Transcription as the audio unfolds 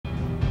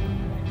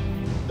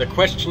The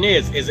question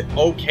is it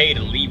okay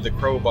to leave the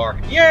crowbar?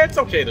 Yeah, it's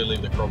okay to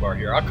leave the crowbar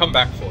here. I'll come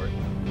back for it.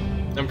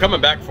 I'm coming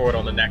back for it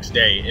on the next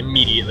day,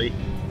 immediately.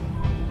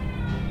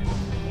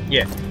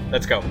 Yeah,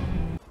 let's go.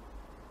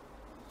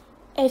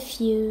 A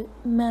few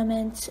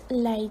moments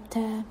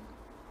later.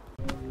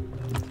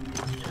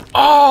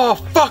 Oh,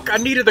 fuck! I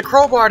needed the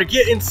crowbar to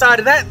get inside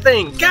of that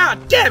thing!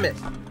 God damn it!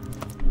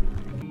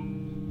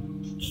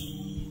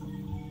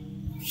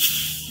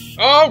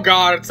 Oh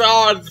god,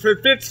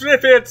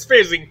 it's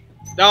fizzing.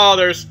 Oh,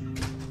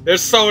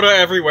 there's soda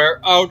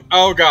everywhere.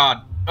 Oh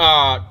god.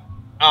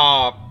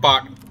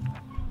 Fuck.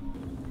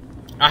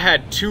 I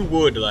had 2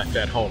 wood left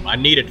at home. I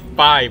needed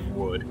 5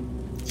 wood.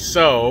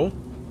 So,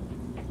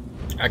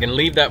 I can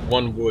leave that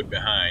 1 wood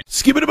behind.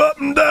 Skip it up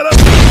and down.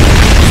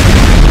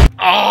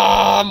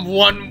 Oh, I'm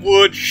 1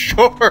 wood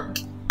short.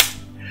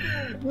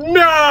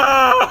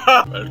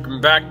 No!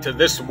 Welcome back to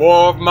this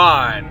war of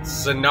mine,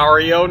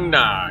 scenario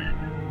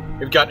 9.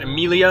 We've got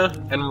Emilia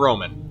and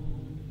Roman.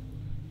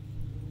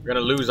 We're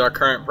gonna lose our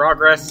current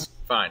progress.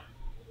 Fine.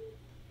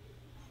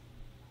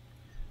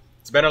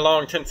 It's been a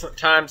long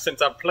time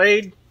since I've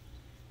played,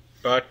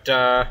 but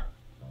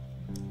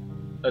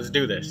let's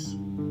do this.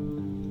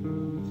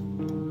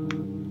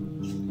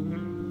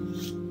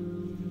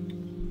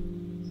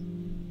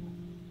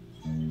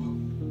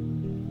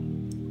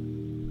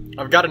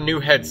 I've got a new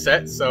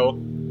headset, so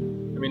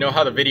let me know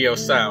how the video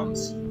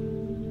sounds.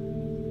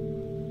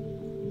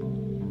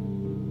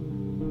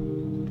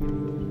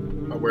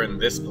 Oh, we're in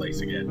this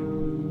place again.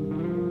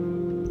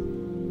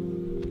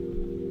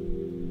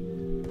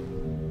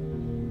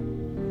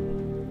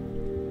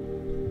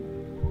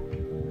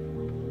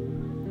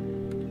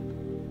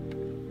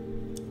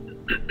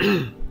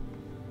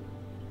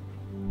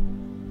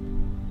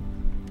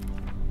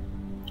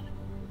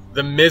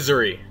 The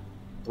misery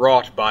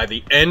brought by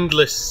the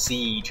endless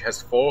siege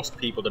has forced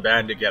people to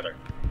band together.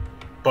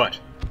 But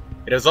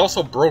it has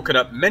also broken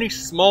up many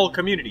small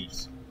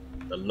communities.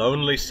 The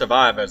lonely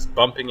survivors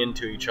bumping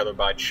into each other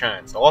by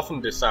chance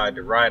often decide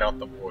to ride out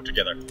the war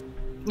together.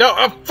 No,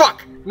 oh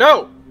fuck!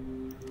 No!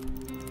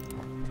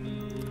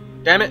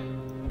 Damn it.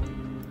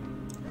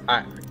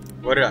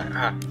 What did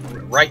I,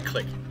 right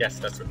click. Yes,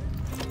 that's what.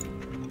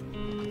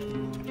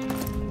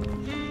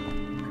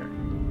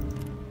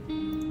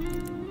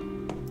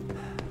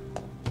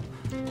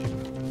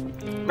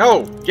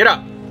 No! Get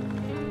up!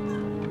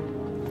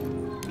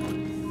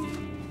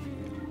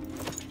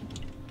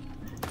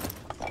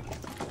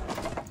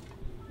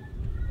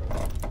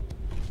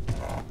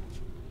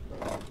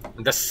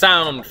 The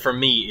sound for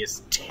me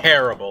is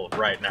terrible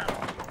right now.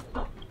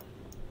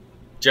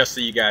 Just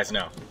so you guys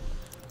know.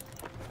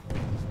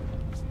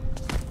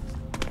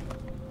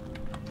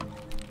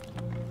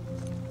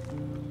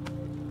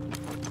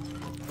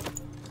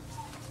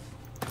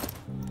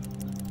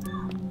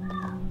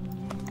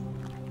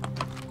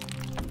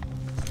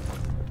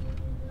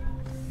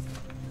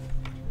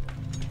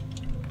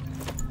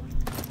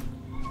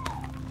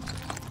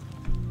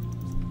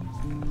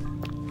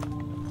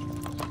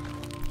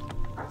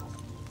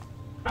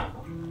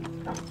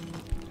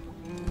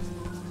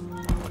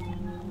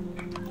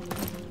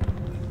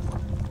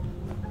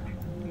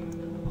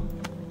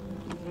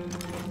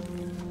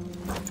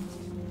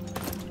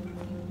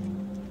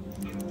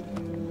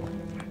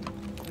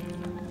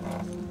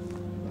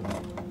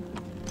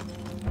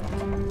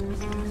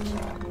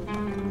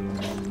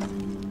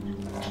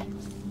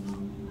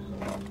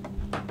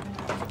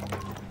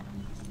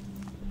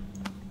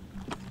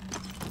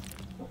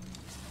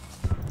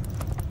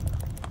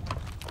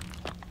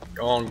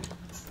 Go on.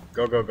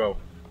 Go, go, go.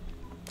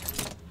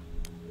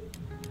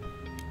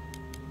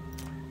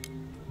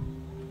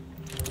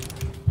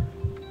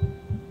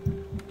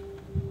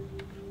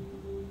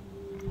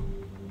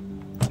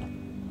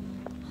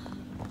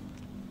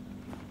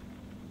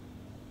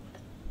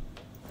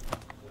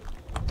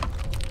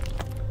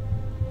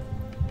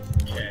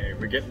 Okay,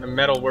 we're getting the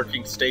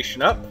metalworking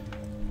station up.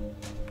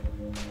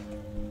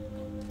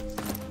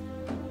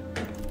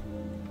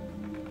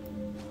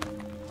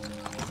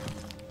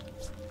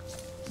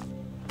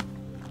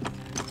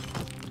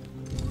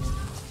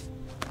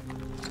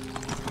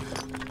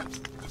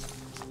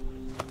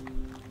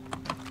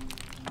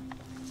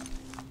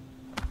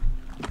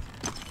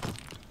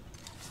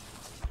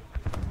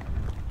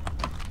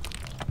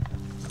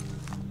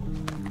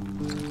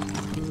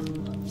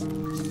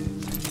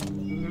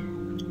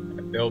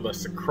 Build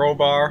us a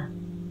crowbar.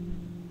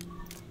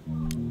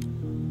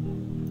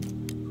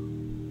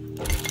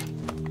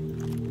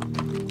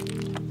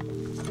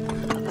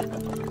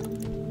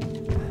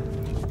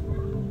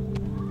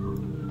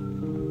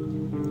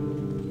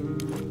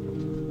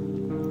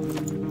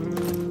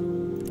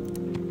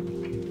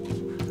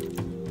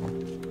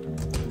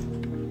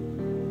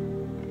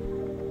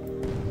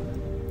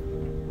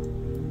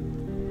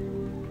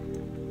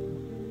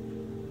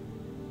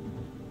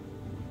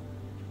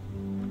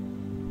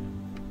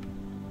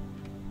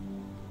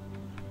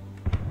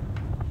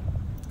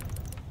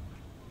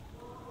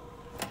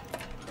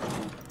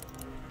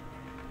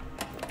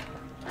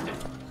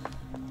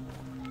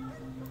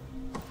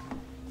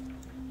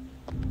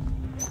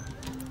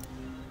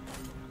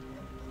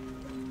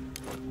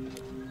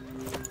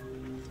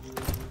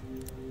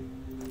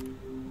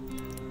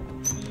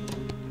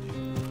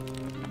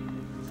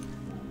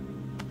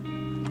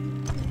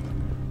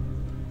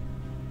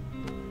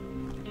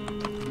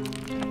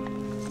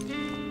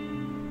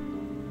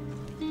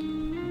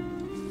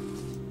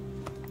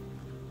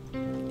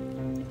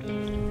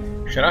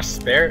 Should I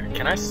spare...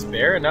 Can I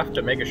spare enough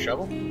to make a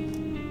shovel?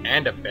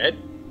 And a bed?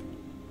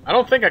 I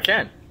don't think I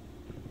can.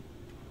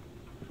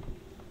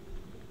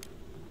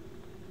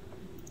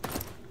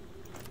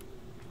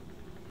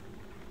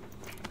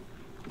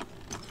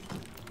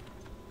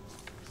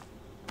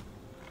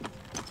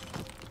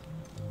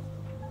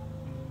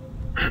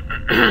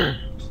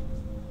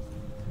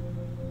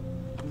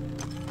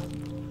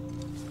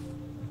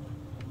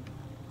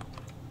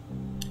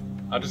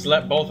 I'll just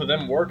let both of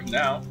them work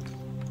now,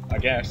 I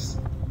guess.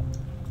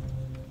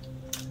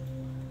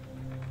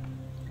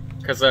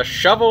 Because a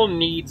shovel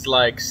needs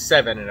like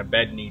 7 and a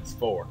bed needs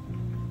 4.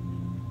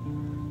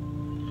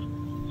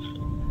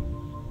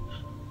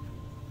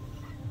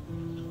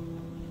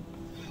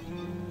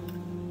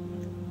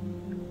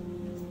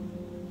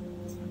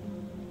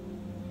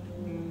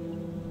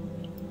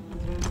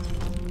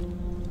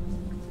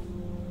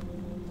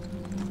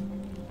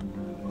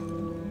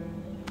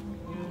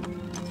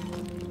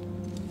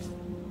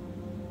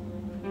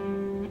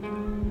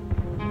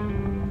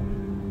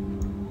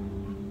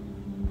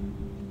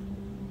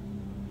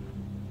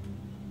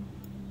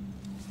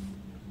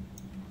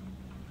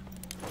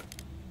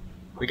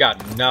 We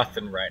got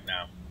nothing right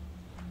now.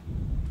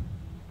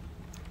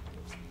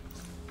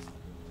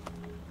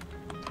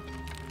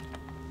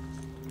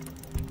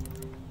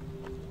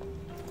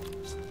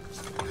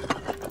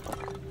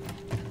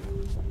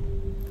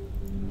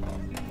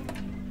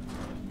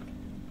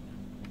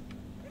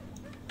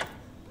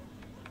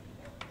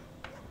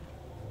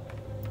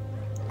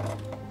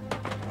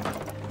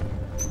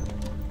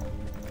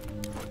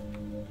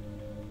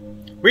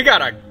 We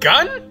got a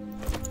gun?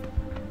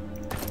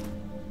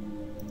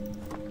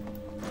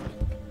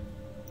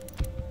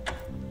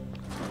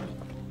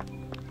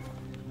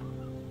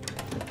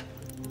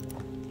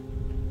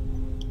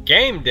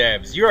 Game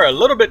devs, you are a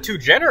little bit too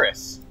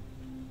generous.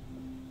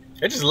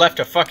 They just left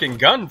a fucking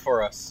gun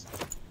for us.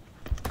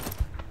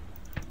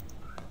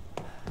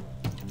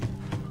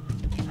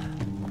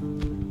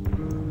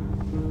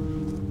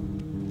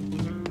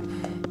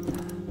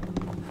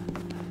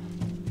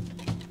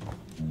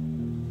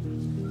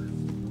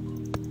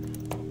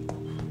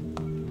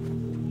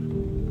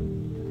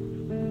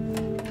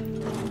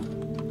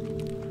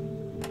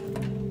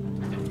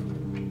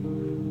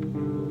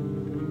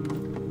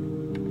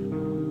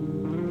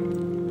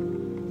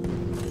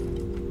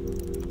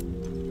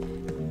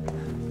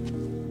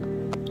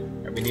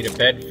 We need a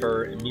bed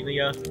for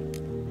Emilia.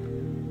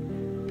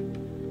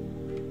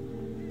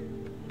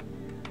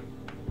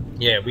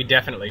 Yeah, we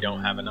definitely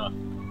don't have enough.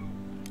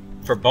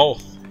 For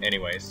both,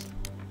 anyways.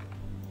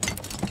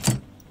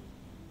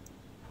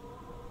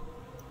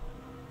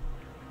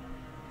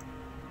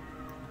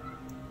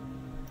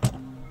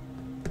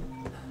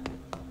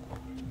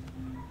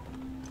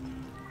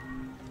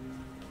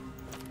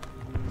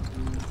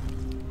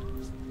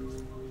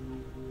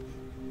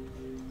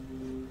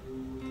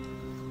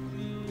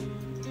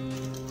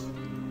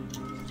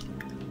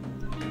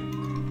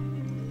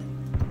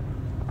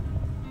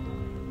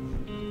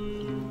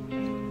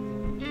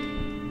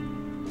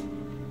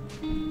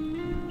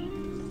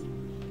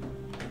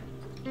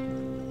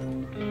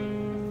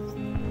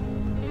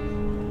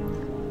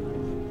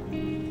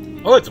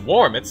 Oh, it's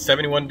warm. It's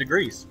 71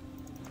 degrees.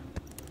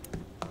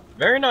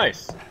 Very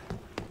nice.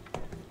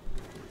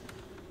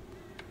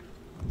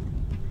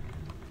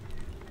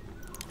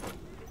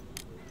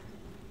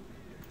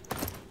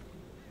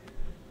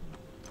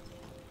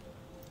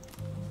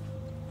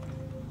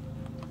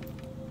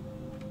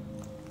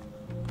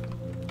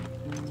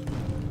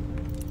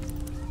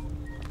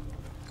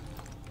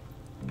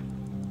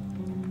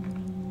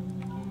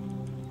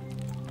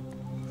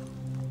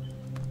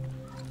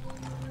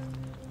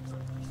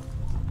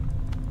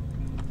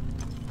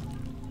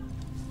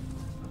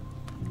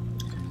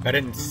 If I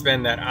didn't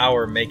spend that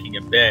hour making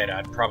a bed,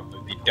 I'd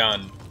probably be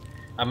done.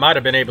 I might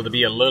have been able to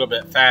be a little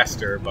bit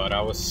faster, but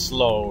I was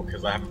slow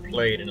because I haven't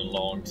played in a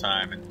long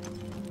time and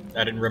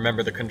I didn't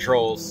remember the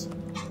controls.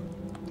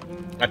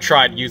 I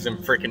tried using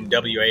freaking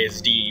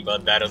WASD,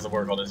 but that doesn't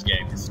work on this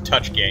game. It's a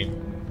touch game.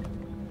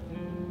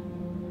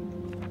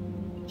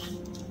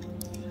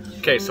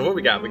 Okay, so what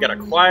we got? We got a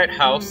quiet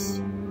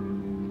house.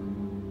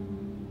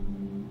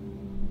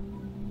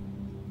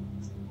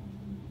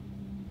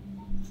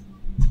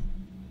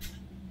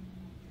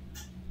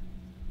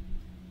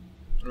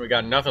 We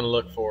got nothing to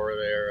look for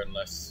there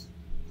unless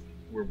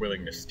we're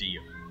willing to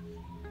steal.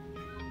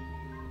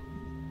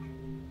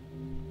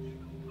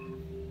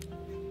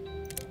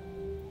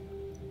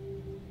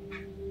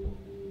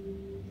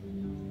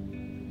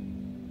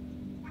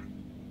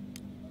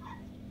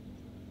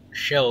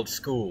 Shelled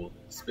school.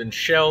 It's been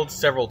shelled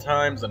several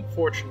times.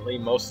 Unfortunately,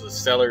 most of the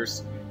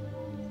cellars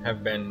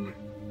have been...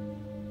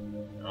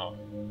 Oh,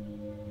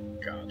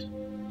 God.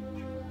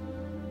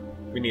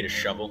 We need a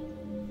shovel.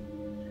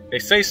 They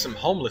say some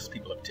homeless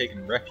people have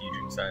taken refuge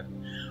inside.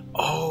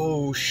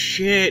 Oh,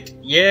 shit!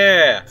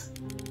 Yeah!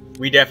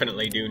 We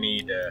definitely do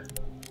need a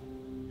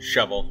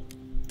shovel.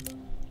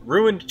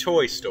 Ruined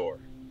toy store.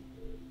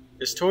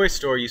 This toy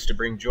store used to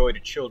bring joy to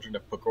children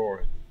of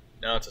Pogora.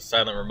 Now it's a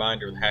silent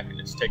reminder of the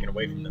happiness taken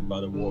away from them by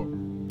the war.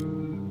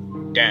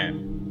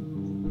 Damn.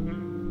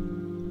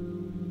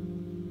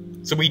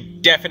 So we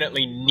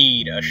definitely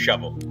need a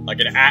shovel. Like,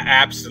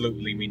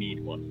 absolutely we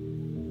need one.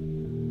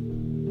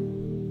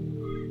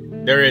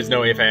 There is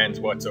no ifs, ands,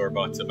 whats, or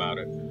buts about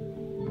it.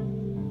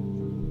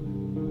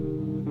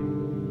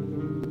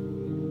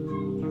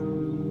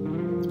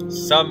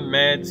 Some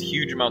meds,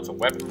 huge amounts of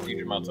weapons,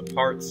 huge amounts of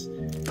parts.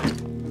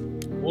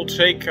 We'll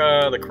take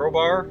the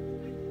crowbar.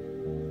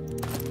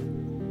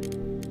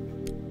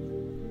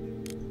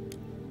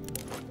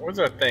 What's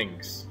our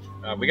things?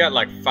 We got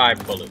like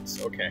 5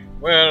 bullets. Okay.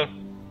 Well,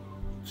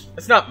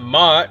 that's not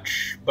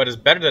much, but it's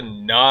better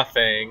than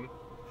nothing.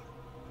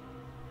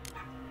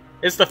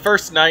 It's the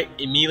first night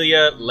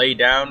Emilia lay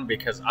down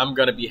because I'm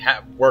gonna be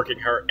working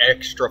her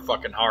extra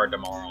fucking hard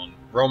tomorrow. And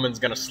Roman's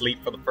gonna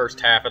sleep for the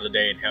first half of the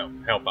day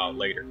and help out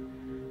later.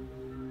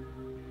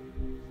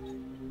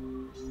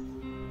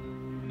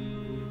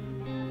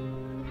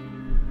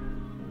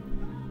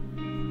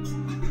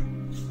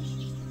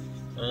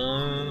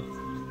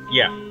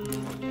 Yeah.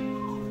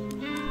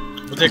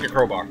 We'll take a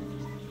crowbar.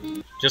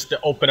 Just to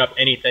open up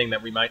anything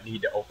that we might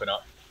need to open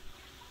up.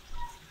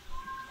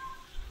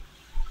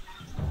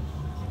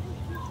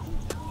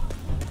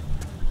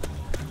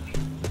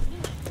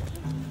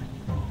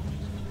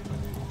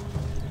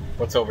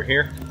 What's over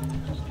here?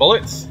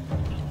 Bullets?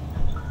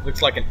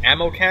 Looks like an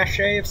ammo cache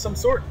of some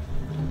sort.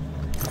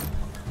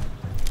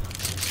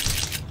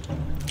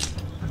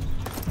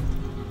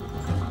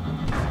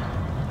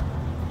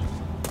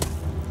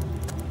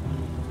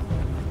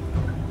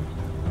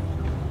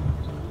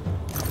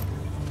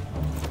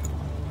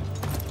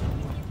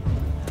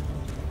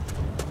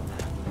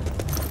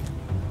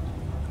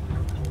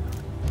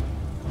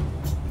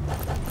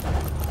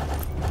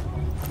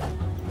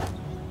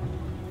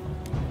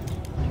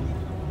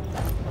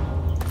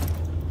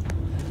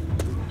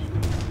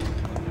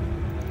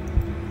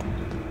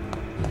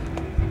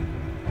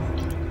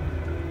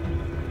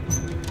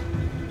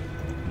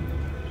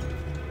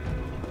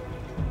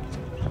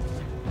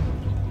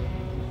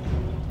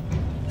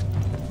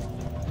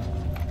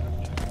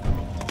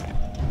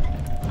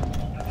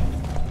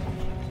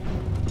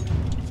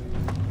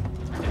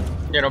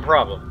 Yeah, no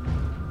problem.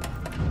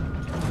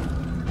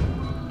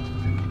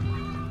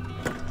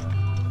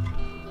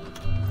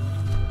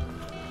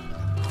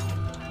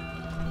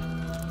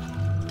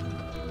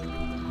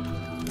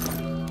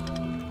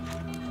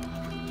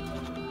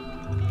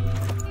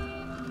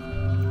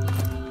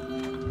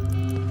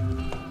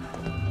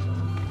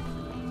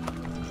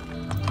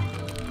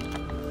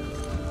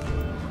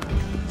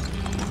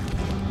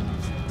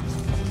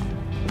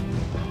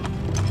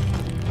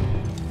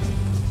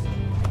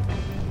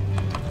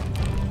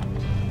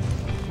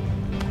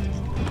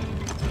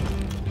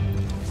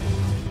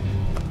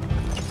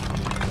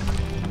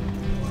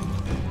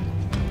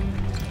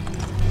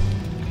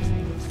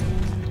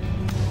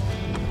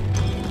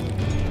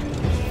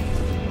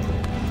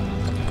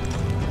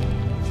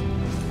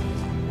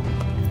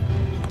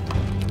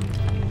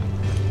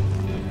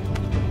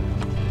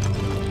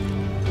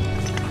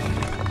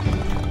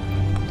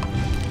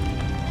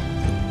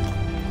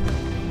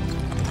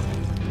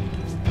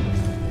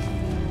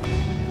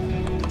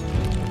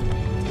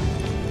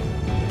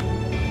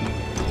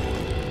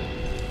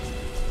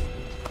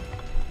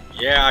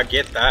 Yeah, I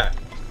get that.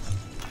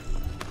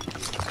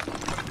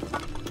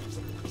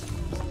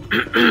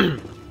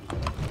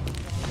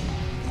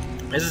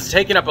 This is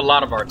taking up a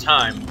lot of our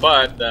time,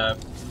 but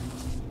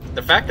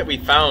the fact that we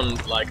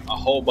found like a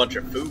whole bunch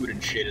of food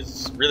and shit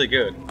is really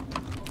good.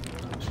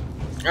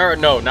 Or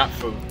no, not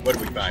food. What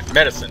did we find?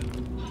 Medicine.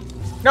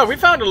 No, we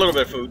found a little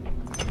bit of food.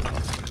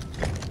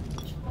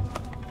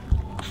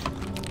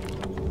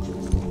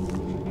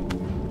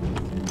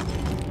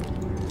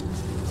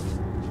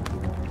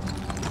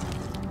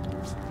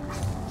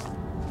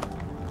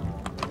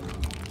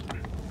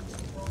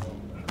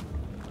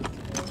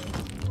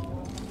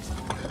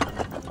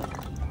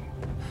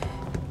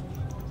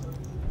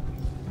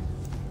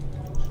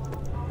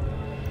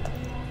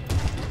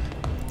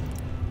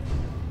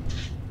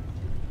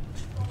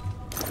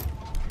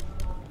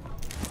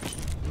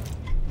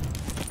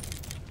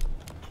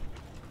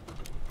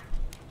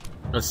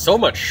 There's so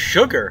much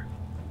sugar.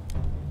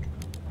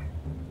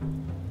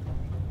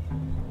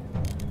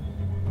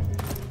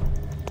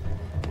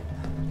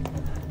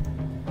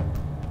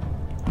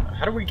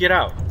 How do we get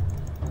out?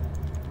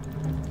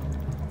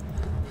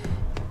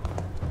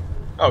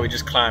 Oh, we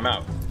just climb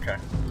out. Okay.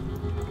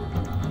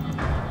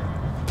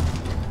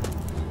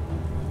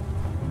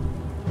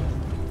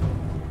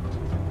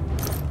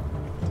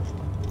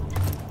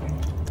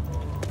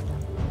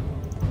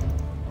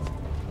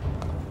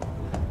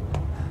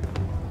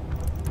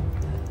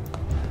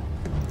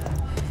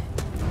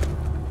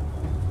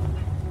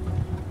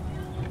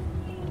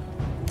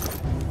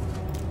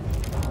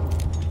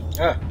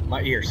 Ah,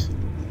 my ears.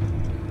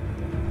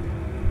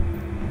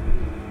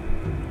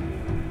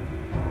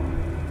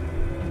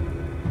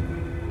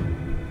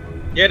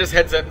 Yeah, this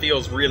headset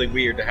feels really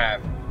weird to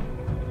have.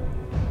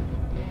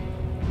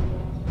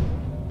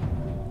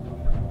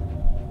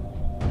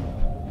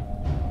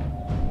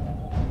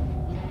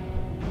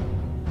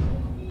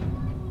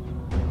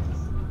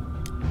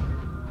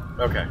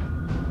 Okay.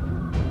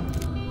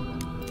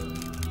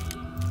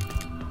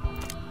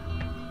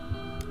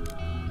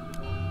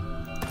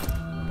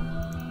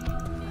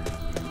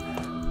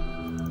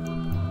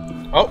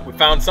 Oh, we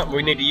found something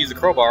we need to use a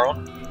crowbar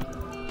on.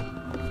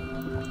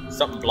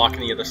 Something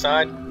blocking the other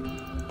side.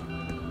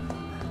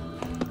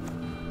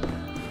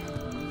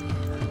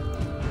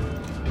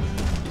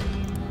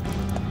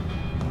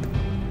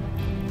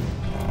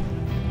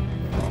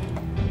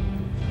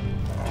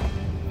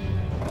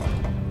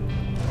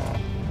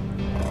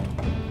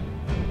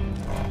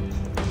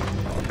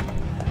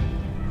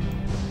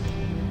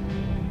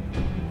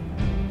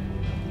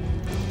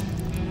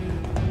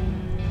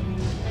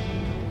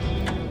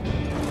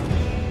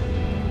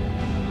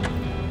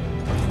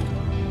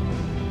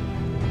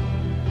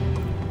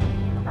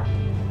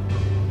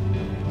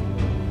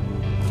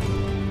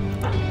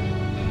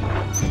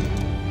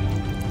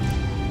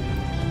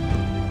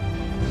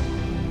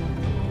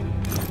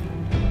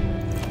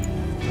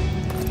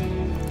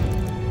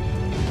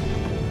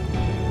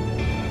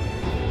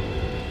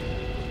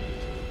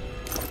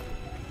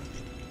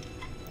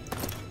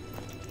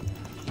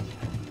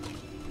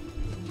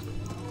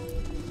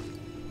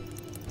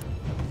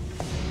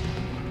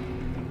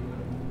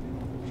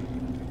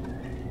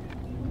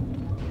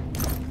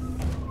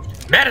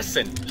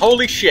 Medicine!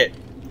 Holy shit!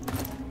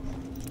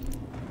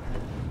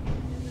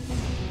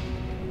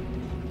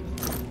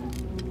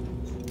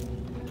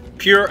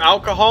 Pure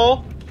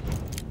alcohol?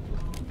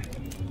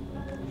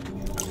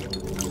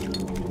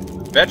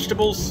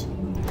 Vegetables?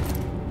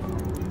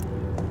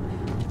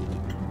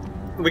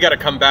 We gotta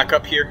come back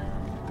up here.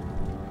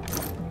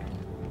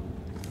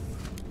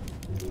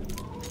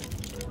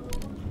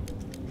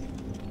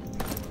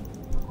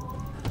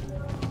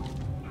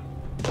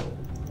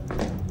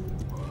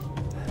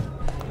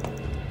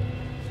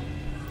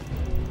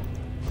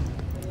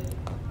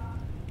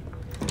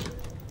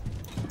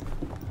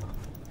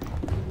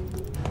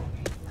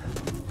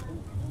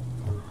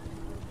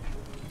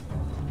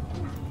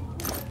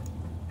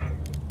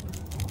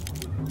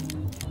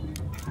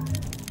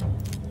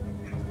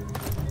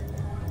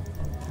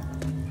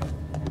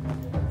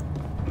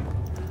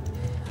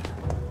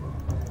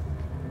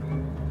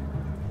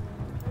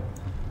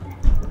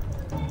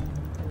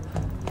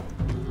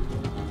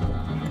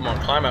 Come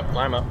on, climb up,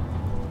 climb up.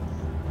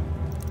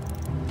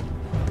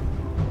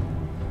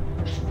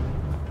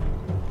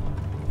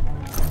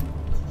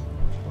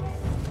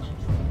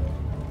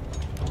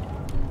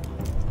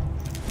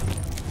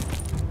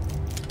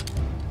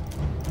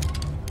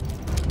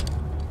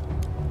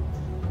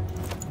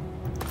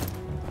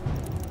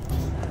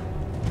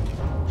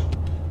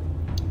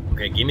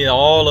 Okay, give me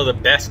all of the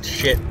best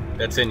shit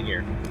that's in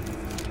here.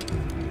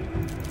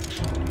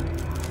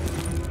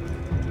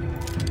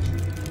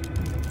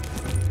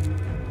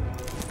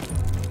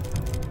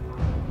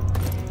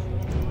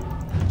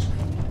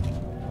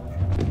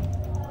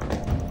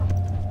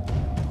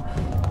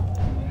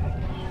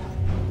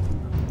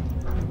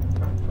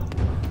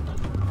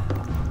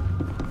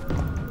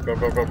 Go,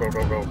 go, go, go,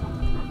 go, go.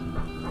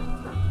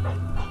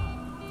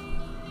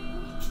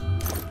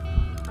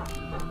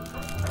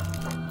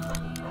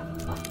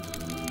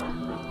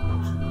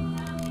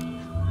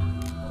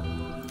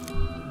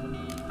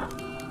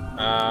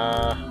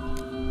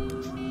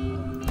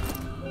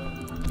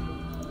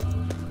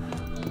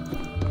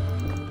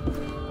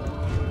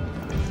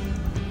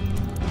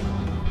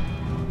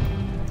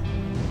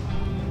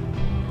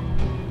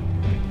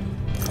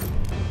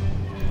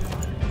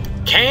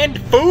 Canned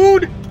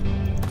food?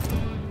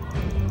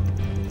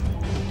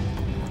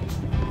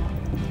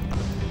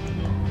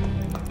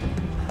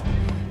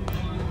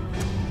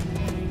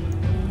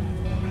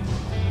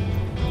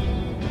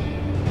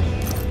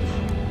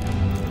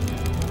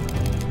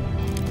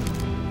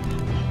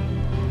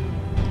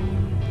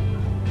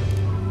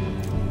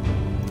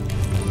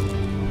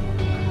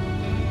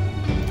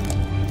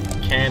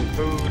 Canned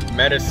food,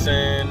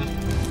 medicine,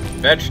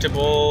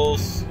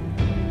 vegetables,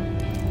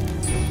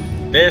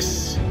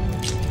 this,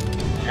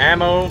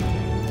 ammo,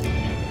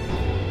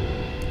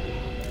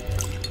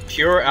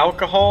 pure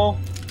alcohol,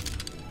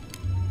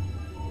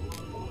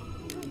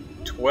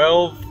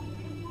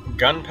 12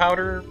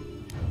 gunpowder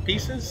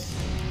pieces.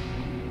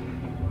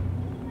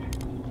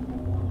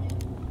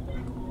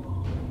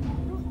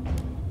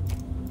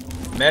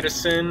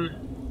 Medicine,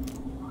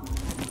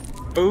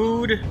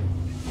 food.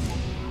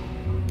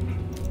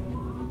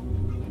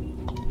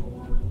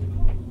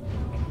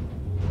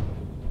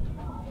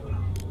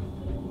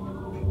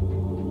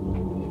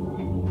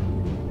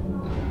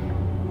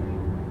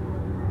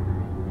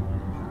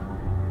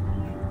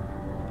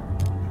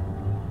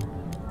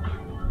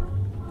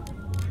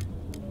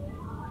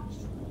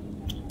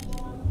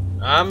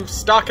 I'm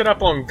stocking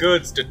up on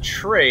goods to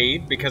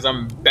trade because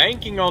I'm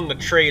banking on the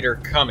trader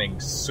coming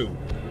soon.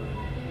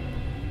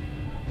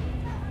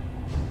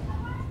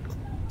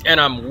 And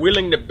I'm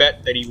willing to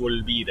bet that he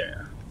will be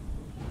there.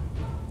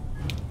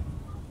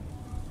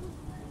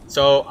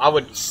 So I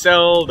would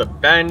sell the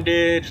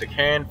bandage, the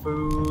canned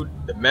food,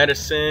 the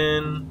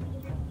medicine,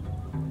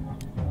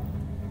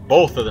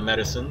 both of the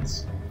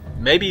medicines,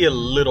 maybe a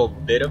little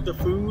bit of the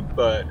food,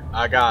 but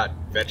I got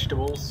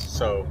vegetables,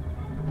 so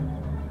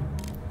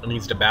it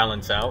needs to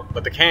balance out.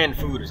 But the canned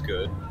food is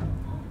good.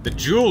 The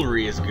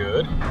jewelry is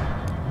good.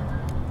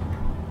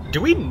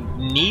 Do we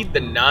need the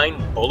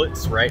 9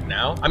 bullets right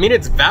now? I mean,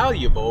 it's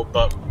valuable,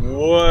 but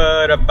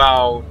what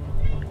about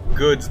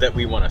goods that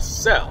we want to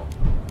sell?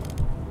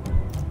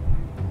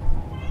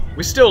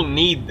 We still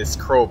need this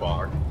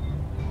crowbar.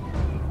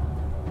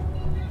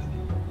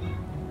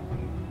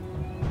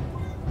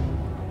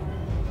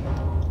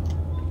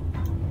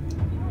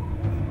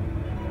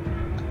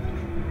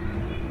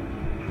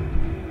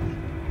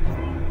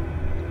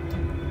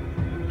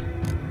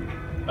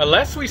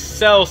 Unless we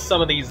sell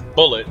some of these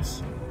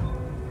bullets,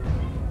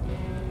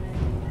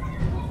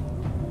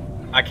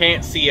 I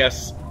can't see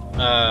us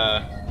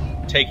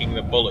taking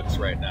the bullets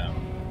right now.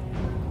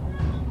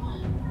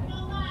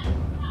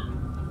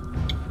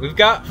 We've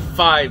got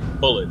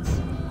 5 bullets.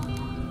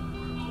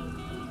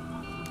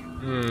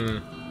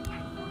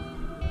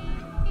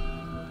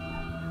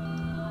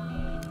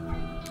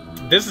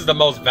 This is the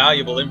most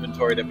valuable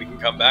inventory that we can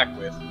come back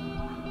with.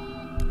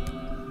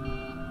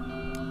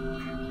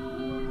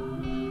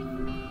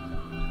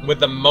 With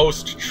the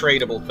most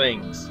tradable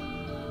things.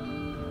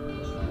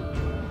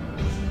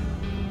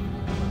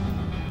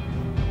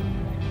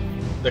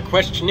 The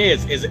question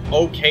is it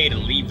okay to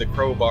leave the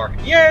crowbar?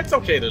 Yeah, it's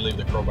okay to leave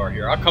the crowbar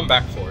here. I'll come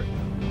back for it.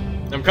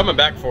 I'm coming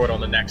back for it on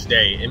the next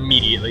day,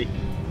 immediately.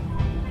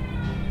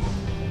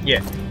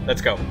 Yeah,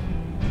 let's go.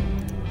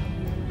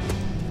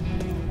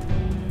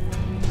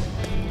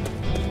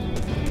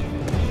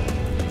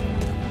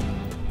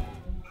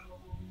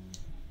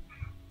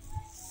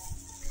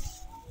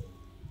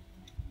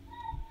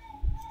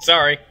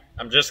 Sorry,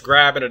 I'm just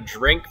grabbing a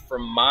drink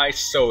from my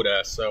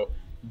soda, so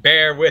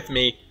bear with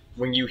me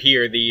when you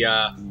hear the,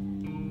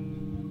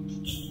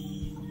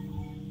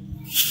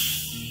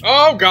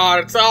 Oh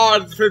god,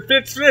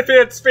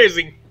 it's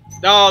fizzing.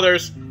 Oh,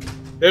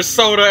 there's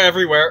soda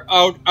everywhere.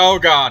 Oh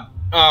god.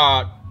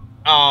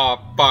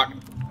 Fuck.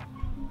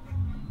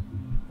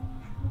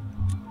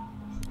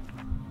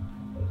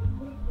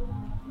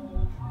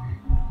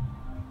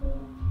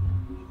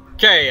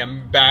 Okay,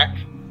 I'm back.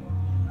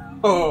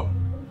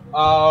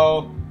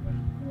 Oh,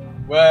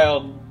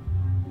 well,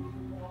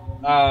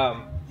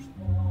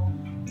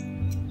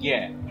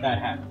 yeah, that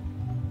happened.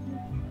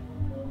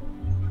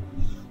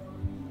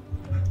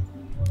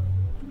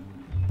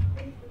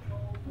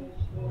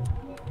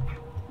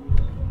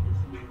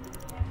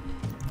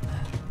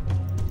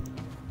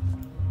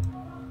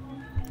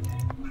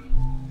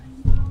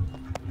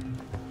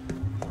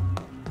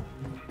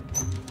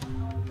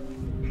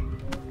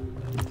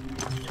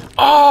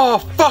 Oh,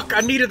 fuck!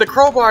 I needed the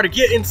crowbar to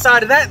get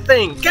inside of that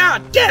thing!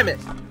 God damn it!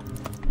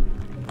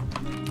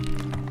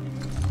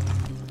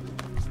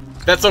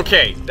 That's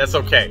okay. That's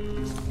okay.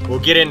 We'll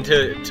get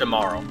into it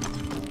tomorrow.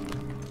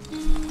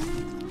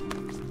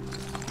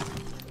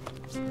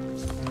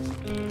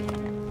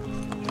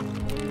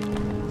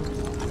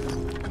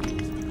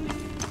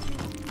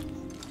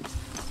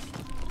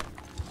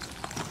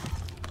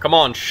 Come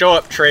on, show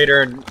up,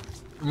 trader, and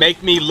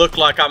make me look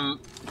like I'm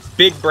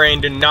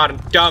big-brained and not a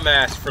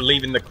dumbass for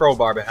leaving the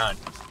crowbar behind.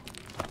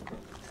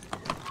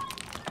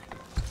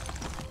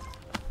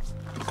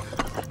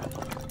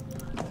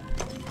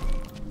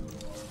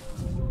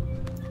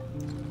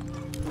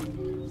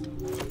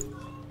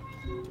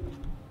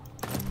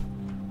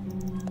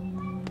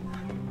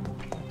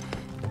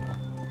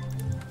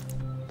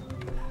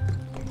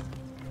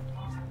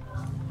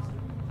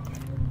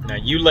 Now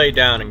you lay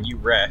down and you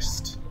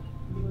rest.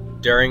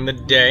 During the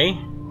day,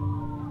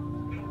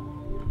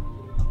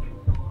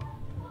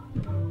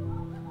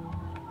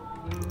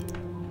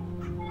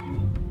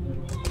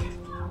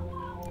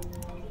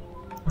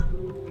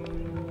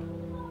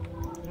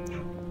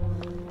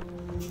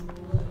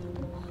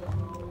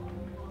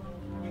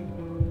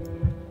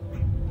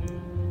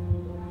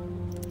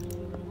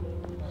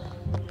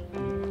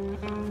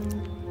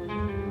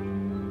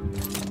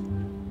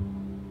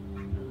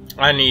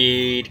 I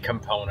need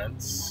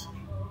components.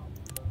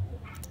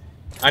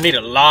 I need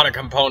a lot of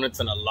components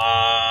and a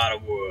lot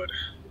of wood.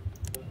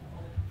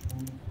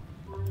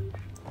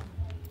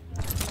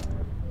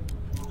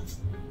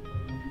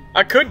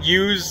 I could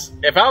use,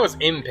 if I was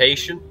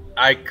impatient,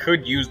 I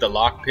could use the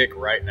lockpick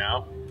right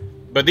now.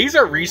 But these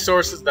are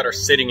resources that are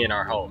sitting in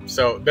our home.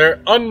 So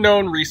they're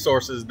unknown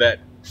resources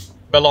that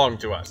belong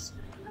to us.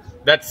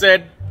 That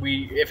said,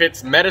 if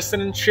it's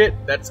medicine and shit,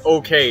 that's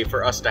okay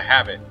for us to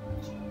have it.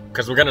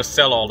 Because we're going to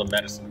sell all the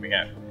medicine we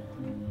have.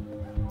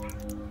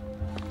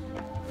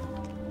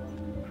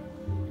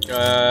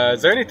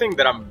 Is there anything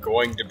that I'm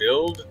going to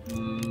build?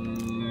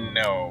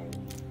 No.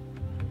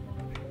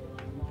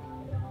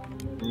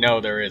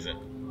 No, there isn't.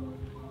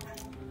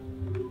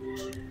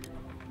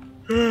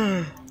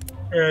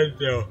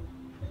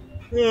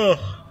 No.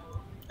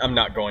 I'm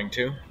not going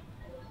to.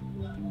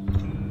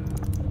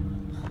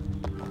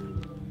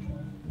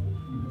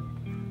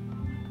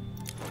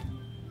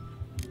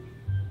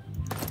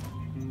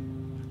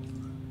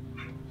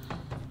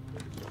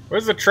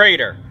 Where's the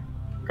trader?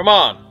 Come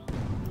on.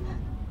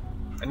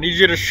 need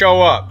you to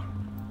show up.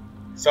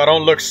 So I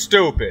don't look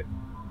stupid.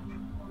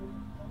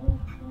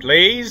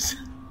 Please?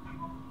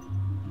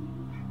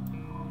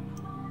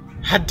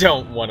 I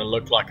don't want to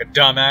look like a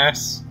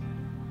dumbass.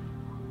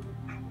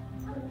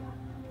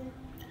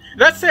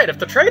 That said, if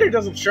the trader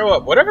doesn't show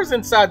up, whatever's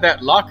inside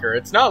that locker,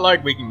 it's not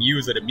like we can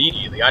use it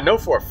immediately. I know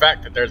for a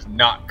fact that there's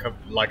not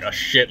like a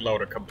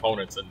shitload of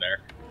components in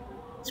there.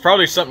 It's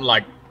probably something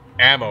like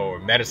ammo or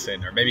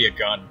medicine or maybe a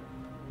gun.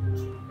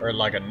 Or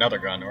like another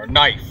gun or a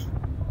knife.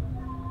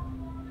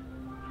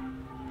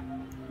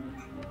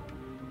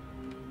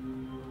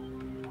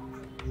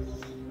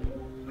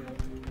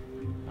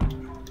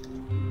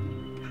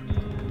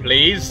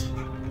 Please?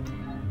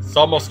 It's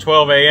almost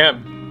 12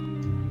 a.m.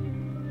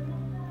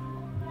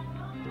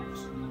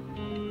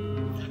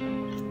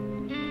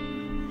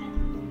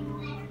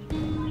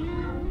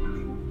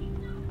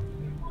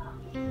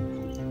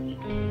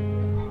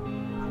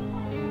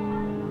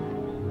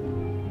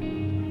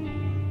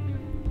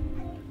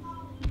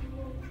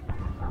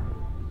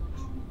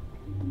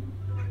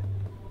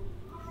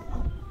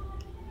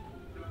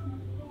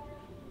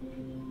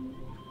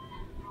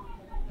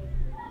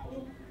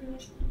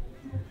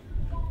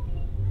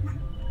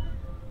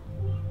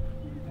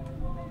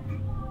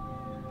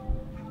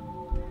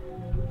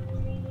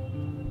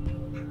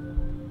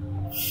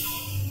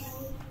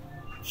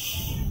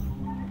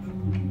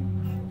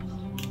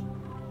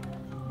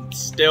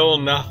 Still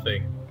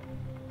nothing.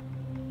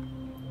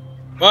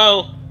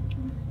 Well,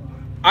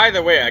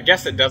 either way, I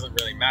guess it doesn't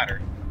really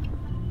matter.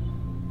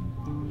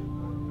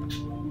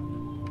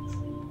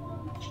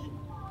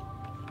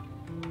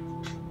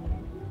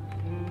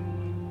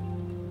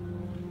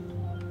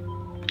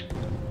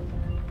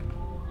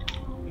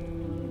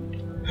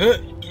 Huh.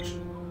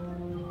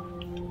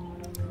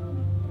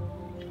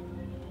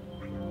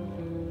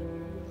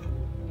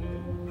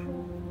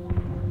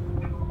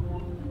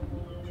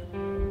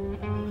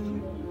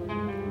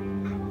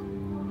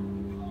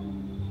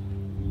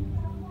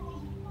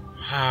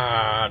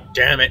 Ah,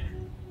 damn it.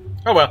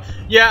 Oh well.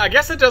 Yeah, I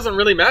guess it doesn't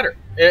really matter.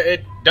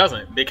 It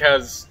doesn't,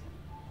 because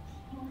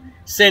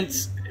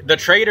since the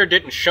trader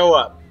didn't show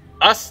up,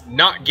 us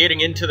not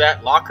getting into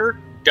that locker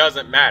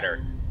doesn't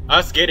matter.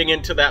 Us getting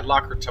into that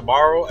locker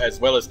tomorrow as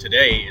well as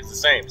today is the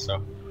same,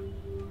 so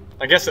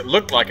I guess it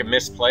looked like a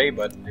misplay,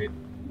 but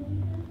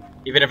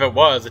even if it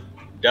was, it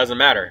doesn't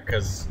matter,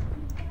 because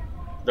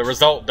the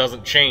result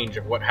doesn't change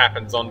of what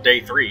happens on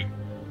day 3.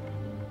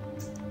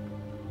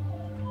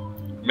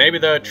 Maybe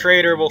the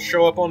trader will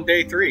show up on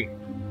day 3.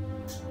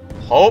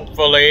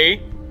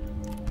 Hopefully.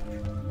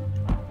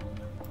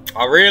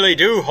 I really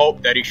do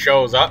hope that he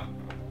shows up.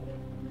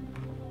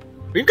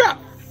 We've got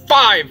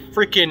 5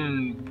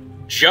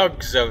 freaking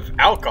jugs of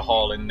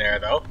alcohol in there,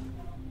 though.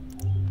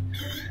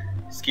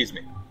 Excuse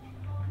me.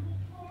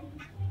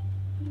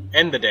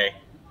 End the day.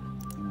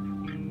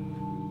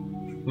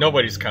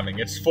 Nobody's coming.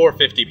 It's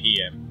 4:50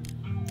 p.m.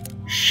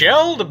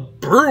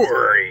 Shelled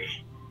Brewery.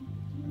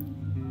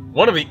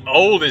 One of the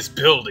oldest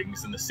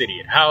buildings in the city.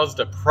 It housed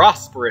a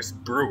prosperous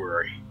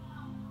brewery,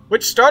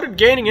 which started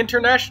gaining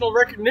international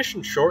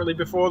recognition shortly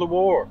before the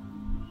war.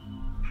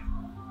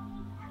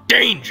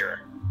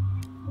 Danger!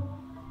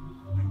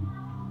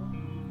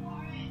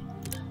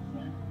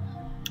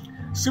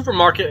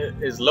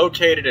 Supermarket is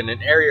located in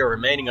an area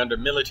remaining under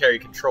military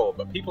control,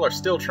 but people are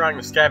still trying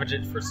to scavenge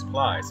it for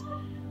supplies.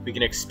 We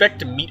can expect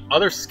to meet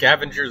other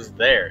scavengers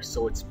there,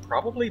 so it's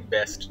probably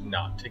best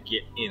not to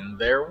get in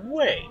their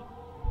way.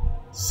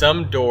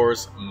 Some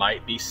doors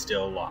might be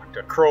still locked.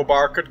 A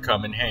crowbar could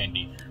come in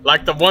handy.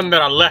 Like the one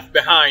that I left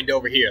behind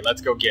over here.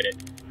 Let's go get it.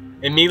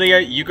 Emilia,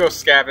 you go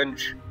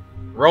scavenge.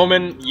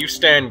 Roman, you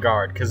stand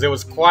guard, because it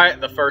was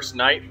quiet the first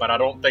night, but I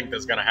don't think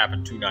that's going to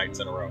happen 2 nights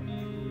in a row.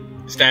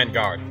 Stand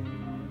guard.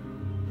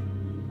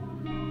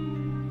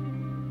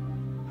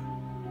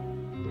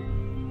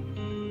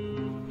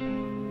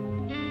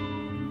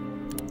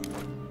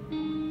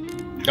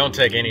 Don't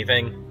take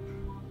anything.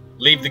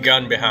 Leave the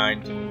gun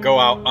behind. Go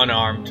out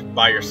unarmed,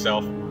 by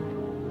yourself.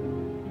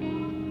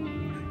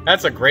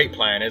 That's a great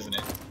plan, isn't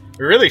it?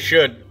 We really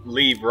should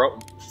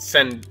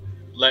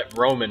let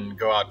Roman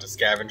go out to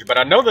scavenge, but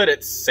I know that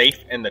it's safe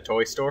in the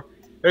toy store.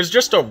 There's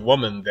just a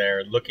woman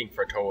there looking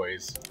for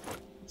toys.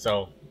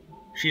 So,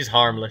 she's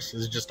harmless.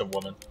 It's just a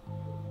woman.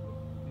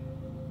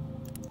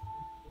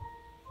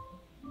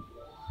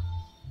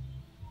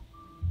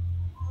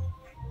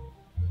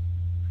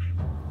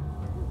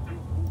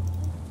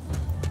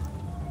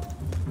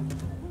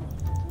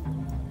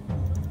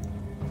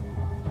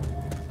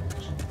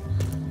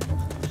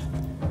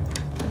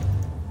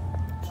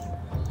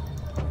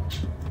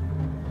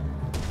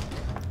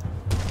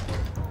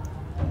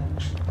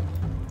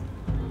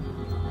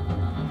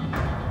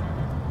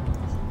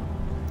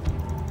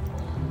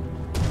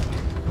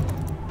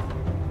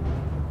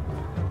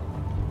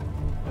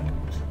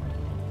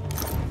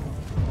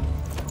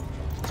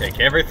 Take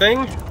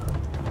everything.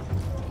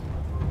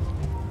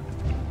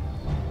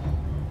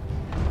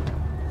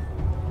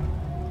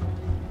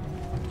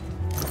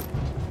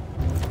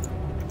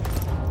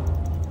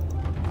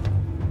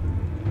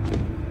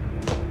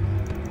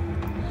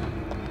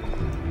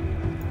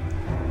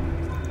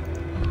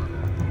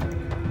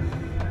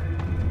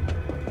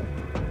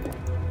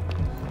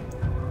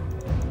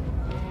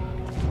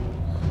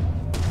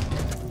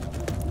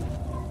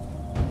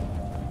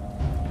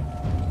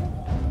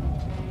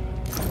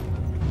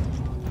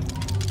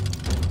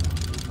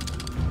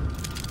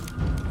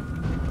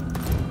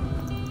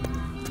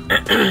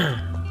 Drop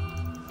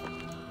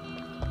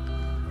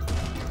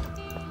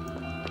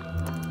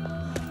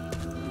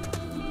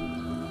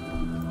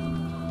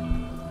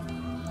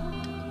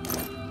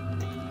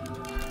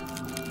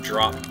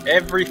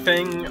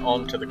everything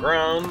onto the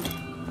ground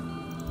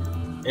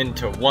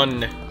into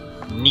one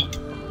neat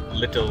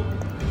little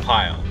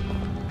pile.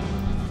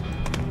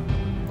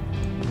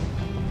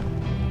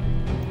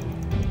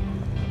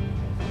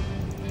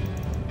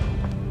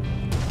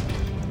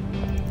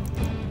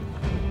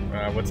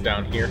 What's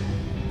down here?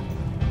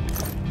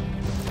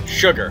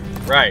 Sugar.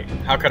 Right.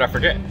 How could I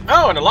forget?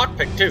 Oh, and a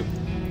lockpick too.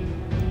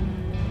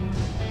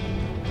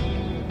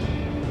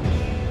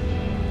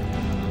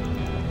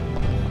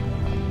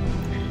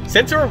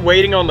 Since we're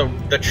waiting on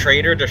the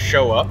trader to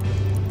show up,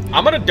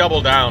 I'm gonna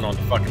double down on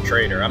the fucking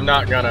trader. I'm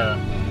not gonna...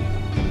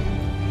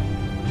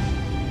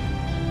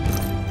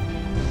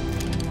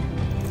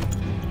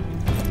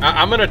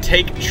 I'm gonna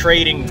take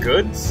trading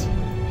goods,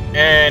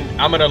 and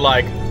I'm gonna,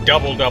 like,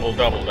 double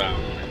down.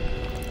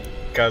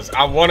 Because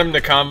I want him to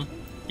come.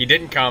 He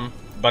didn't come,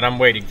 but I'm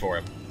waiting for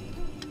him.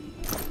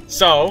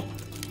 So,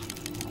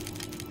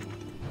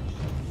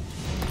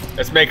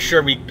 let's make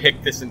sure we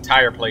pick this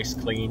entire place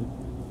clean.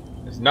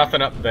 There's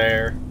nothing up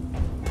there.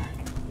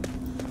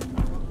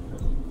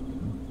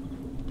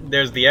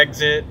 There's the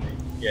exit.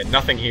 Yeah,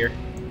 nothing here.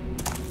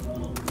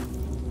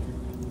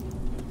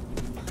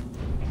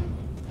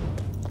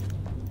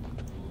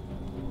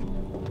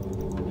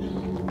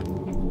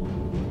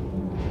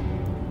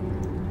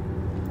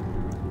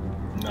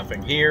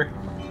 Nothing here.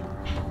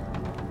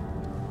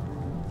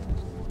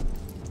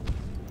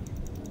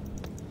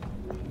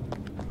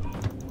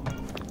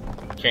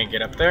 Can't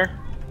get up there.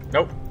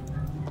 Nope.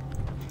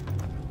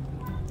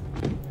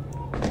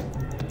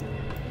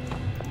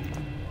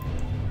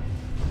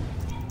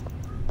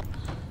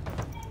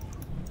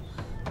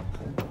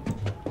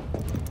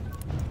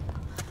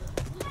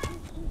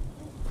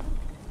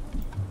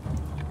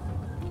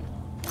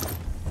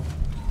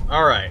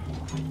 All right.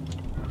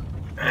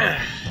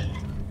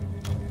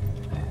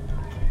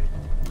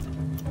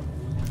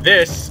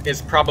 This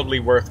is probably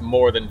worth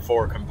more than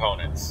 4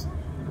 components.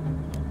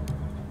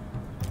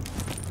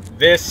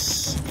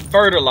 This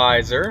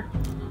fertilizer,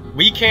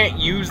 we can't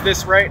use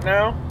this right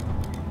now,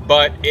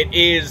 but it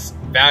is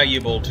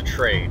valuable to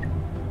trade.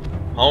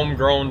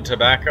 Homegrown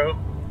tobacco,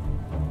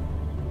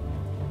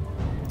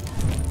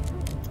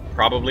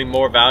 probably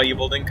more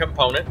valuable than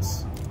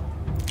components.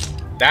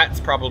 That's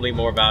probably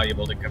more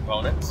valuable than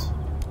components.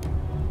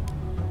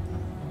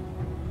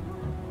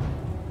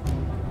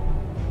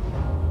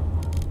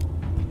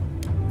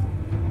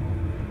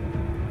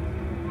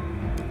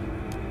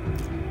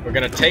 We're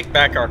gonna take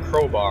back our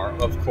crowbar,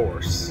 of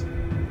course.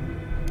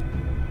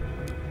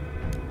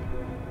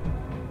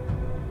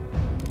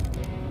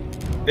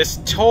 This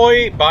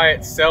toy by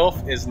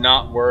itself is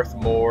not worth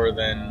more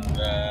than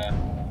the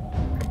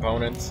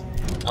components.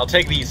 I'll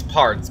take these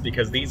parts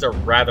because these are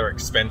rather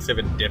expensive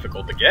and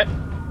difficult to get.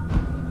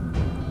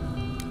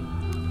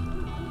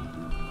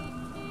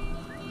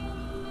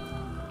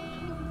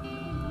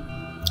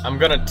 I'm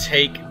gonna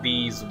take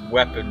these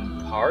weapon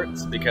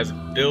parts because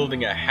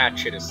building a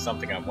hatchet is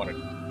something I want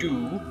to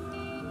do.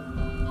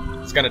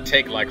 It's gonna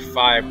take like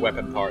 5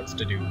 weapon parts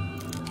to do.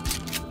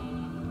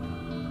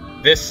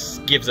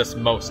 This gives us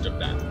most of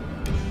that.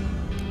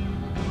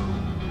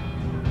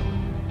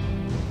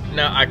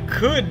 Now I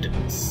could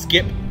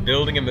skip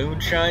building a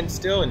moonshine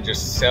still and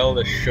just sell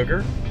the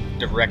sugar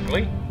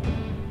directly.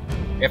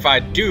 If I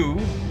do,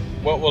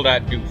 what will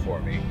that do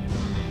for me?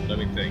 Let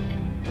me think.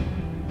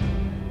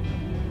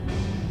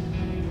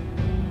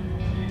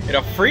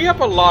 It'll free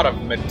up a lot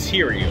of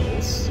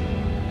materials.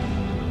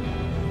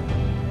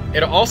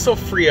 It'll also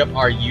free up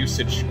our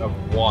usage of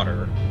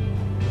water.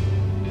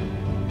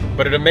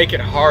 But it'll make it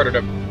harder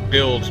to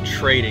build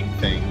trading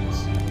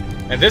things.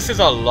 And this is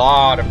a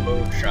lot of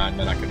moonshine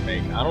that I can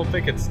make. I don't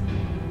think it's...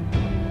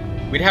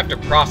 We'd have to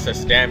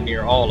process damn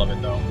near all of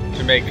it, though,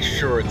 to make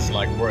sure it's,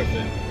 like, worth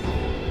it.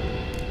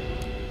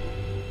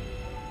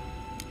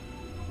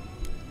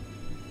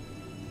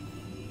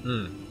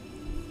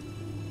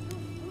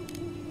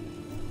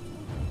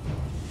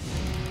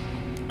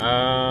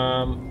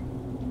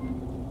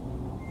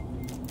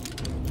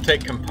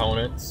 Take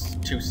components,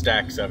 2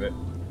 stacks of it.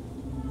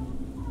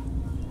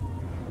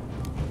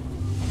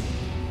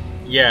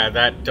 Yeah,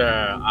 that,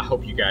 I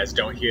hope you guys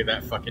don't hear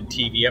that fucking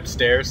TV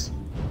upstairs.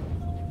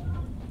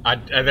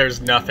 There's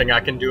nothing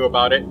I can do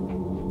about it.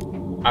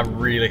 I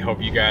really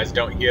hope you guys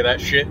don't hear that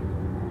shit.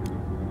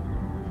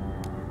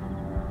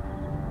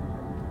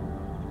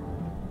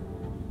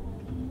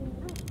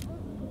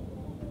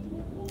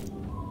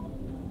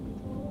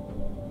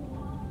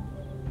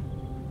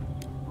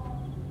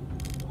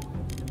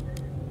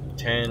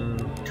 $10,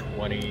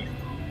 $20,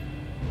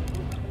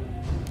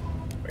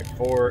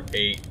 4,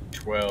 8,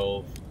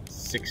 12,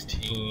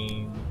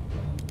 16,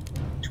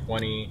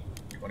 20,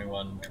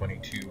 21,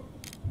 22,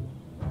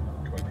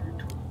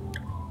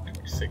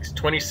 26.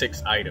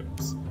 26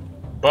 items.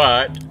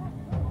 But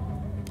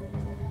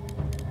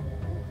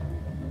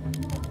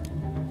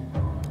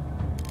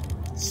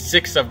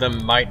six of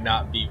them might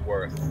not be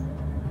worth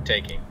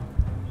taking.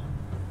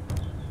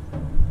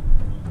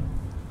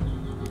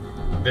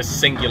 This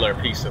singular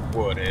piece of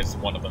wood is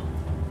one of them.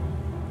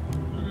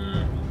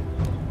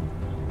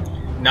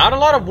 Not a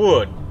lot of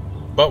wood,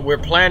 but we're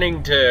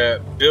planning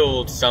to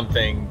build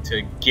something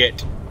to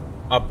get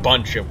a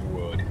bunch of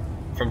wood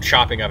from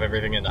chopping up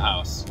everything in the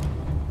house.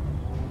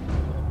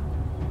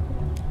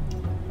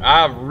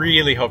 I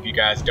really hope you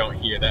guys don't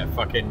hear that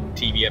fucking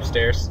TV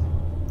upstairs.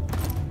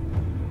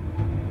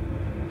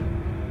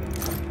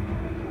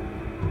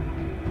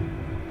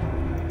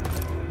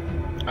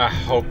 I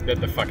hope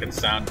that the fucking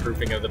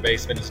soundproofing of the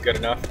basement is good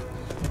enough.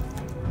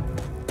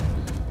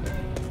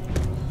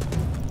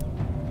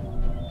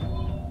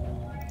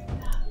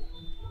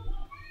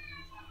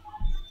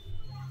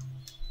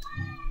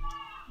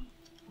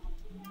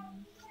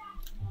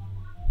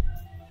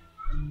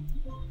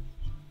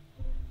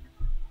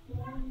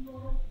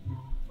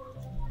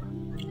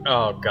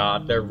 Oh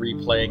god, they're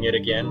replaying it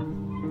again.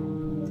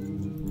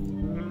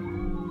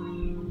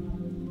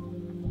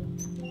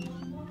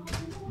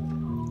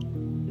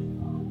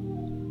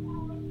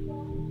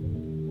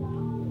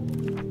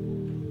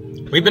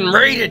 We've been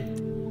raided!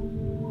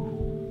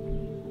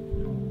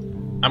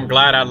 I'm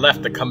glad I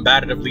left the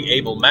combatively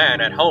able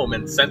man at home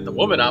and sent the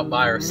woman out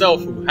by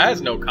herself who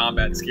has no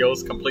combat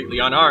skills, completely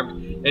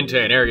unarmed,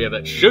 into an area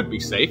that should be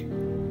safe.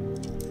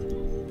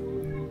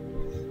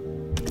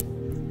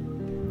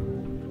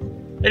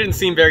 They didn't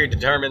seem very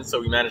determined, so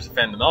we managed to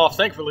fend them off.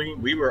 Thankfully,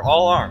 we were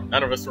all armed.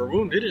 None of us were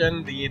wounded,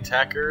 and the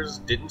attackers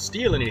didn't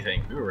steal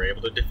anything. We were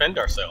able to defend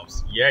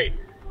ourselves. Yay.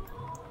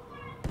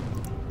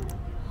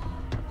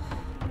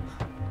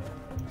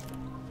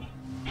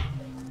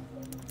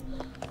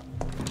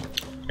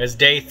 It's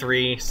day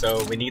 3,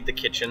 so we need the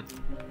kitchen.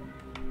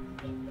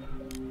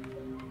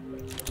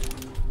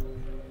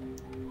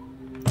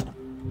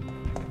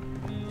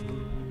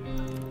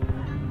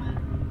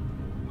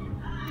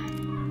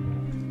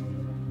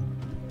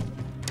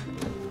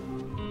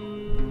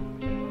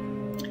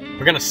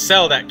 We're gonna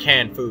sell that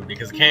canned food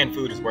because canned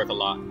food is worth a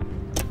lot.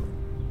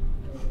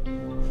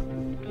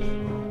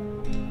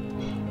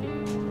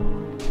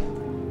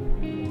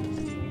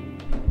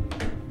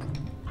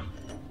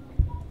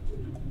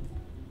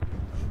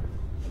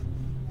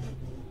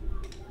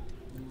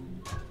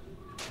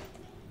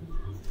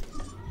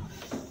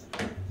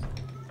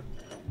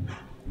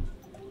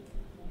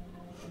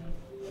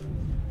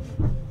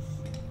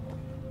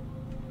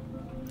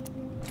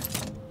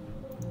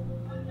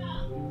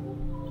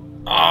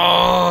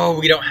 Oh,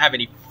 we don't have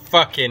any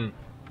fucking...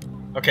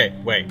 Okay,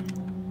 wait.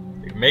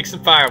 We can make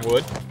some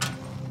firewood.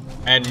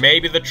 And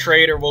maybe the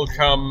trader will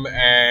come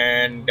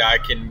and I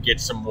can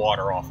get some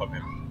water off of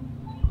him.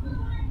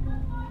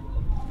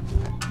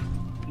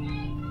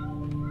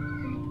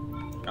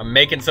 I'm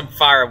making some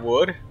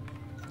firewood.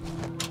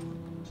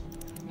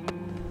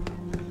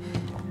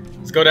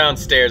 Let's go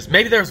downstairs.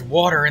 Maybe there's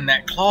water in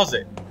that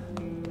closet.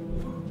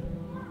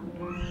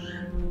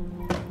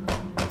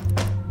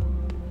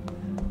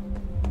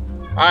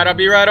 Alright, I'll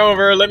be right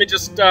over. Let me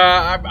just,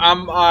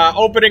 I'm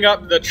opening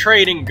up the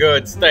trading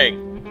goods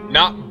thing.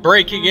 Not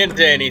breaking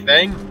into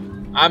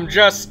anything. I'm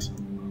just...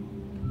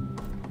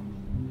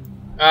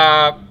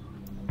 yeah,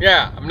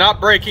 I'm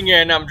not breaking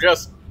in. I'm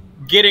just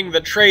getting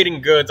the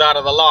trading goods out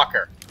of the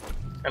locker.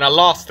 And I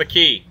lost the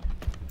key.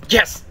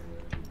 Yes!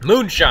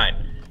 Moonshine!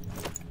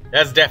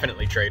 That's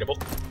definitely tradable.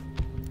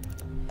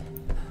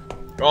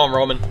 Go on,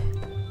 Roman.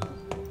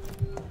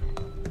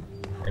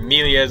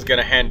 Emilia is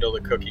gonna handle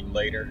the cooking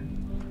later.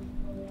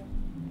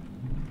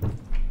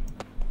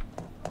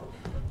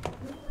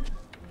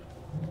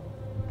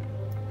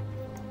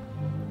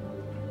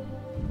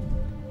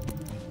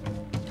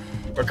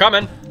 We're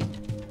coming.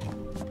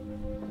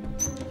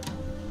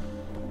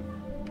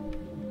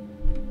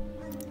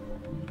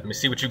 Let me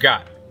see what you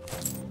got.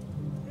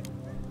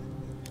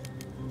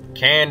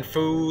 Canned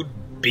food,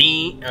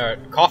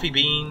 coffee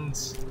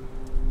beans,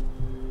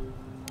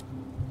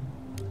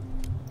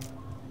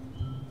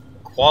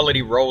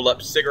 quality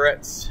roll-up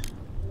cigarettes,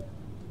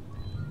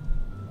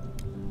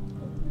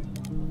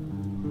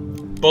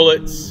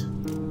 bullets,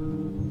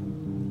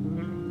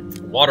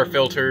 water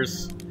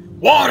filters,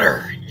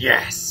 water,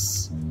 yes!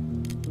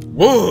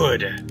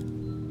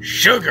 Wood,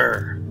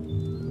 sugar,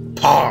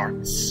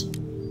 parts.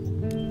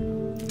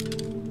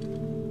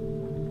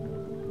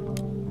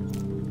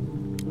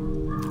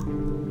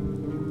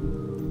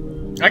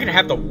 I can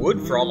have the wood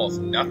for almost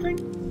nothing?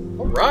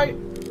 Alright.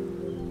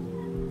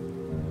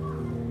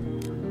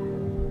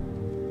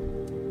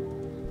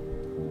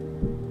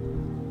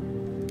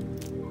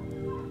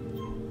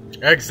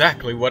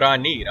 Exactly what I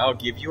need. I'll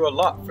give you a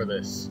lot for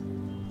this.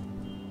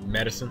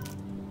 Medicine.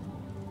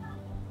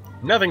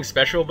 Nothing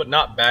special, but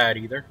not bad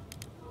either.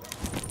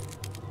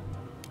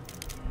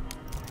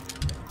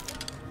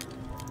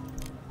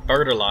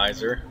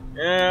 Fertilizer.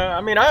 Yeah, I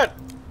mean,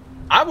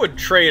 I would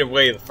trade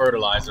away the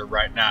fertilizer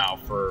right now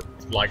for,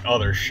 like,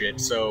 other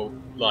shit, so,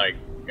 like,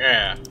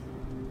 yeah.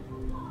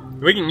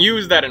 We can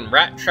use that in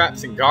rat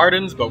traps and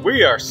gardens, but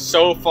we are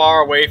so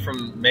far away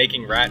from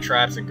making rat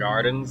traps and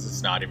gardens,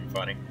 it's not even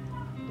funny.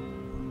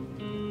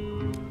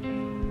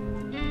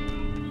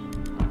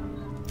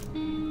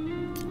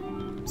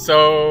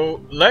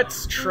 So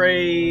let's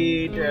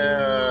trade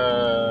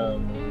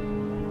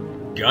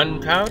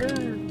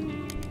gunpowder.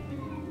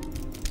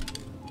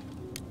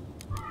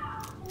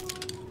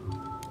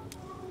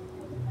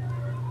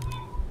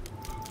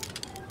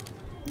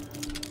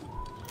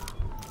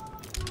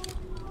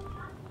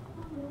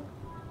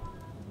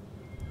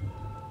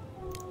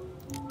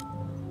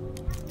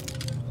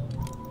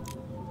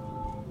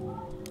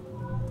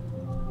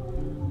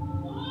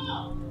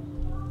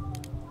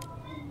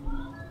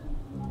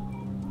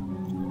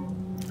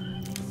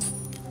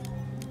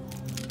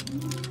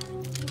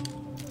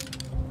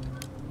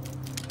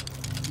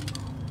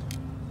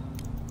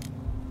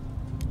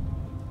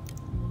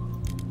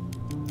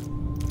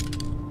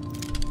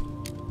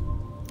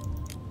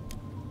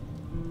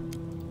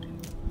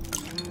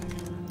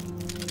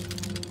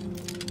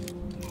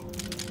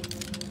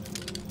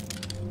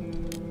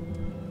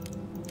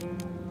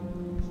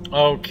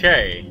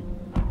 Okay.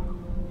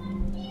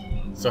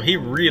 So he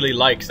really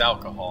likes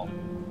alcohol.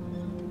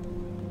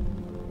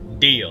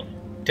 Deal.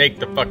 Take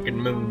the fucking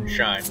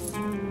moonshine.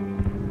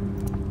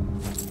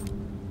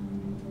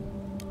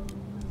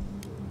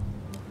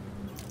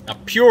 Now,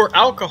 pure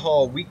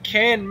alcohol, we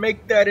can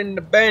make that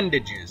into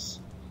bandages.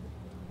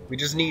 We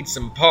just need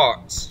some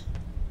parts.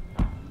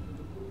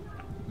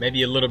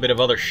 Maybe a little bit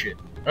of other shit.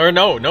 Or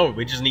no,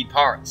 we just need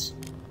parts.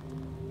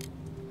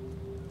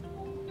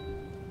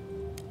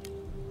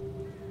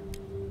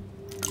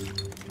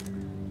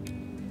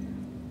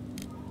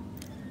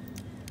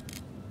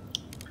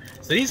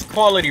 So these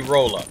quality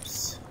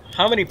roll-ups,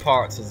 how many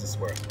parts is this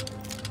worth?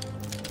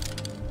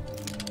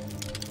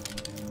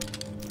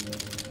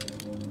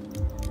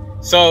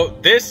 So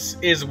this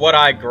is what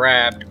I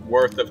grabbed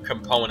worth of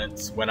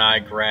components when I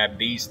grabbed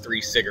these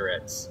 3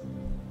 cigarettes.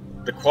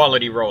 The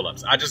quality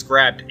roll-ups. I just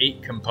grabbed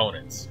 8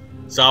 components.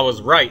 So I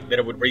was right that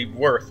it would be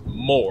worth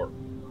more.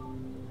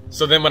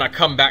 So then when I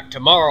come back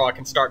tomorrow, I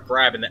can start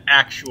grabbing the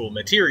actual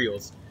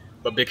materials.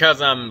 But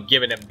because I'm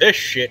giving him this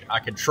shit, I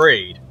can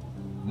trade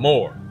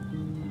more.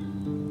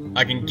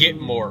 I can get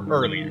more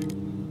earlier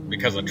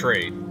because of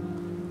trade.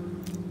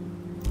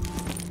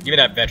 Give me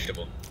that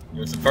vegetable. You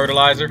want some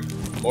fertilizer?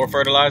 More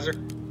fertilizer?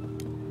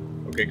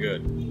 Okay,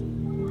 good.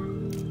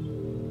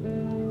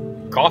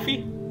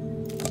 Coffee?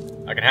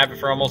 I can have it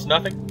for almost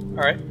nothing?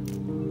 Alright.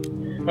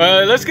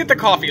 Let's get the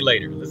coffee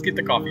later.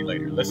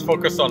 Let's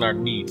focus on our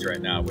needs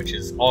right now, which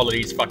is all of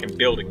these fucking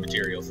building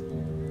materials.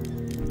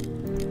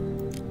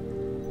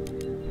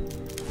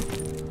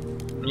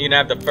 You can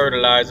have the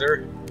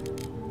fertilizer.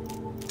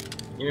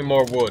 Give me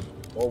more wood.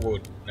 More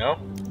wood. No?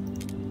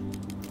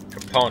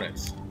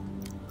 Components.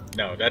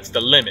 No, that's the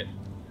limit.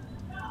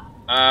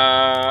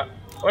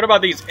 What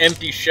about these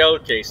empty shell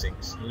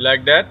casings? You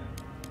like that?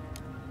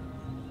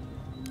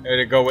 There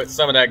to go with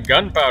some of that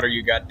gunpowder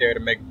you got there to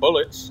make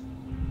bullets.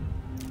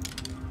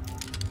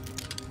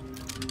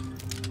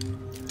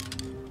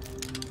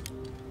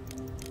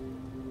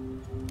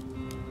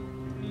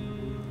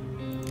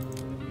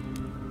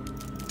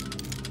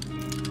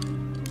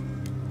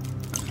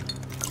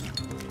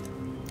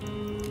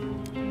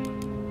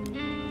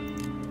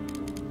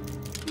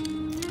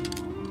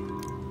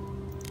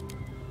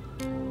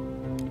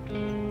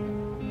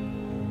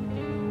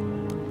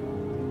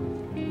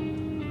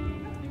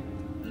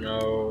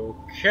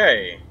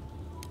 Okay.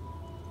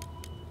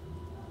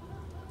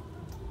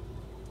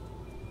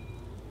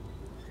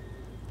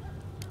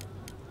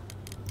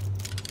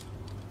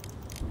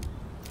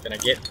 Can I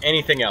get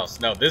anything else?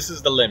 No, this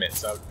is the limit,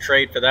 so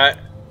trade for that.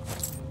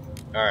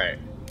 Alright.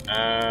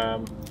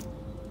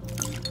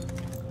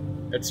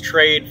 Let's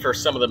trade for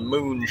some of the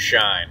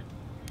moonshine.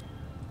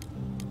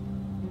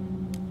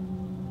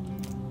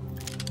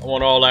 I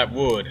want all that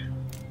wood.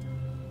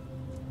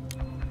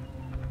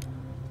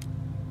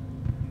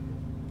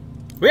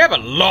 We have a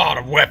lot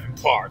of weapon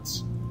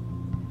parts.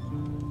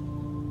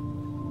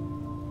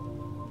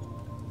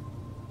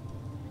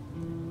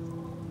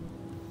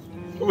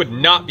 It would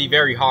not be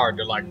very hard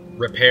to, like,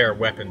 repair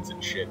weapons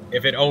and shit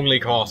if it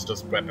only cost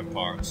us weapon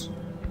parts.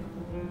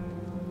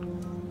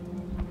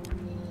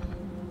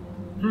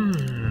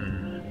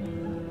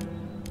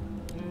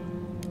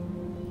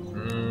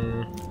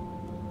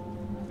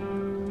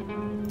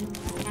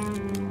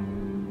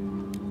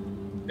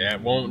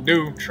 That won't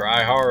do.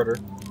 Try harder.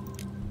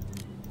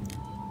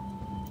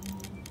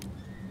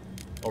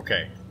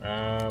 Okay,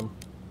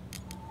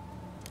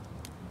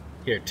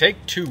 here, take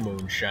 2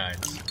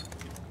 moonshines.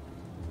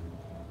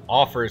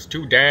 Offer is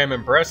too damn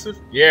impressive?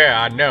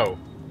 Yeah, I know.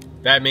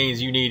 That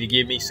means you need to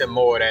give me some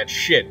more of that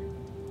shit.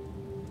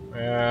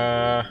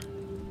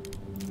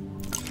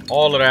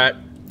 All of that.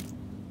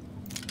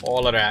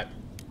 All of that.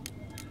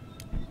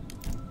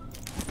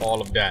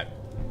 All of that.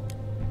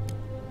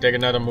 Take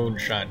another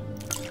moonshine.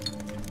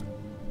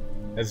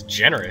 That's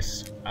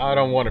generous. I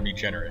don't want to be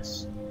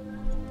generous.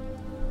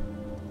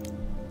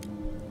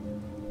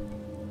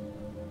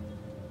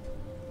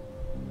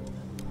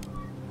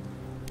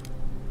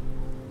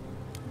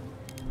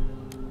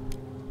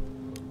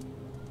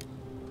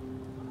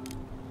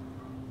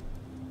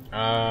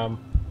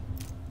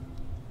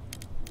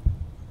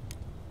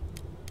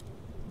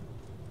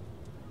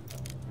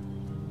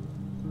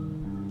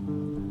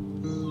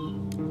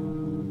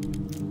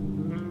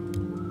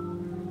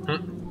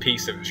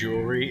 piece of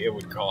jewelry it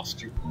would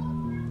cost you.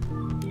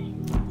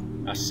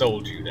 I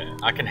sold you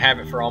that. I can have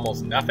it for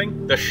almost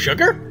nothing? The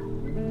sugar?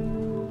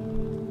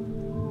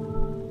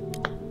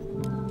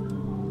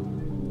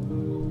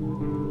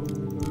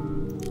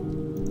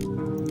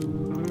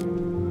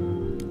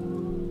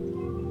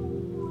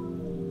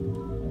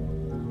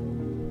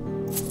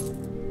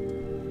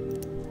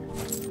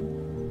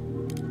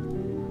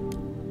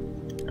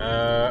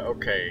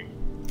 Okay.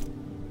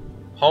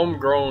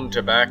 Homegrown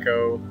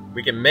tobacco.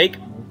 We can make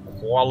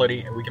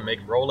quality, we can make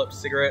roll-up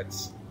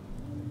cigarettes.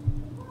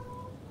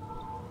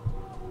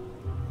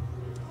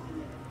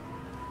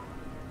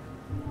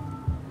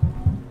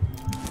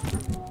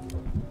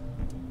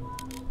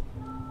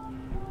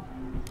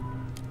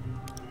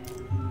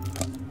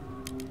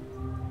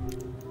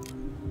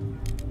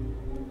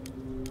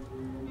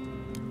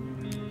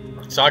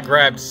 So I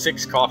grabbed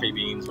 6 coffee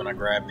beans when I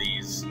grabbed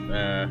these.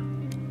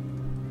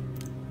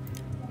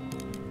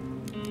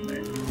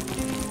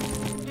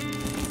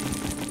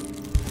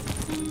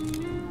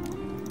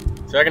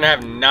 So I can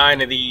have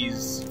 9 of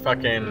these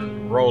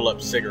fucking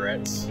roll-up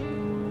cigarettes.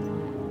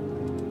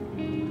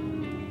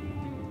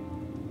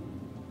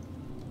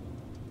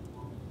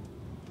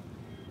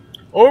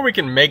 Or we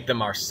can make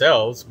them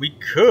ourselves. We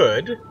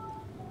could.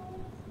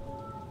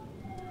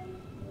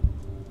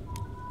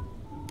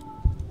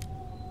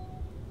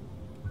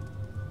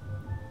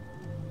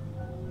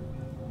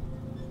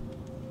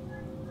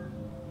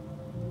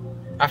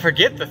 I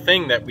forget the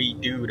thing that we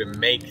do to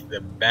make the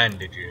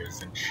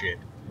bandages and shit.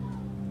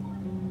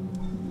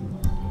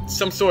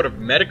 Some sort of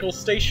medical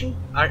station?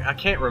 I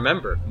can't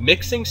remember.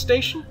 Mixing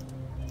station?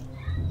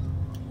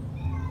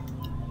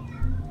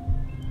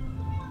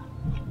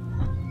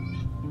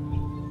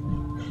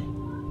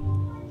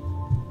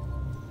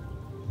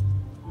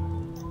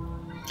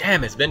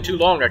 Damn, it's been too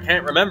long. I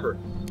can't remember.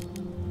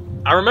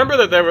 I remember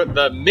that there were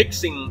the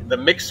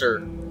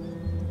mixer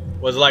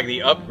was like the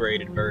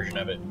upgraded version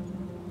of it.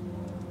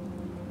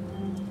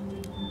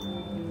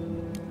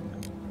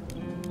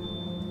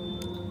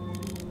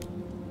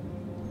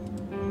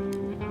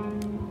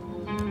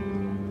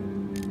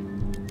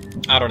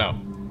 I don't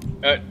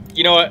know.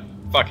 You know what?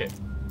 Fuck it.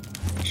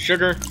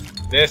 Sugar,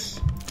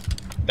 this,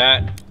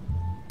 that.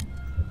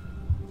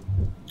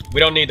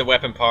 We don't need the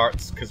weapon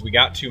parts because we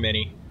got too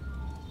many.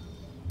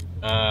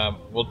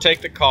 We'll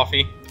take the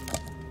coffee.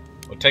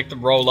 We'll take the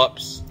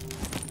roll-ups.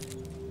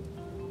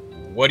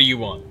 What do you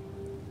want?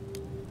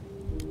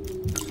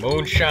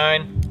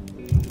 Moonshine?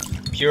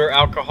 Pure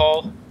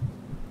alcohol?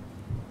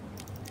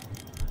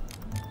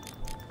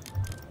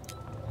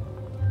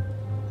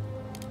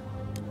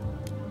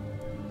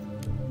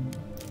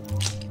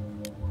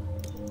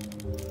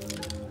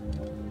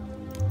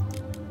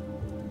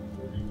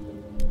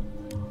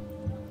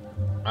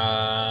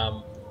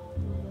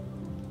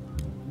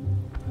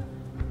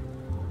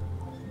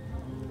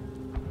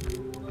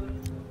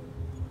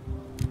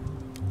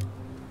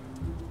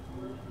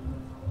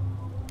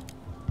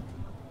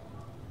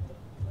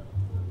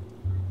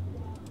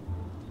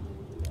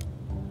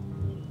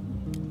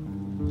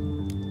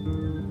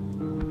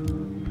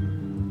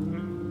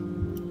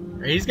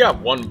 He's got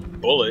 1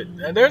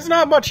 bullet. There's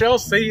not much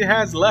else that he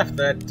has left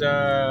that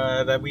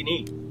that we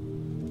need.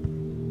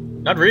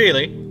 Not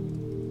really.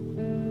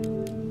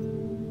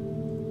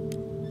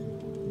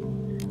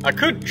 I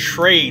could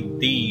trade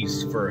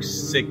these for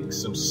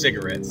some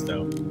cigarettes,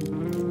 though.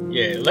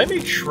 Yeah, let me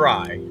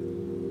try.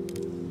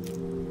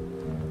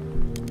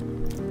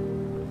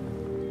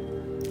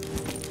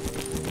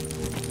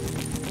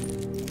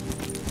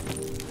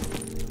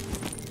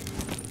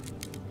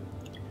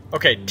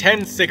 Okay,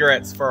 10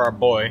 cigarettes for our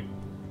boy.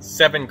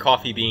 7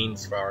 coffee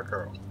beans for our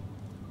girl.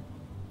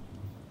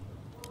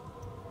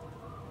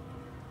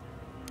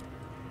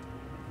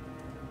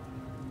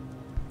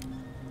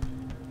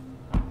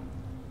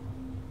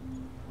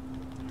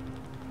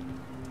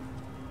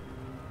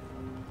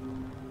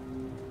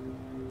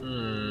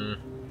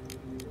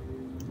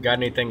 Got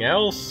anything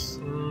else?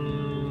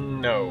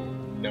 No.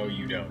 No,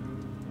 you don't.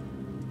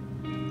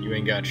 You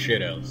ain't got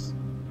shit else.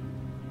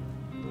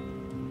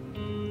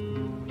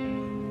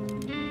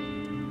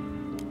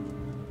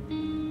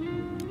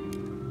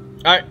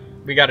 Alright,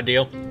 we got a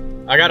deal.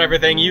 I got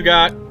everything you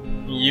got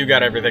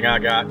everything I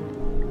got.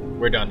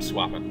 We're done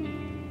swapping.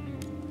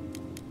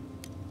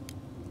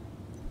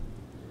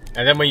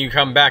 And then when you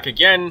come back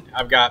again,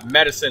 I've got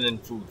medicine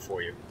and food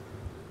for you.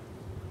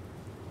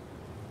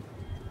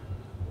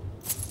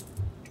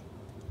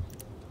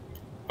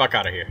 Fuck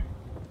out of here.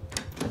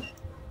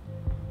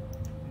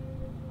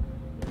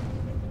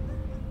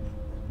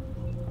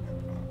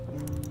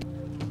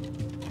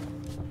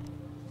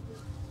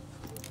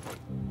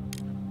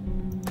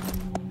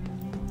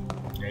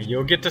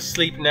 You'll get to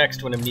sleep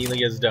next when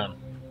Emilia's done.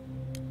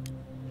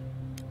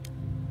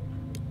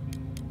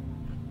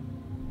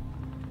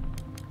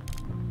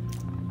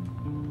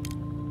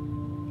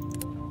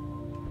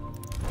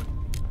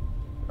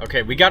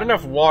 Okay, we got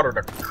enough water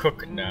to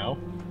cook now.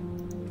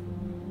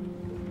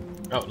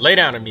 Oh, lay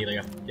down,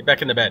 Emilia. Get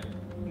back in the bed.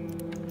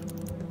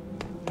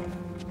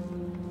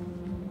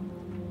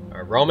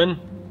 Alright, Roman.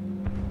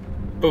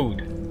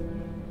 Food.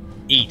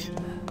 Eat.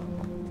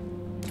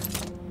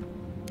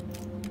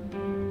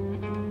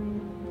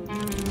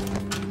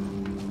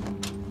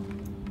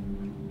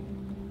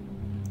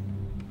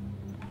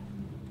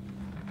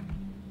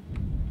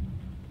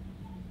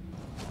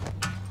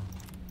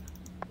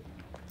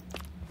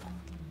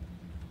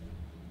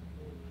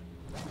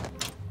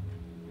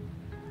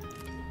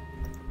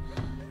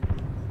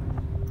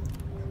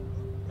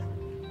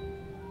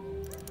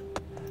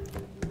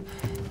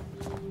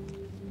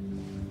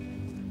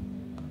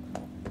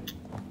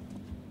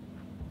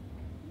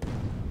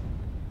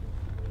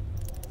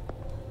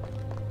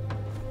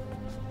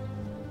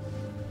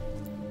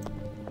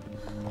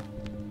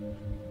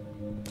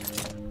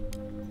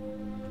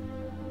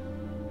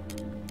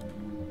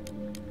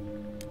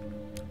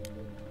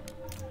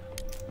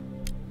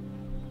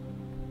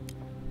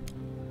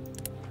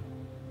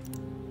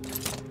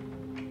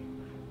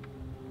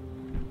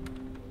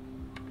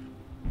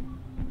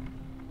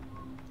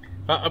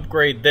 If I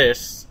upgrade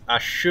this, I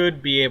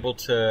should be able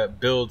to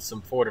build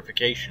some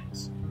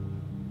fortifications.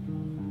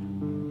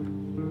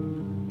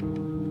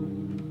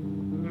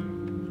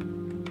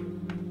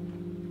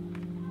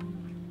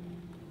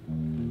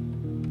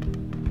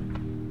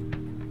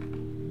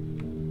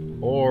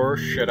 Or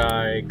should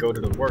I go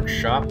to the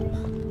workshop?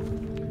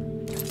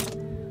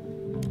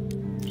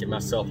 Get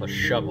myself a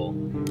shovel.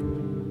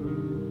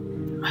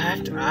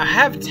 I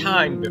have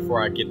time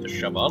before I get the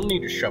shovel. I don't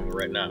need a shovel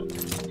right now.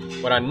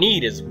 What I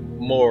need is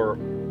more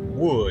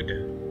wood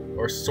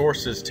or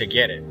sources to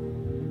get it.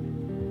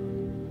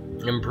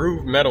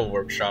 Improved metal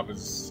workshop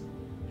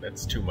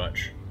that's too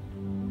much.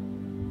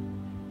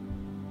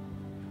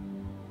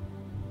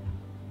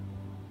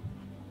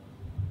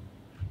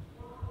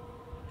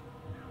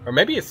 Or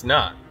maybe it's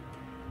not.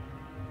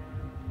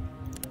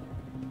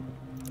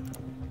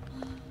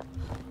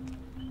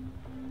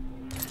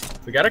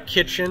 We got a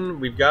kitchen,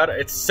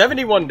 it's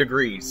 71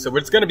 degrees, so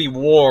it's gonna be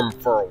warm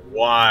for a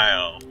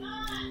while.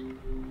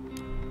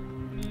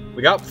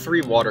 We got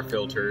 3 water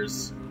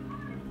filters.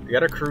 We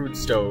got a crude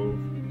stove.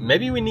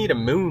 Maybe we need a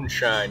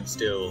moonshine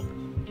still.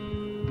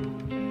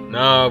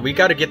 No, we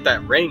gotta get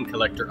that rain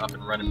collector up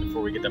and running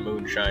before we get the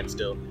moonshine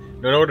still.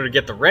 In order to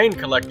get the rain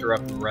collector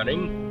up and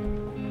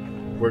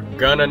running, we're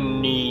gonna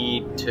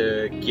need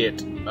to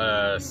get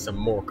some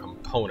more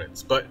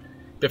components. But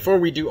before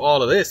we do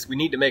all of this, we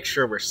need to make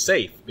sure we're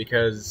safe,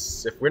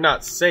 because if we're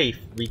not safe,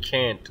 we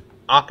can't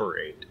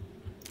operate.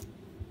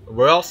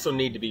 We also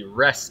need to be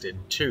rested,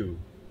 too.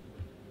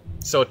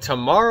 So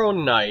tomorrow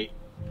night,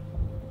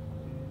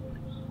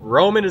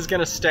 Roman is going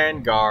to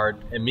stand guard.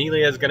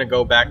 Emilia is going to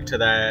go back to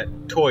that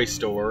toy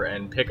store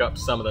and pick up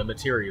some of the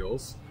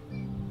materials.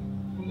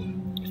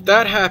 If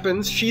that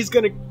happens, she's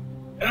going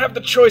to have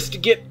the choice to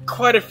get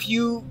quite a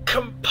few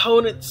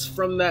components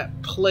from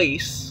that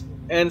place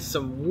and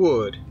some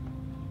wood.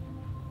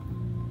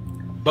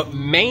 But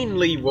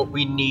mainly what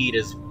we need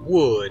is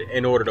wood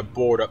in order to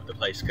board up the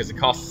place, because it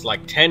costs us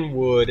like 10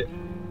 wood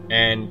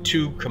and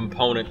 2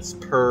 components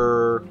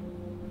per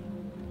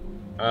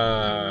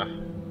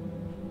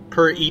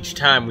each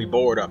time we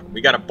board up.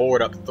 We gotta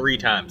board up 3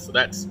 times, so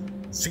that's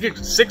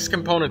 6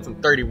 components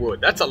and 30 wood.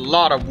 That's a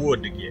lot of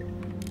wood to get.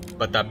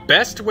 But the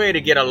best way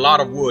to get a lot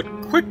of wood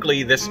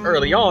quickly this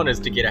early on is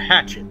to get a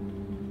hatchet.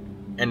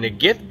 And to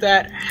get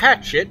that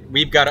hatchet,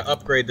 we've got to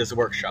upgrade this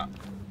workshop.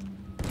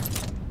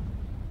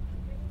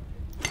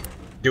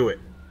 Do it.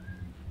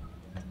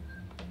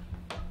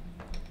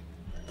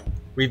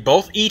 We've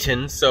both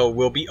eaten, so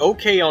we'll be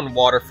okay on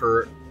water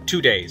for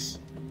 2 days.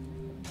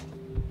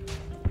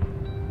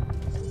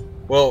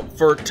 Well,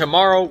 for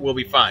tomorrow, we'll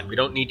be fine. We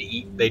don't need to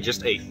eat. They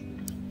just ate.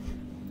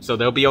 So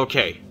they'll be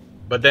okay.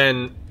 But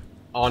then,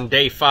 on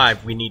day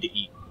 5, we need to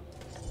eat.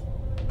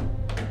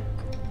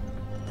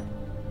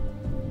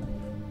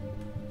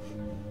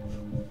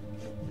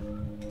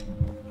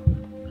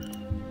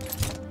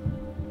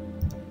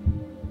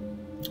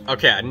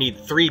 Okay, I need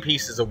 3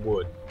 pieces of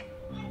wood.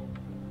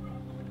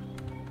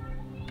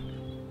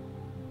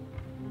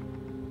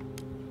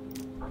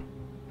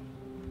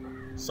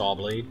 Saw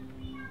blade.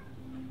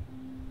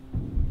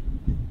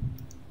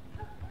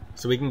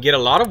 So we can get a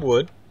lot of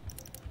wood.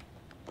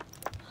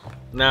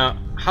 Now,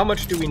 how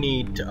much do we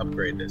need to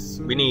upgrade this?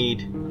 We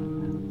need...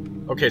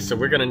 Okay, so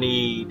we're gonna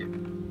need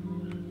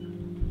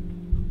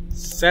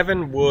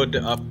 7 wood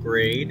to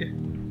upgrade.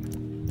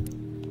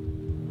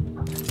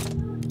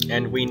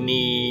 And we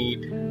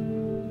need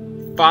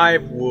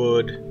 5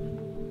 wood.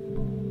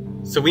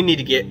 So we need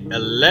to get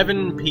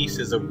 11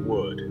 pieces of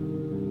wood.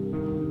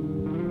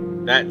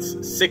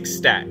 That's 6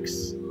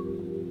 stacks.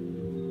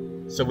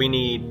 So we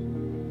need...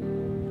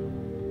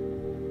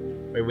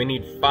 Wait, we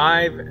need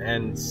 5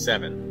 and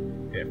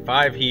 7. Okay,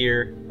 5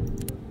 here.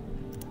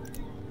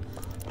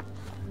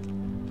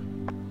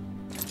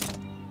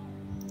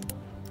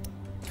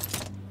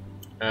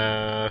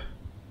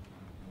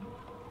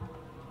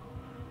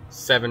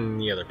 Seven in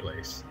the other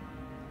place.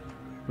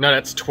 No,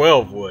 that's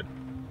 12 wood.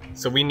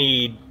 So we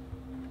need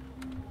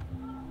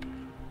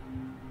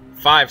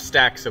 5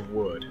 stacks of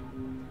wood.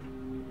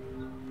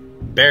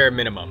 Bare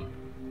minimum.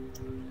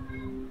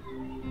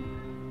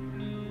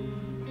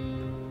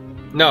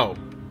 No.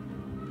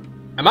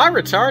 Am I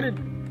retarded?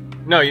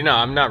 No, you know,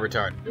 I'm not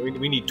retarded.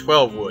 We need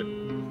 12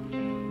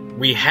 wood.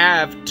 We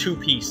have 2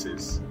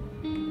 pieces.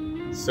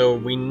 So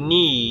we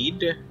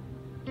need...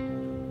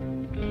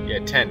 Yeah,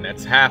 10.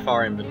 That's half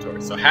our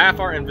inventory. So half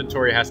our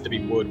inventory has to be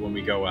wood when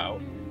we go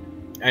out.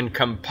 And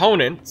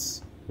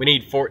components, we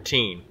need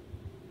 14.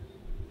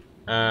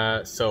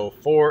 So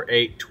 4,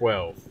 8,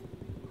 12.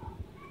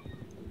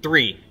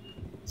 3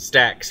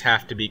 stacks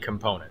have to be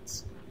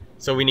components.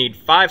 So we need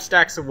 5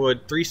 stacks of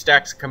wood, 3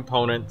 stacks of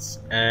components,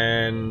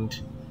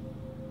 and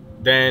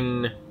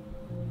then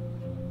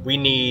we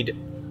need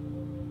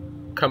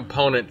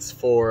components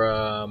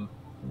for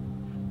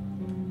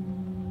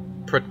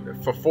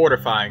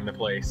fortifying the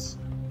place.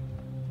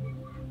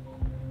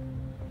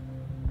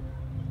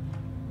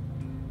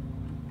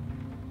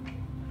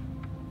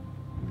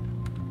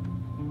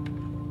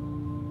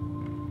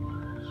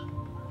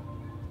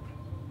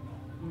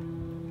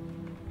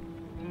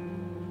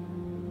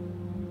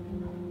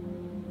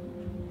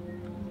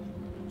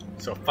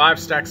 So 5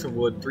 stacks of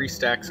wood, 3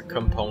 stacks of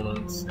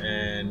components,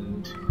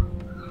 and...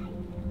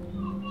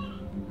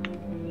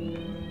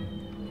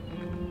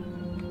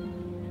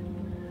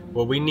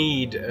 well, we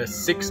need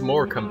 6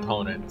 more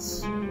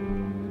components.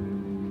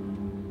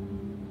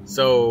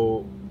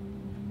 So...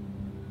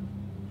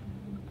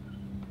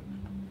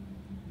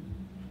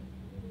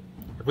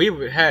 if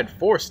we had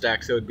 4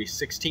 stacks, it would be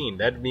 16.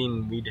 That'd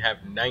mean we'd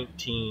have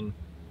 19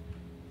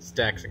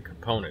 stacks of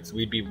components.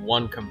 We'd be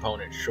 1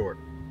 component short.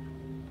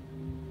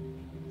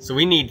 So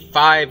we need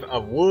 5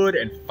 of wood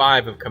and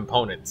 5 of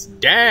components.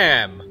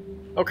 Damn!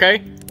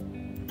 Okay.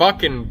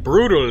 Fucking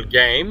brutal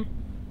game.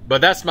 But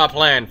that's my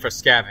plan for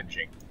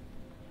scavenging.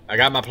 I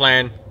got my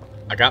plan.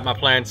 I got my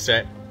plan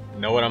set.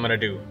 Know what I'm gonna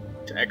do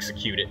to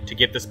execute it. To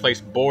get this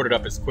place boarded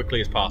up as quickly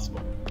as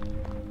possible.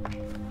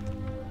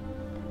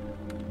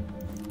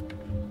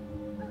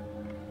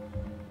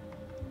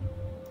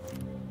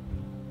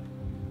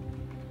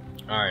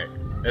 Alright.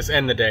 Let's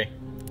end the day.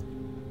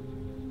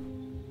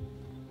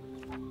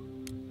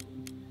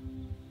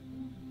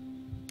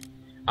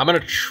 I'm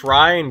gonna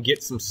try and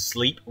get some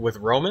sleep with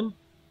Roman.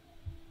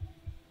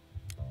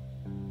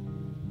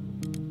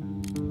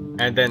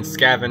 And then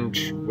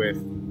scavenge with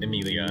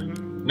Emilia.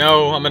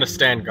 No, I'm gonna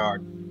stand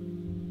guard.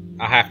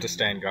 I have to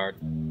stand guard.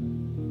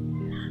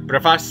 But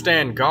if I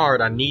stand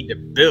guard, I need to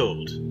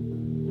build.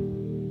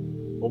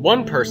 Well,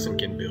 1 person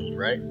can build,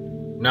 right?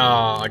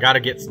 No, I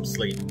gotta get some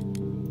sleep.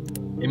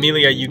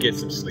 Emilia, you get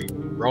some sleep.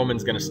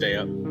 Roman's gonna stay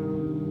up.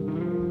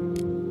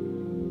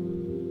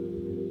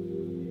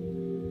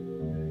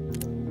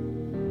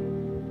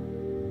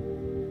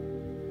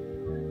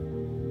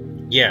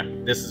 Yeah,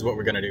 this is what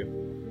we're gonna do.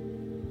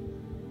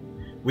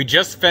 We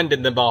just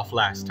fended them off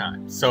last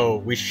time, so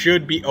we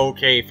should be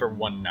okay for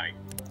 1 night.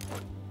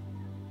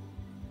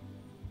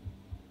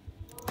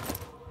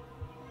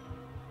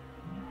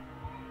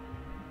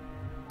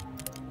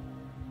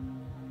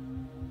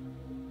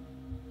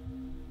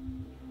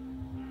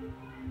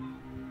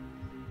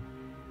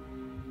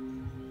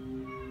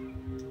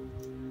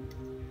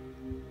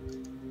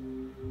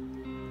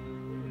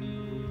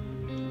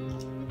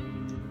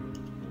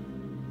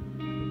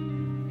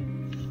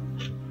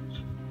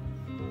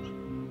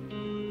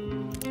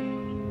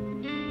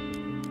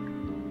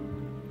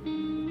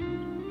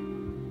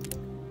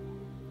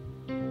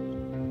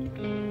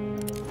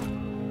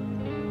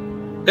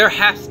 There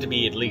has to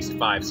be at least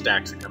 5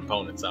 stacks of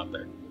components out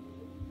there.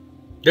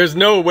 There's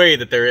no way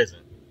that there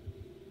isn't.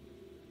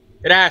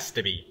 It has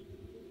to be.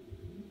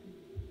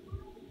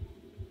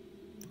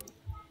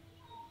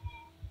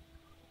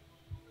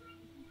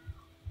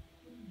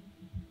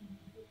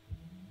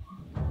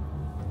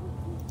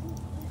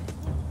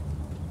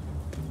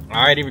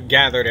 I already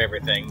gathered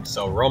everything,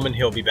 so Roman,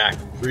 he'll be back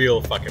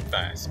real fucking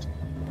fast.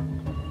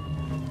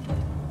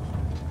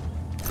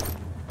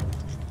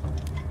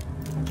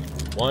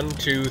 One,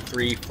 2,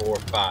 3, 4,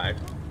 5.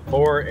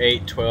 4,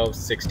 8, 12,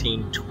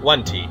 16,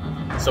 20.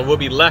 So we'll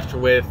be left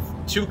with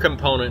 2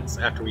 components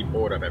after we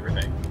board up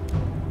everything.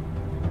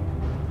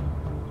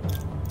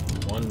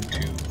 1,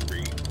 2,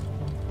 3.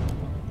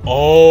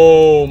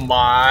 Oh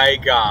my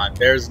god,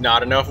 there's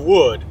not enough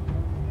wood.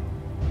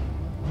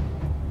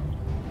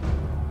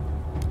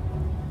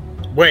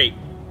 Wait.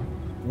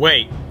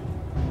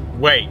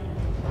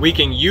 We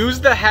can use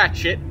the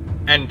hatchet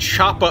and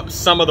chop up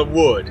some of the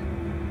wood.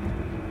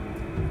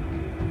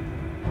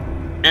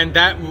 And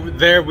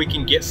there we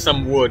can get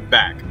some wood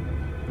back.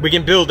 We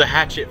can build a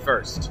hatchet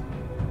first.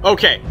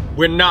 Okay,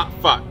 we're not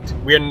fucked.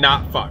 We're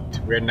not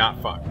fucked. We're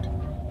not fucked.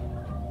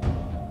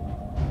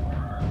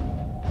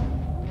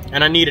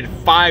 And I needed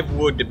 5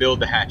 wood to build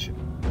the hatchet.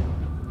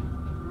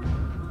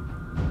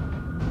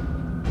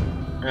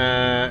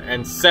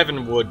 And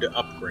 7 wood to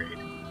upgrade.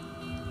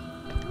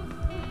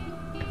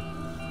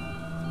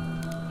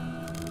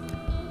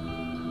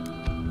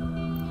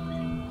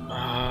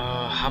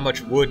 How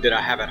much wood did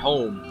I have at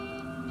home?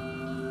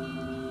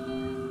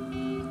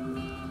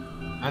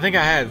 I think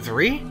I had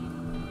 3?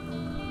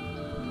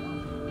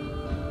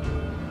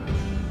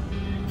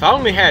 If I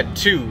only had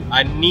 2,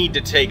 I need to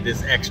take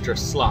this extra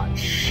slot.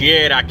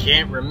 Shit, I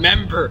can't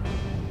remember.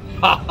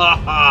 Ha ha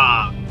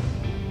ha.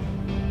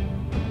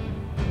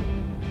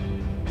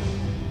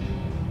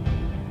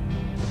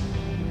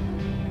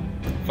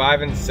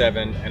 5 and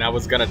 7, and I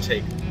was gonna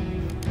take.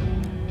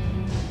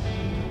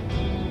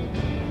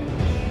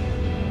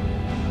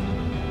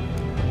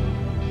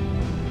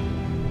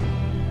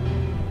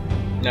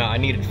 No, I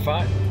needed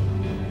 5.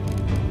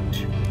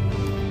 2,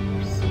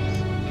 4, 6, 8,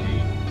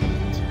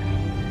 10.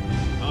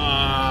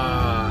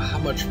 How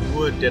much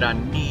wood did I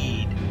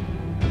need?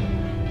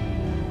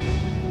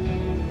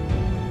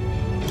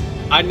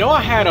 I know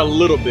I had a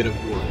little bit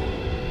of wood.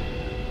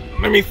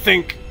 Let me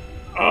think.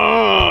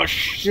 Oh,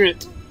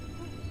 shit.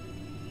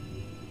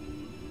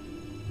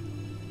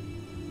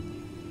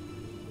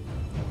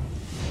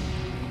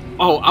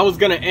 Oh, I was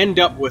gonna end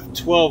up with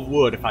 12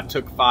 wood if I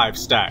took 5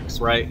 stacks,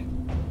 right?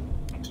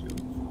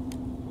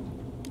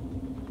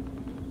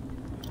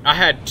 I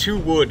had 2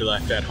 wood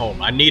left at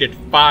home. I needed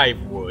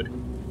 5 wood.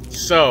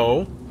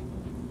 So,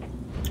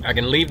 I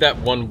can leave that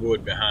 1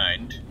 wood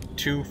behind.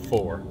 2,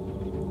 4,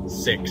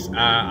 6.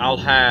 I'll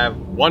have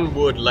 1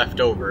 wood left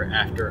over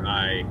after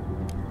I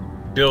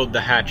build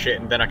the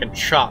hatchet, and then I can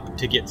chop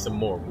to get some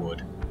more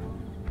wood.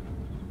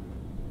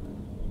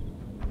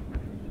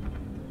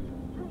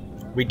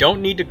 We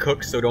don't need to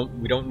cook, so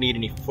we don't need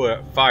any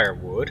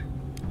firewood.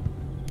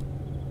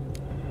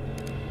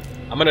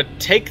 I'm gonna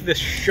take this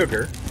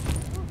sugar,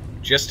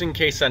 just in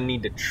case I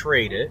need to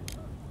trade it.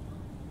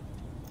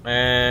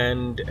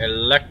 And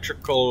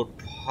electrical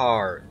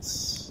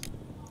parts.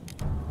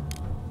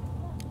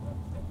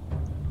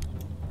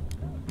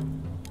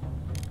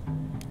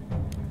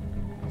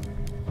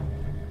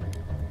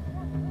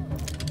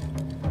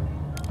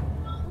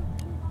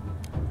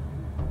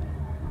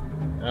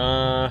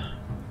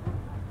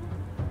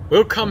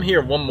 We'll come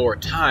here one more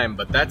time,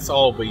 but that's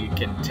all we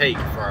can take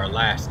for our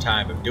last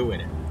time of doing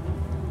it.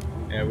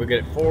 And we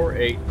get 4,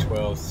 8,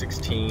 12,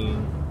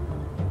 16,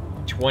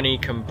 20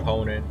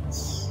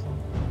 components,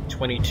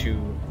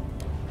 22,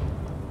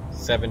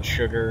 7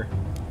 sugar.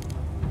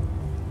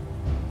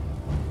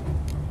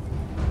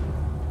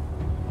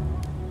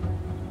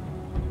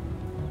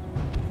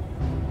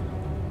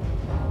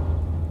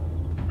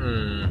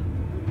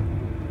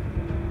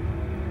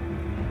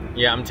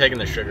 Yeah, I'm taking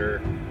the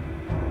sugar.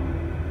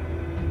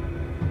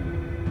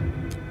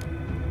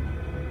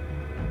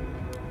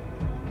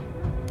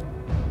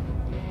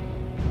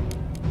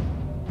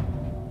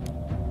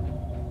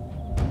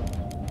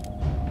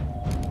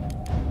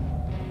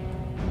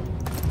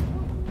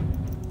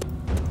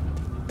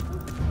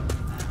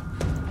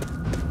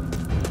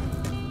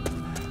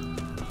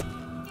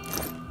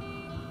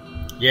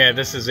 Yeah,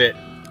 this is it.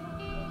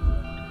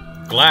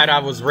 Glad I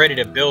was ready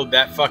to build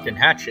that fucking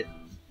hatchet.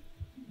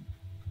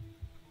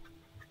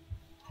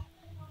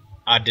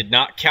 I did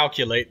not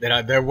calculate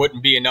that there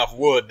wouldn't be enough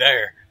wood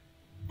there.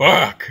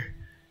 Fuck.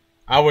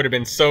 I would have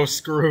been so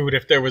screwed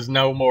if there was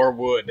no more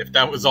wood, if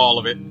that was all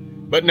of it.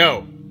 But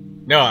no.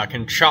 No, I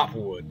can chop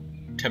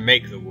wood to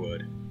make the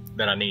wood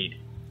that I need.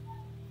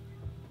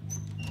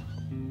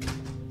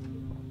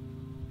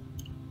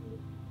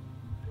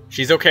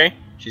 She's okay?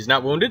 She's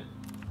not wounded?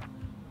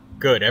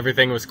 Good,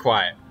 everything was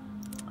quiet.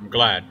 I'm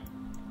glad.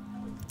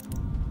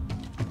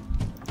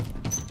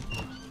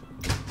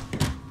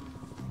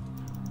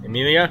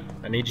 Emilia,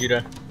 I need you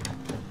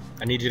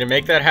to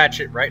make that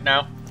hatchet right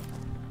now.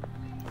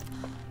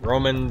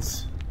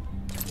 Roman's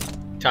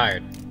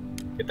tired.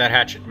 Get that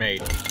hatchet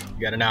made.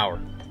 You got an hour.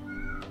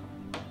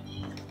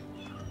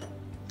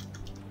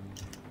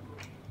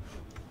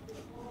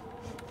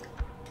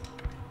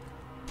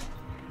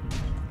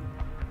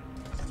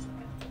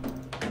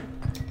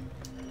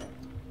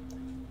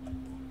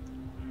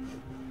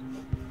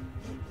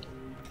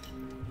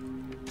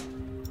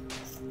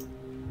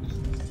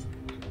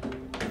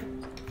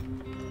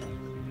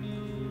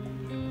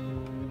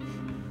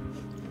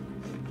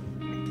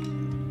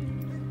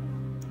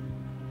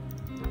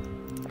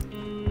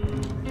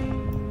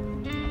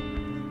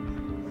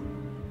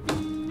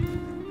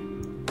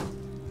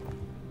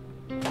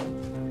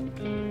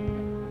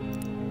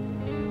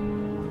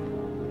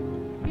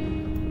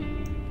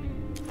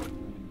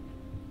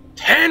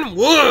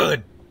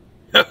 Wood!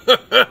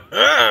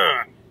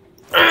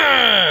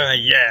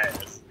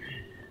 Yes!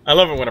 I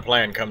love it when a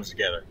plan comes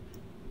together.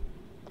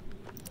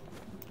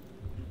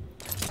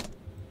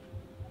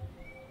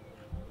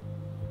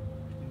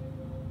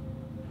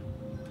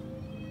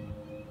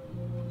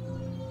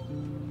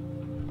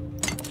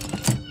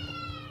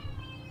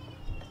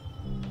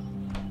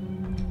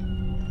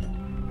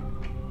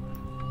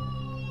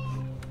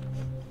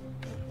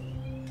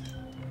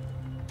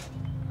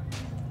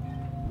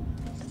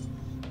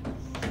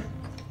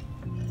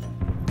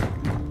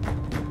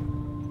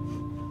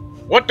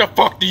 What the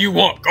fuck do you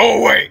want?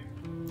 Go away!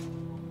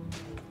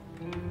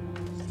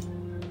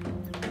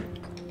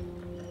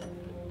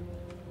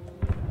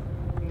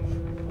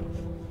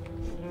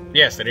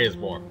 Yes, it is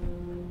warm.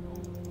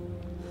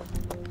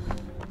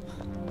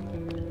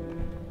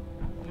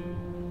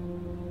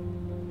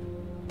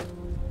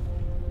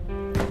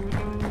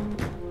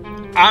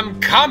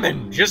 I'm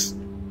coming! Just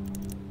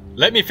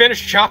let me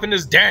finish chopping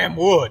this damn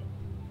wood.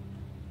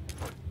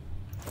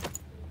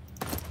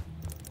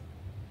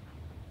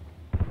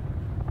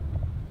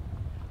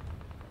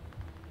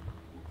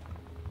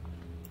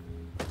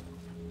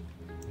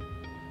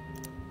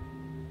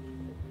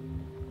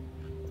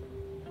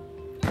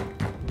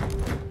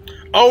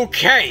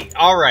 Okay,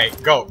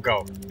 alright,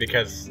 go.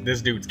 Because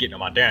this dude's getting on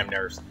my damn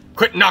nerves.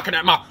 Quit knocking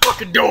at my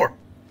fucking door!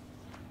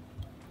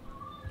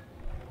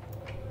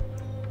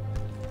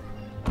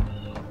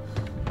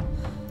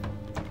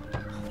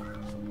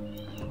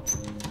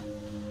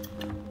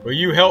 Will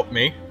you help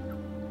me?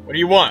 What do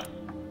you want?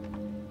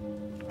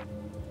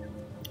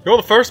 You're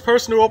the first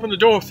person who opened the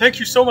door. Thank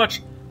you so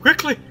much.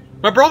 Quickly!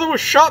 My brother was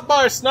shot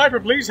by a sniper.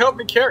 Please help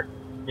me carry...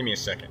 Give me a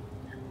second.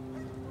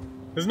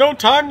 There's no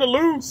time to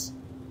lose.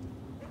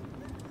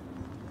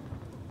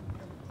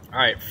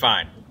 Alright,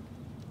 fine.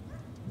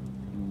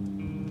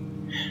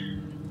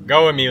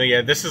 Go,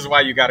 Emilia. This is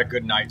why you got a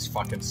good night's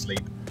fucking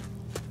sleep.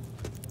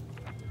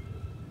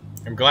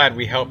 I'm glad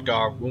we helped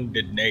our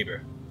wounded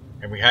neighbor.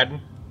 If we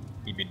hadn't,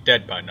 he'd be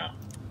dead by now.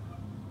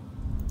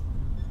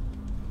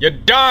 You're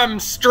damn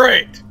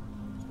straight!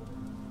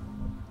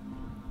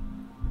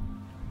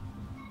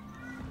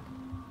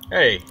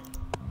 Hey,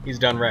 he's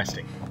done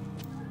resting.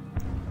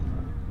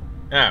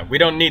 Ah, we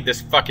don't need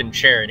this fucking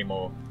chair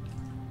anymore.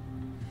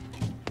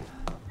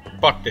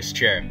 Fuck this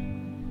chair.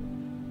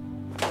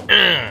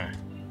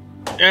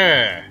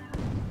 Yeah,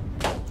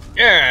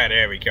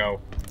 there we go.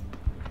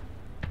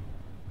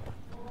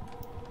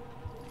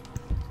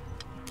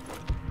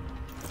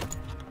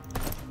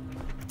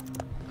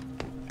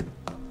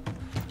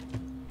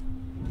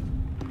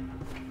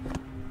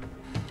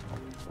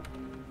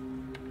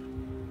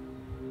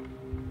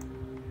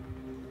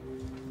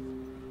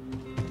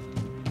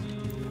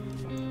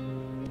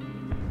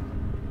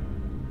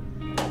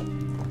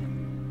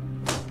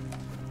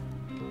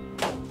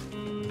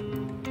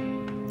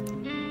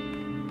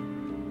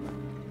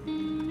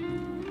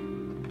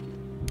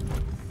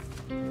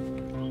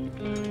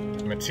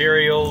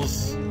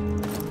 Materials.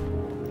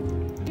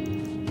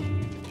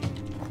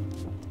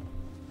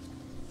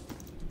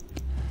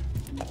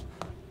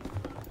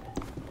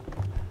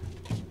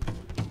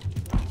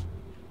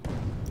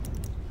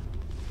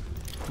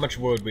 How much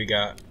wood we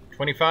got?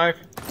 25?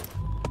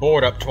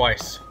 Board up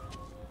twice.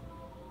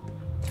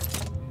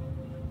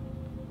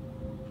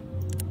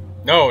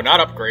 No, not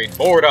upgrade.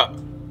 Board up.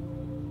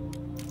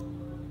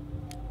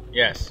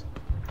 Yes.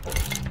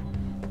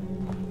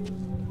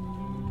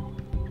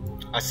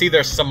 I see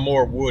there's some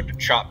more wood to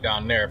chop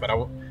down there, but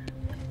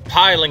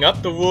piling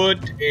up the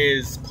wood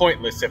is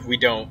pointless if we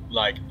don't,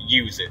 like,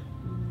 use it.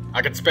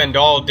 I could spend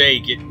all day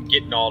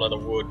getting all of the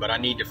wood, but I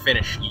need to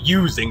finish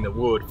using the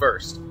wood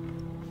first.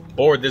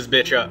 Board this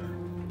bitch up.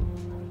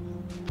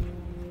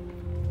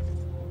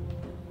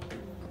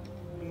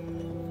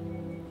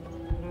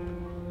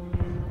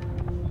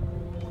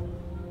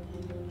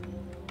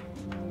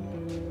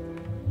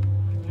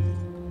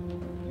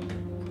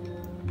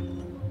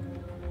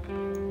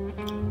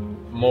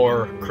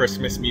 More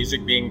Christmas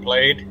music being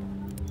played.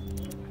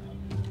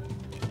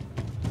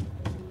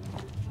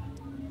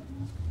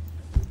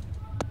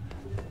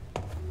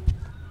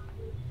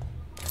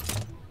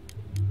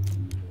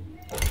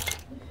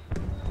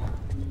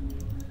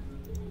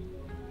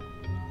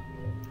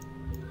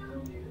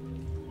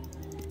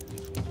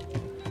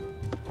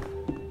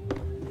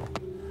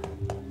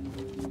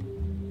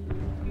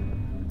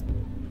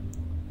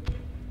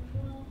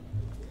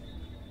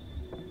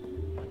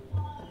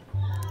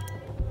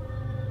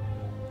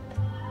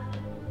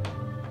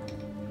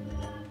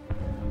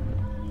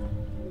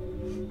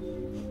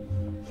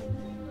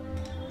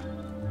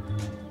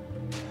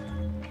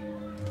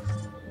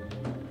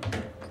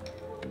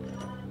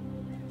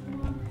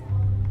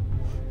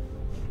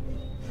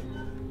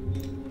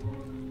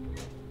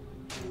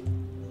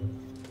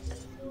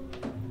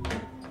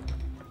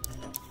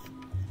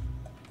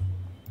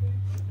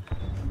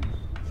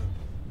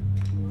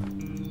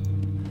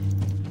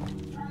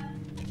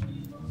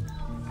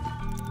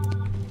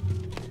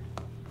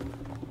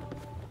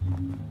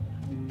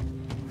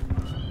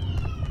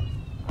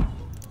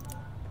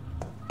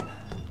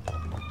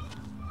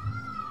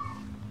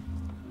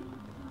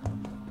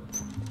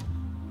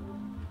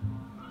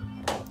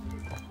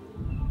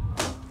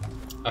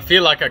 I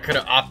feel like I could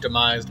have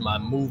optimized my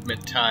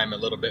movement time a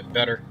little bit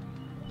better.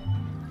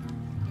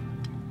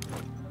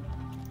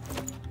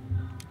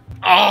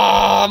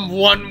 Oh, I'm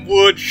one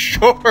wood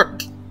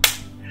short.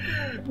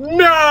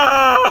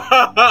 No!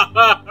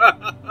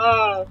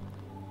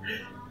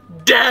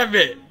 Damn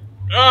it!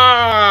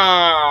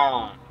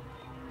 Ah!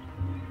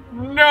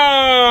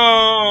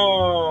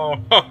 No!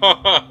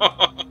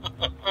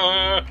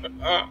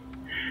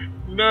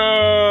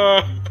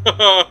 No!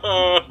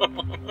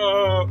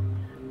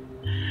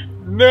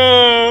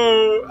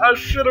 No! I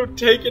should have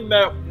taken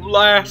that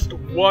last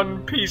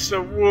one piece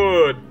of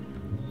wood.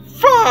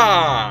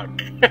 Fuck!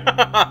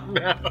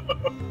 No!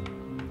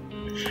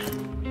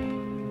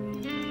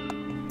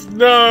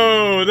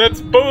 No, that's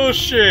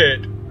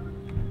bullshit!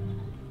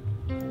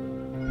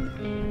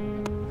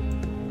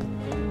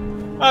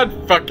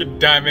 God fucking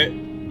damn it.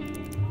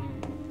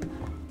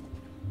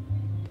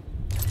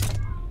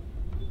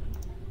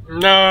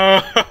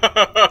 No.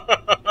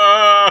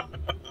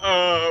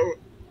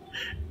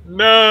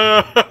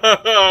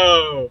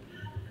 No.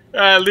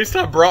 At least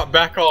I brought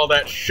back all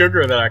that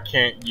sugar that I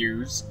can't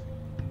use.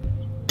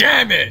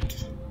 Damn it.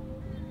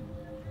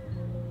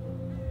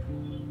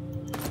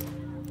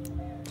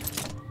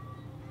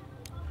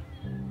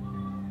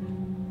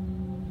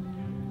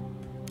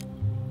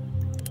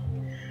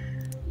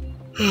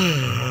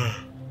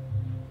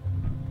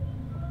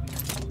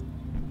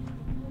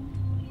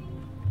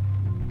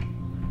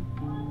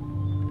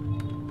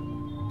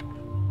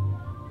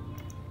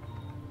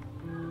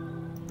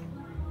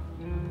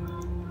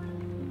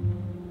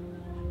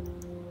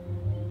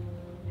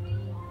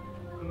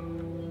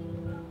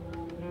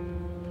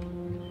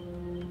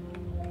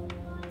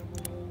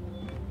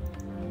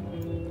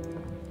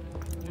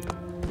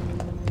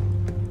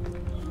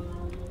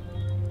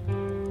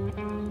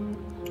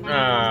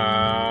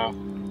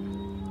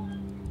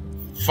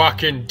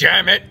 Fucking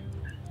damn it!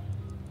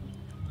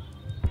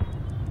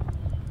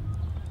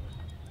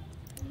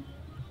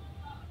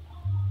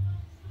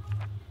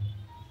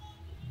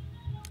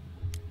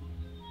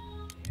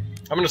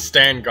 I'm gonna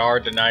stand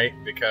guard tonight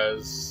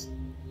because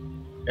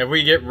if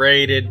we get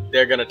raided,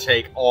 they're gonna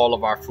take all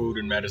of our food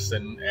and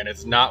medicine, and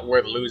it's not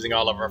worth losing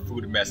all of our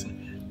food and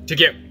medicine to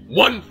get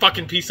one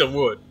fucking piece of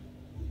wood.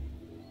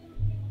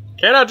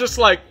 Can't I just,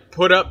 like,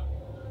 put up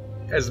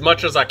as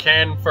much as I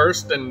can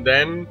first and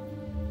then...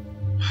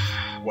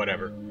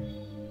 Whatever.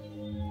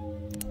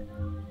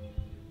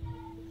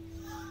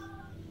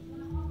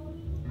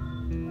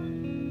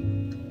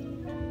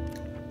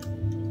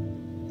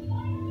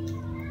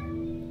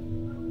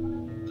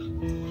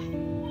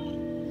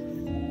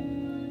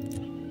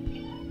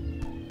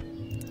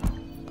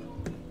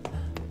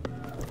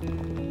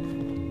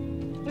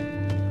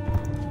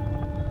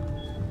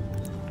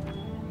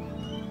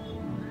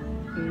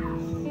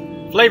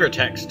 Flavor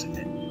text.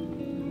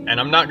 And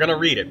I'm not gonna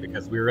read it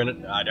because we were in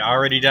it. I'd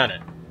already done it.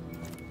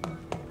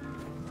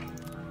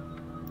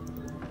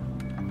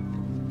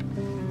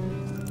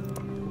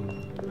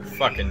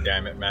 Fucking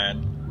damn it,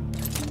 man.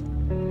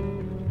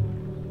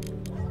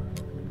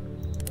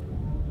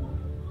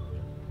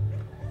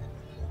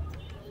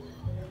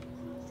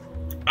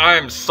 I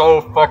am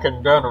so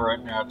fucking done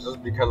right now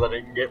just because I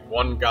didn't get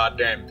one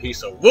goddamn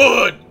piece of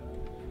wood!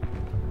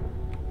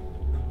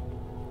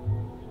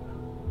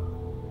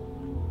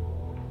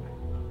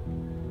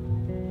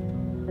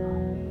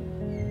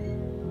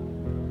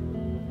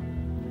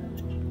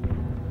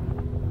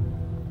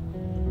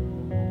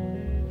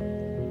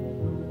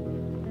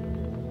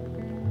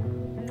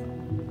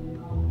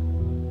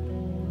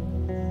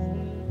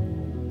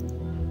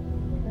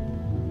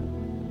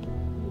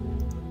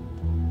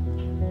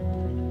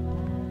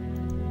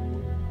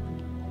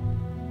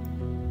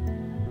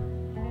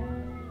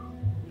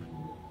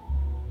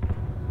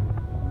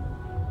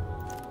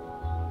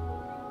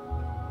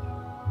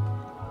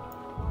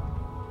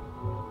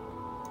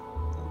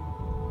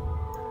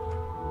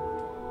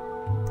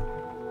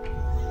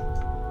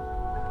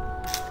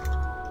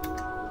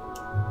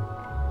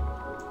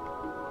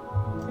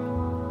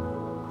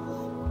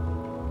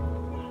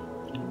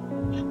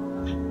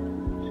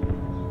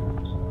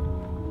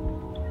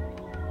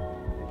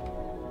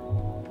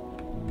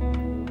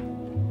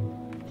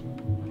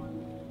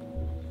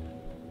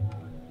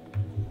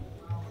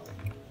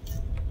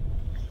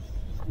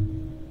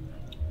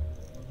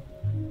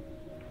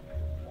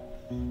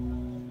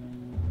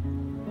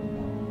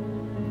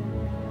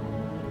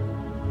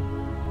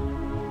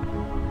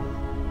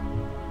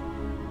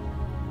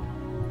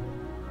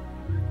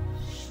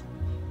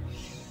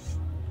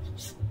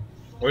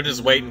 We're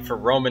just waiting for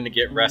Roman to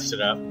get rested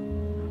up.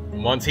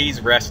 And once he's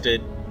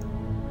rested,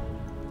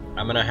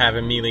 I'm gonna have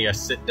Emilia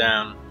sit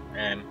down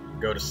and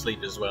go to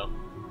sleep as well.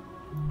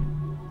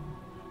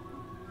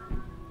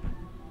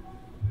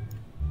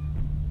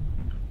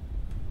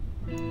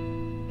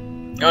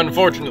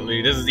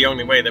 Unfortunately, this is the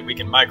only way that we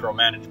can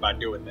micromanage by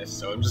doing this,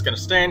 so I'm just gonna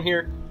stand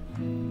here,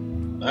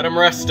 let him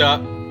rest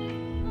up,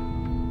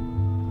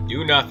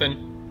 do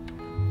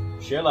nothing,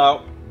 chill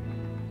out,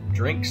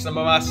 drink some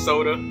of my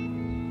soda.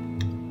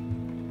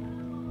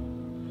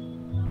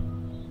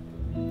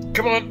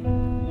 Come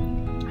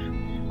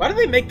on! Why do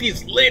they make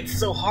these lids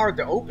so hard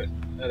to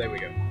open? Oh, there we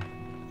go.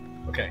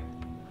 Okay.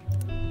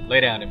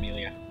 Lay down,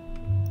 Emilia.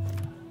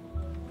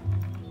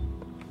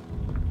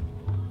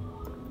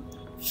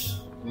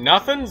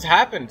 Nothing's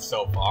happened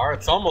so far.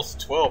 It's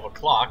almost 12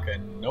 o'clock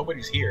and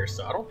nobody's here,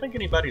 so I don't think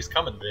anybody's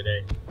coming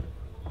today.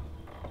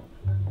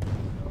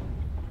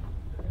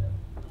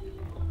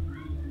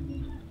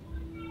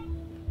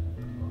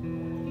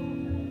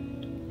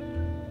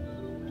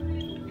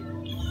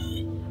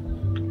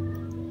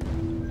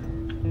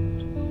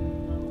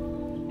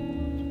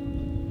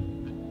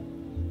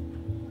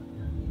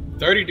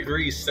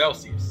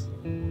 $30°C.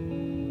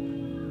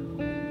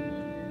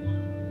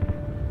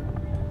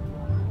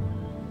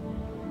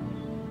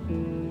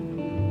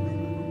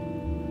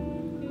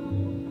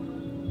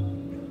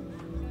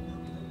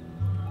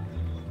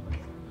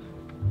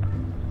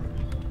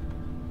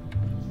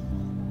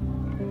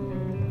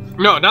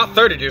 No, not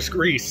 30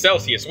 degrees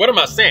Celsius. What am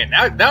I saying?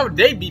 That would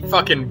they be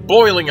fucking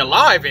boiling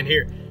alive in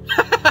here.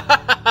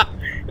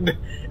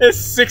 It's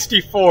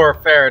 64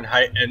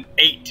 Fahrenheit and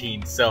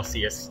 18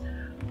 Celsius.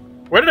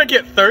 Where did I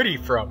get 30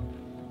 from?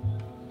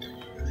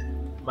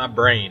 My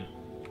brain.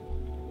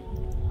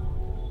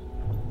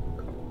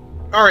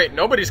 Alright,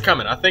 nobody's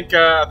coming. I think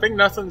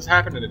nothing's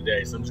happening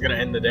today, so I'm just gonna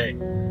end the day.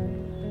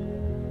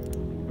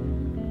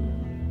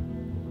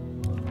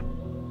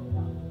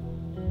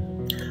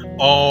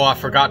 Oh, I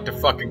forgot to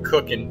fucking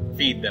cook and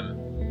feed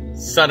them.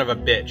 Son of a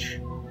bitch.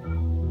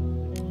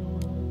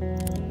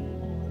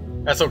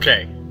 That's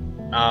okay.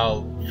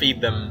 I'll feed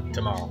them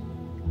tomorrow.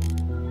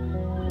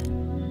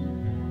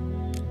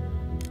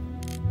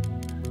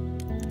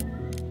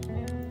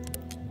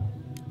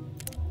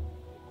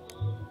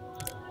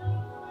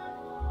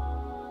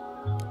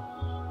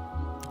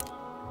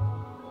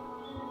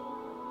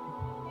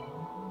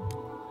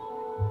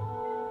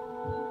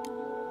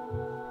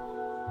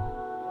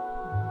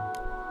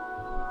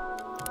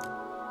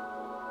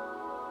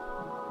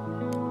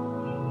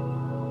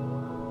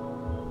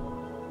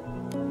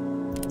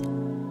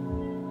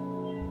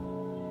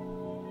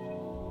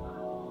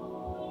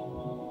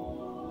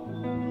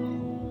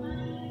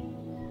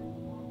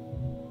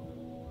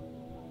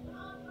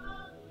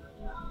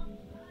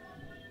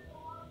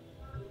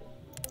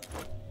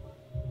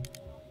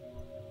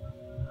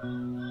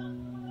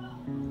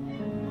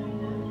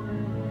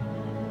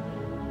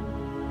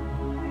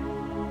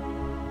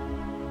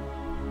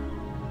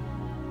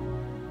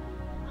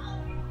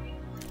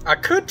 I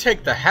could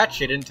take the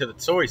hatchet into the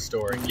toy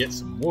store and get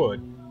some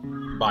wood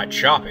by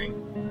chopping.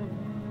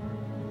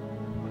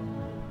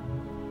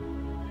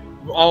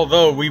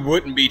 Although we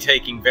wouldn't be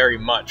taking very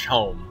much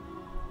home.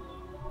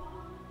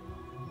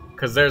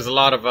 Because there's a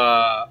lot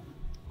of,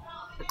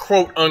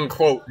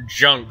 quote-unquote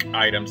junk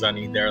items I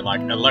need there, like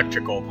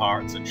electrical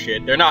parts and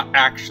shit. They're not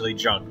actually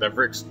junk.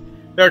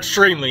 They're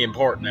extremely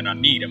important and I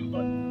need them, but...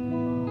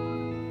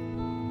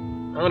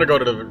 I'm gonna go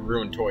to the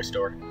ruined toy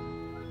store.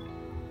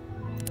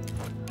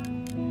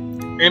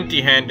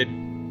 Empty-handed.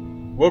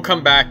 We'll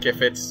come back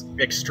if it's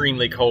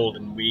extremely cold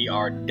and we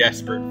are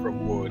desperate for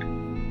wood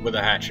with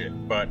a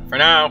hatchet. But for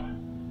now,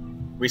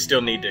 we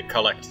still need to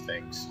collect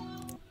things.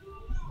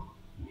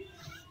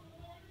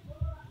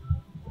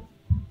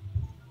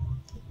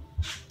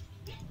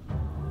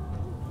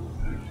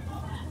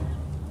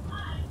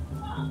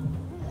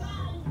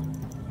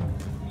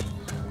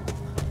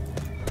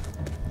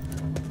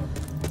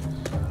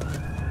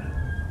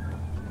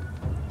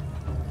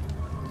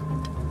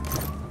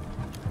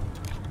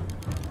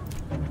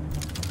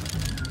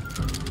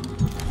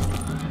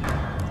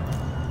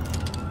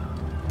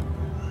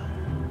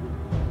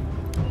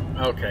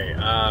 Okay,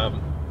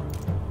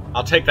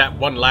 I'll take that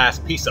one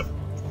last piece of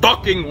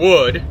fucking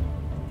wood.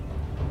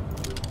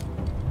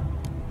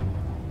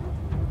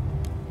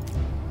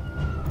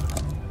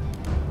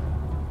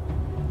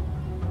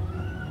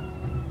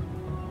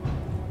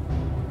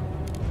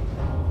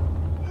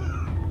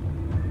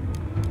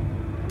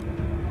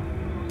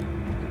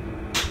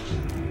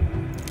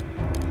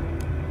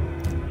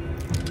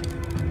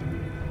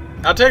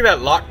 I'll take that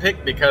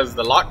lockpick because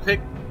the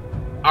lockpick,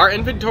 our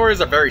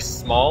inventories are very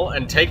small,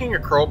 and taking a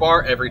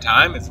crowbar every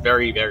time is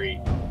very,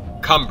 very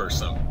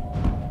cumbersome.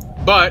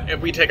 But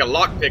if we take a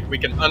lockpick, we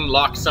can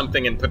unlock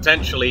something and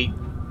potentially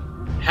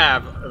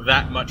have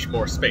that much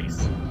more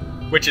space.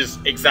 Which is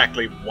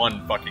exactly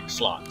one fucking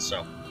slot,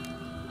 so.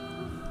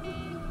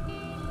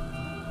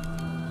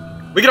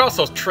 We could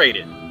also trade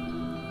it.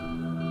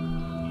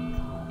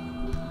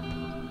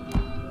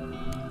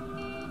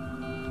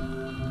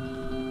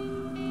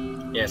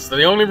 Yes, so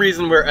the only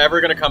reason we're ever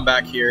going to come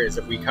back here is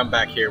if we come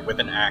back here with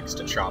an axe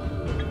to chop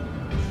wood.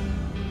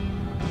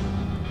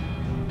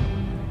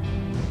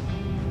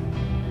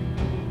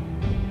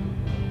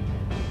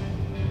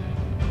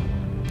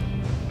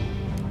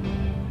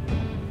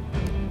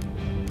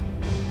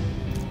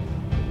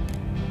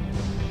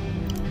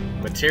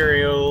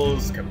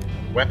 Materials,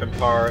 weapon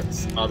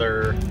parts,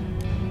 other,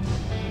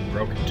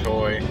 broken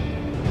toy.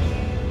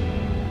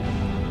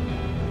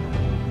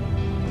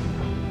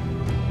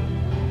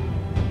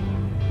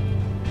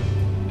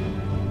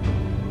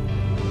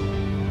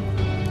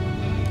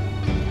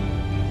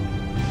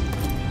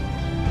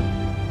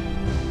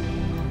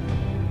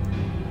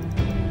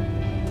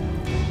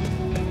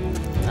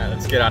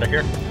 Let's get out of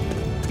here.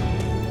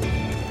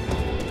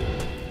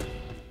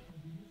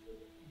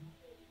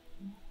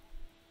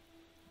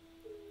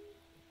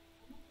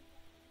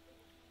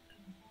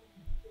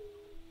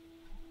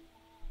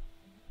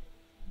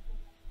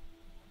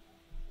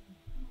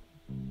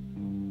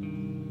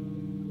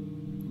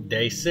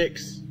 Day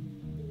 6.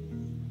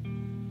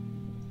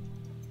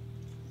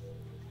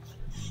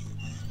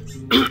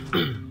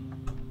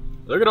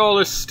 Look at all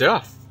this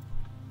stuff.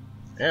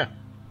 Yeah.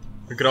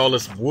 Look at all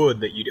this wood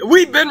that you do.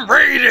 We've been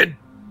raided!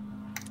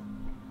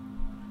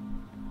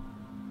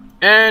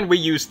 And we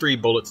used 3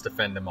 bullets to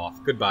fend them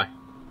off. Goodbye.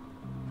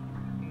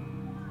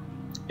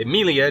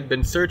 Emilia had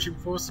been searching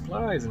for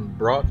supplies and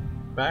brought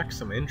back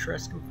some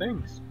interesting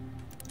things.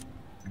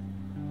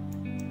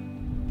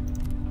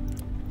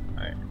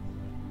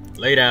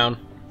 Lay down.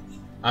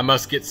 I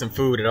must get some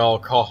food at all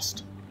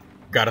cost.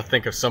 Gotta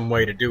think of some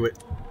way to do it.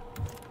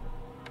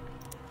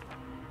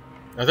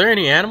 Are there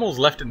any animals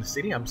left in the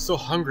city? I'm so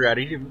hungry I'd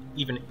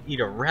even eat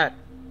a rat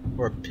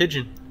or a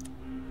pigeon.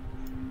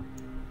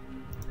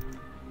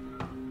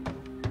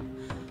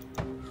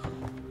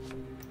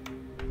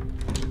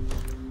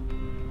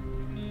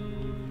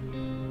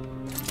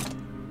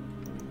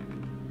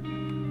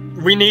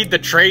 We need the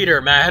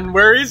trader, man.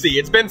 Where is he?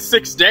 It's been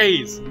 6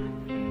 days.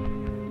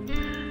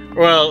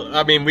 Well,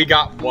 I mean, we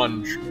got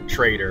one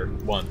trader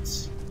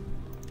once.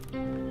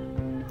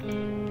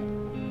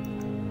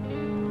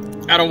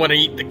 I don't want to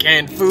eat the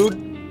canned food.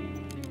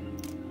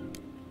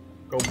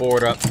 Go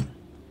board up.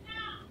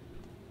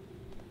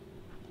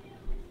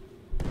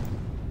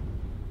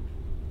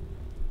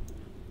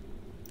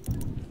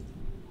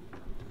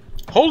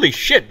 Holy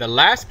shit, the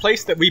last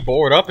place that we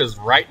board up is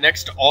right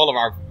next to all of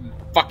our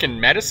fucking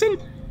medicine?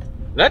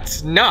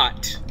 Let's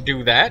not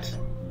do that.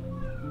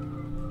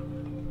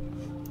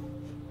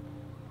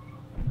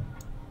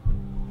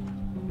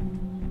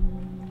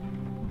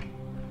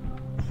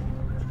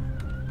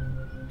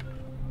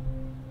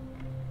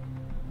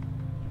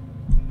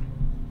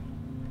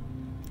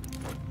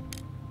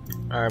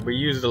 Alright, we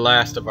used the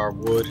last of our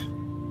wood.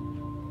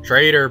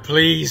 Trader,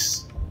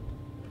 please.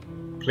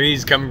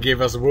 Please come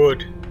give us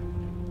wood.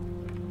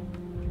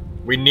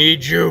 We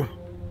need you.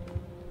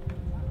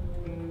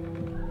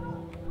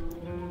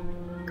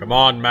 Come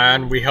on,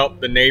 man. We help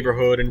the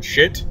neighborhood and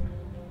shit.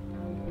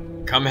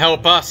 Come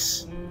help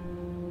us.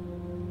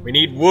 We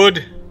need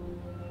wood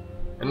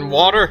and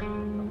water.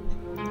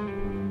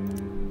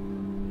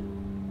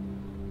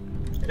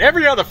 And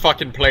every other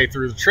fucking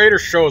playthrough, the trader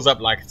shows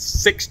up like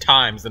 6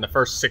 times in the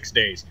first 6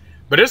 days.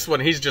 But this one,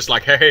 he's just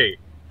like, hey,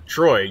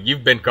 Troy,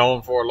 you've been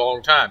gone for a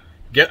long time.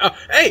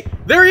 Hey,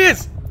 there he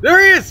is!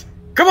 There he is!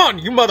 Come on,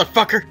 you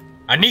motherfucker!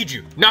 I need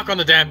you. Knock on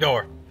the damn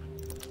door.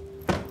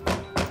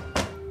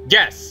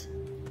 Yes.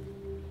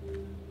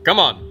 Come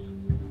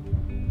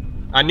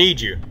on. I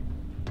need you.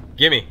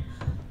 Gimme.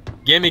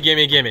 Gimme,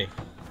 gimme, gimme.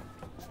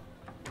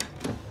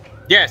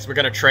 Yes, we're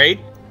gonna trade.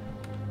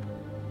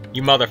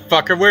 You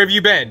motherfucker, where have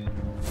you been?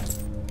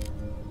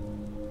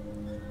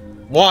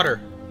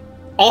 Water.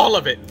 All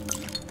of it.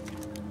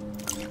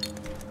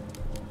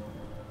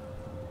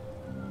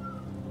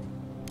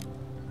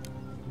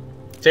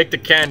 Take the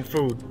canned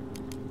food.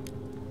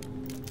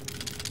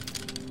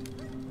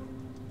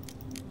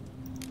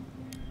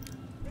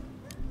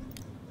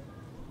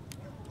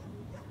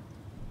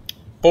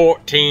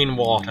 $14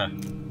 water.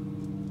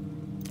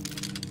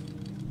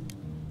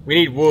 We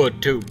need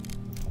wood too.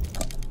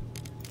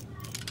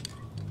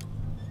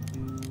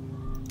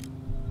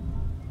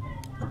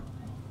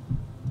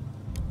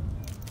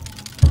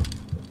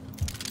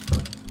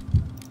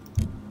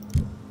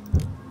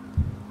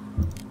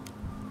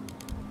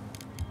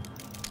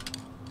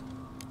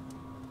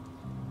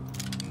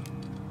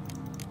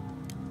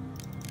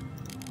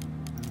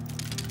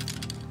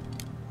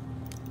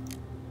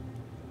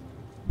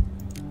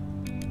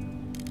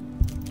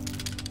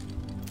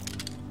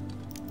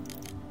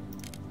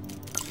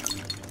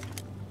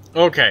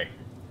 Okay.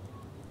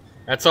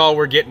 That's all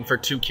we're getting for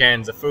 2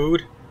 cans of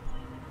food.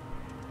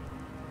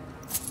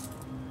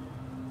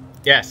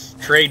 Yes,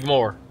 trade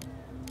more.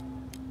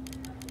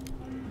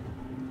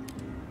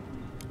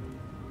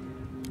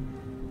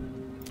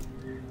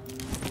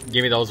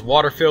 Give me those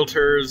water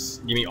filters.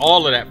 Give me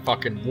all of that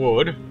fucking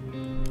wood.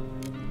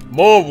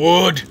 More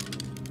wood!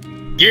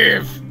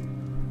 Give!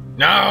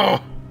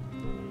 No!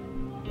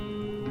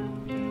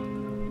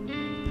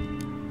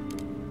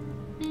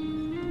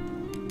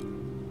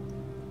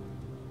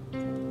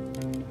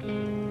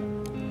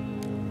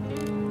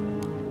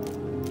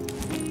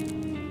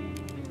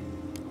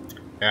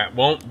 That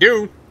won't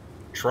do.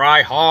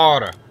 Try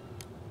harder.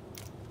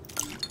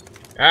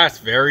 That's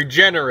very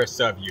generous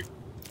of you.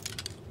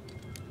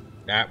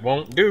 That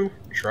won't do.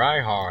 Try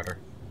harder.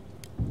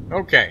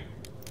 Okay.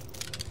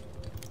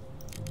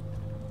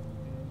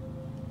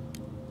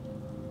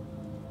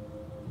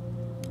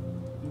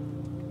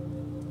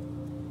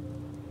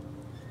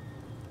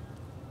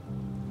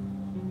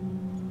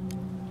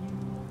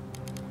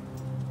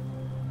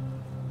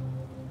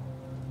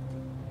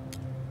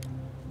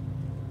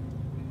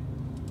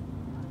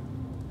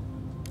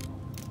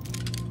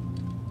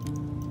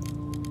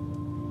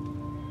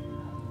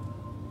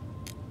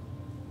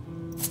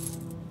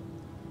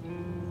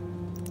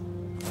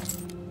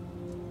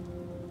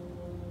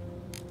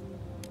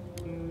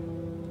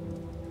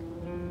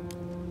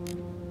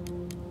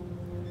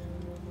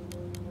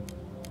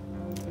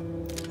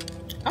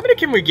 How many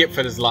can we get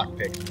for this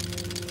lockpick?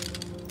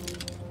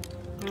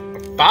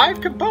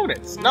 5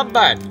 components. Not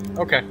bad.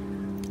 Okay.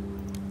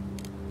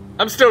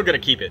 I'm still gonna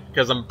keep it,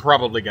 because I'm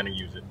probably gonna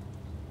use it.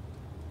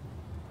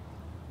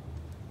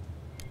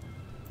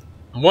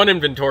 1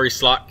 inventory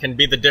slot can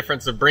be the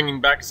difference of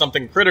bringing back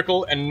something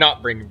critical and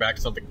not bringing back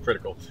something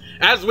critical.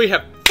 As we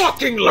have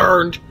fucking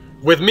learned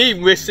with me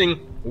missing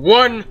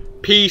 1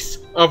 piece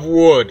of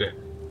wood.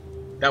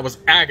 That was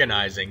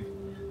agonizing.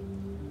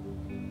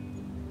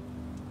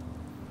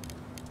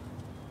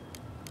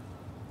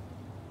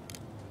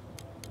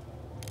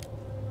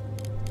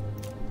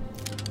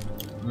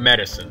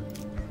 medicine.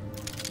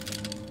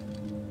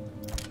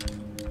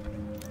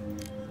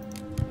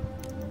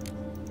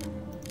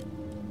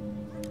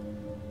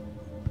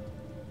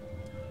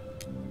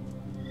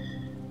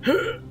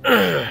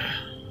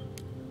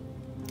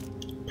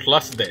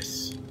 Plus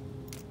this.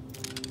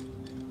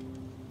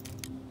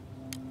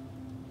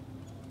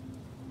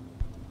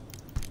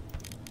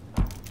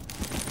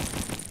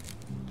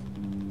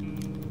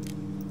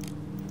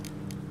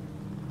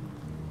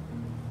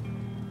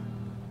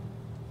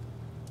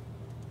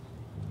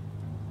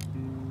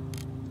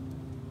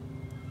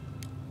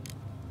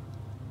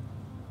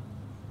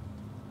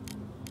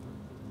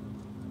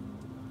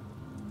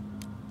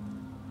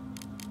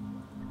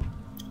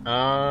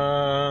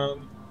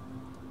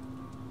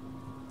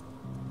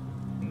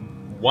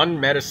 One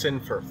medicine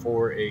for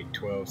 4, 8,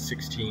 12,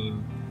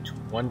 16,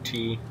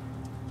 20.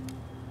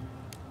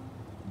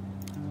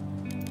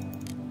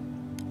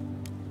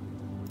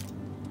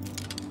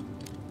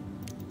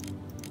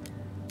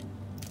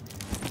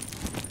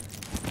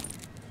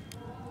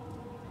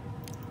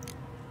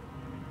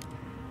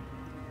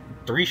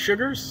 Three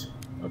sugars?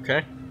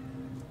 Okay.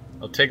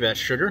 I'll take that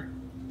sugar.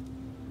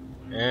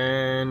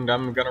 And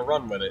I'm gonna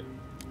run with it.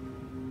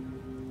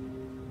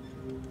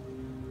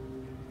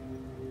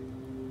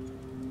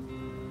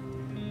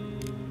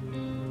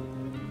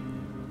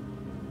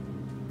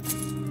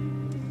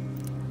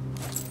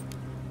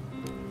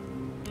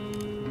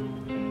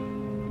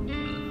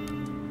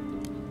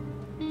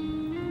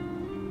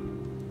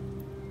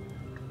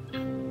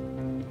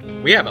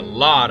 We have a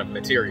lot of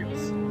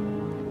materials,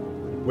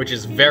 which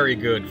is very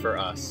good for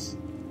us.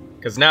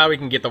 Because now we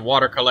can get the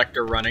water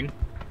collector running.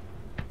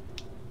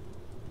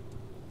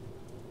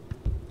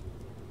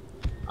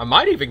 I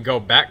might even go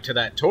back to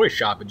that toy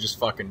shop and just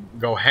fucking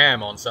go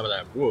ham on some of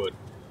that wood.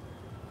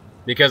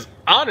 Because,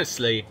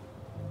 honestly,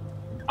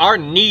 our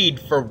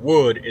need for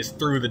wood is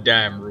through the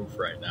damn roof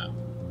right now.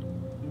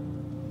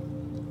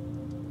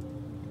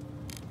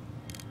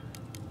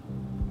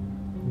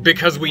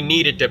 Because we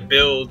needed to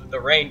build the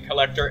rain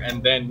collector,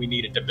 and then we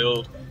needed to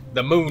build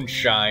the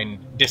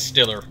moonshine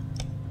distiller.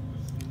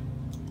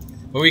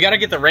 But we gotta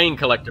get the rain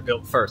collector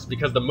built first,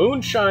 because the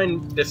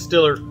moonshine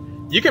distiller,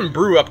 you can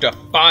brew up to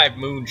 5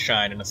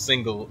 moonshine in a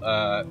single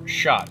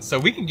shot. So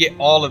we can get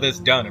all of this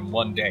done in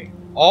one day.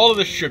 All of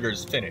the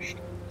sugar's finished,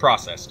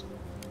 processed.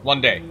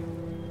 One day.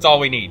 That's all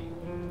we need.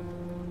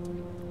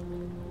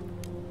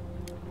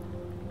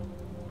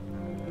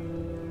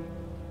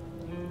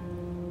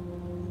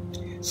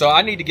 So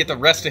I need to get the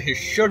rest of his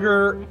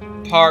sugar,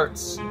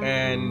 parts,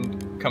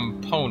 and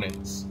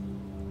components.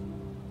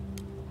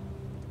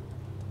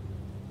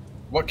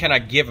 What can I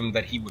give him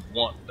that he would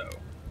want, though?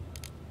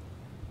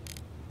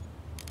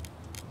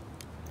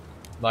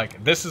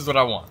 Like, this is what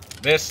I want.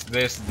 This,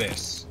 this,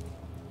 this.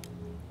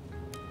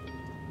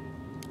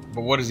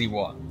 But what does he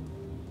want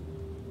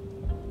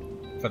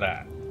for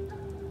that?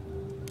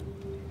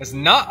 It's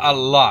not a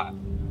lot.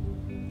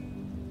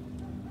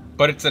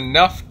 But it's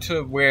enough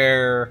to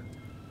where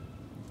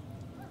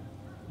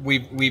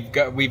we've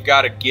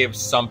got to give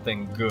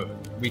something good.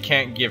 We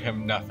can't give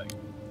him nothing.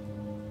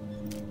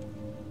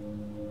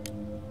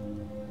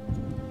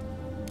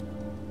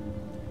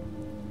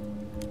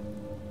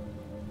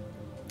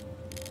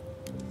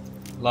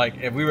 Like,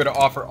 if we were to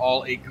offer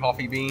all 8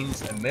 coffee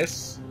beans and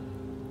this.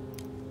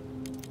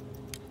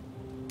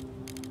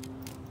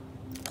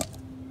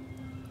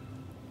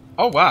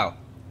 Oh, wow.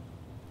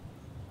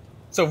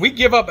 So we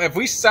give up, if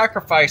we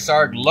sacrifice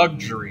our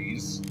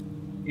luxuries,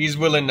 he's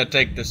willing to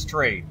take this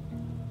trade.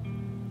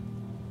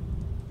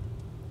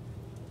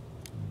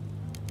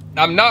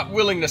 I'm not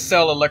willing to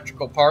sell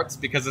electrical parts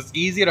because it's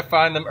easy to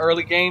find them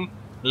early game.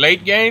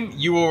 Late game,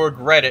 you will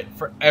regret it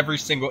for every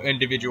single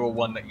individual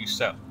one that you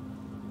sell.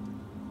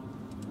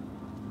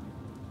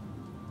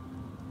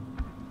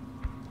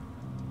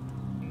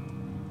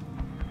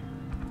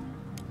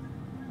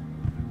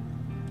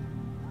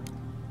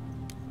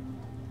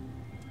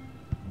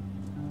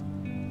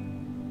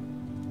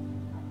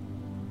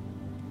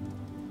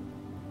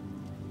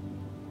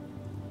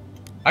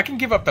 I can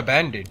give up the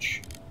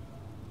bandage.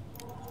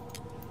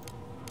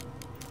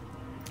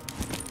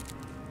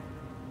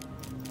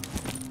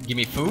 Give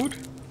me food?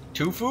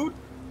 2 food?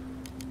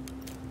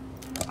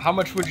 How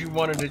much would you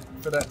want it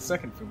for that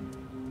second food?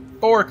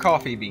 4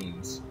 coffee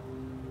beans.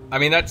 I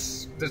mean,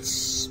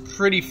 that's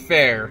pretty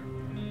fair.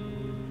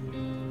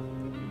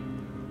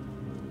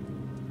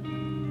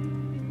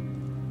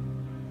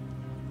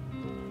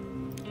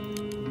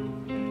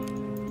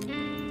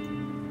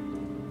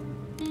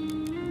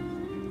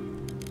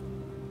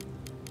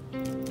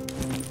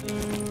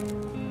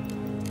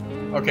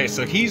 Okay,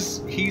 so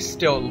he's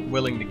still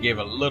willing to give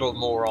a little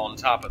more on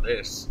top of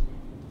this.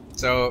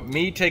 So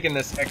me taking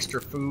this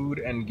extra food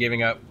and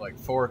giving up like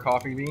 4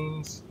 coffee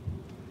beans.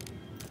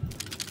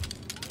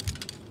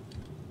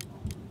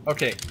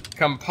 Okay,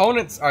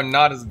 components are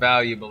not as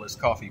valuable as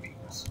coffee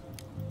beans.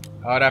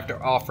 I'd have to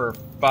offer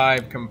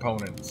 5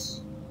 components.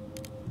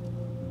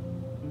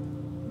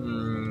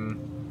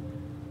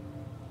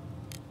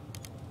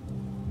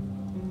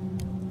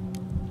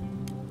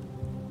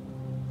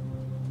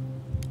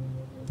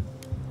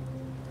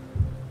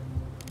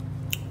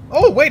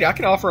 Oh, wait, I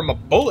can offer him a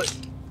bullet.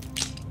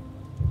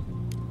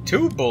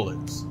 2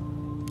 bullets.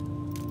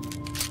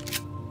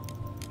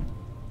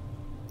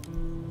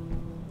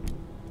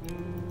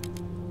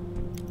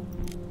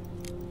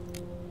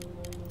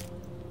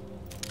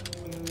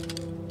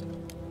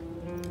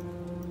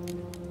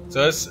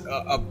 So that's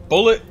a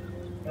bullet,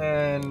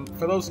 and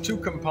for those 2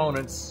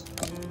 components...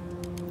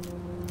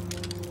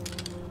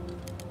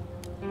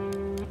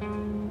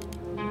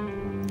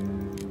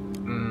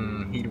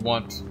 he'd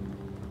want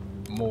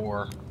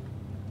more.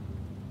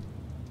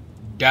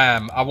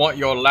 Damn, I want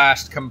your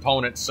last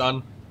component,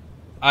 son.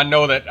 I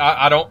know that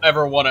I don't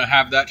ever want to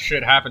have that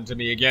shit happen to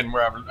me again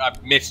where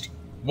I've missed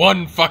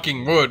 1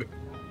 fucking wood.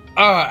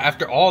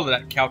 After all of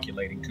that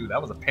calculating, too,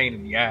 that was a pain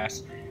in the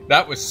ass.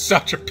 That was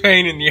such a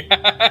pain in the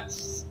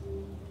ass.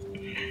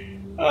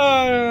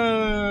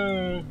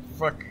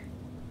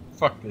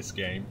 Fuck this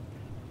game.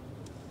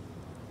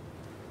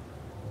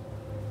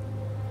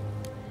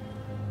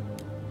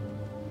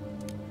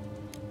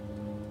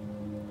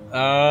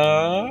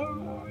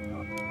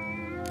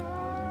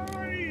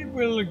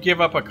 We'll give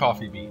up a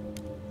coffee bean.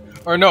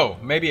 Or no,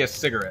 maybe a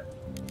cigarette.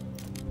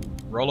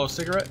 Rolo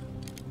cigarette?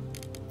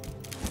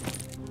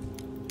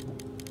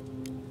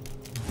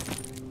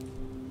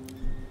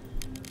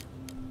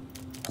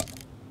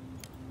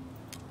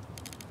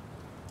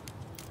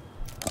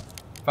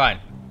 Fine.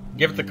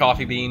 Give it the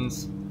coffee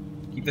beans,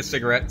 keep the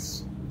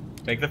cigarettes,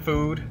 take the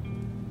food,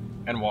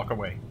 and walk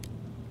away.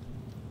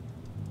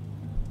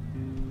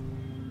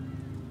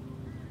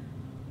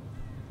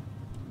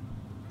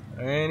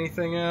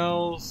 Anything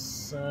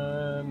else?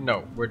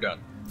 No, we're done.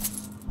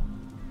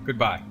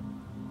 Goodbye.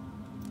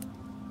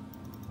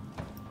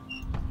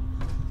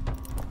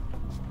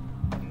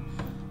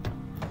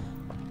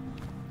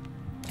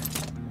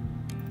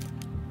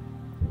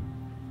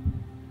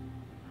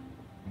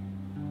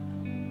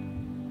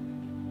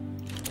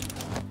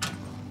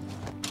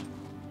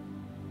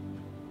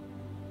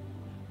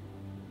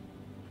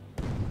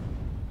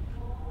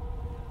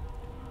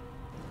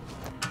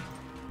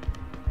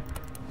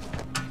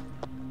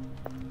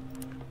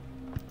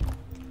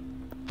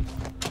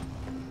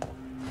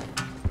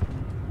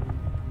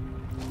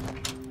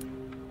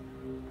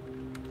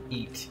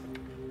 Eat.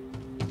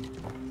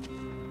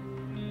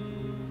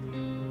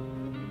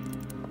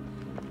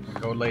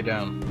 Go lay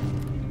down.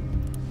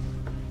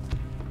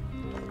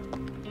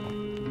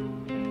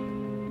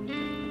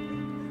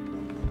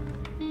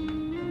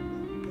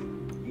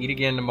 Eat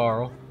again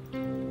tomorrow.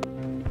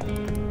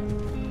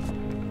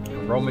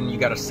 Roman, you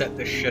gotta set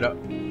this shit up.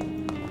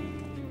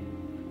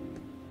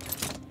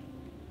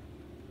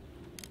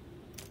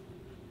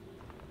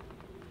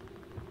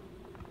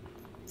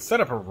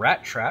 Set up a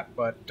rat trap,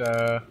 but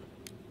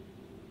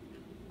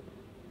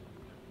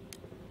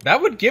that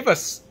would give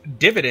us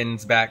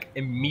dividends back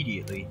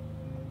immediately.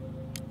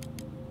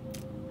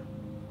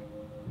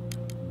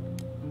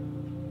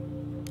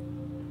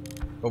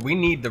 But we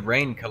need the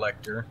rain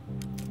collector.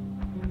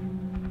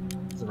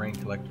 Where's the rain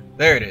collector?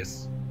 There it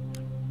is.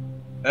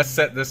 Let's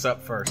set this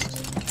up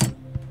first.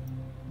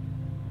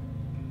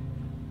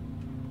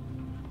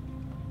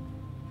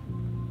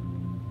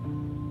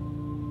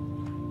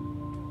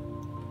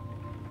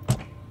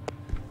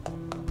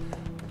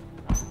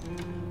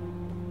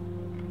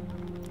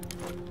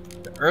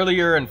 The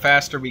earlier and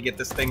faster we get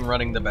this thing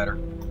running, the better.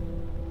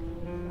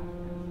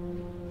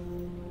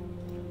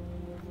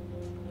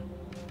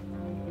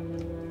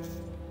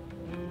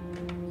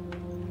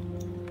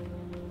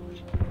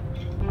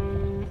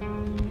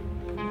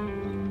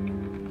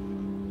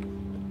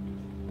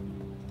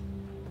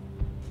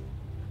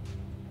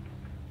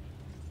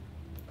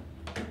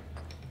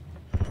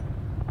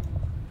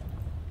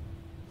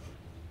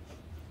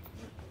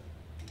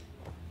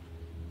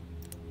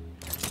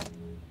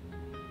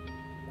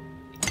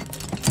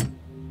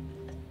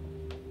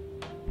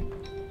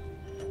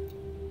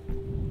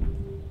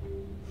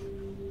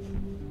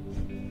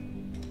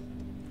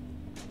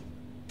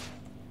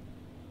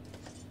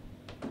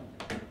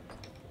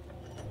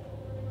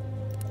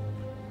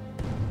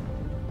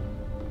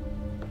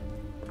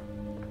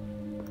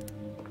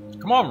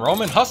 Come on,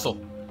 Roman, hustle.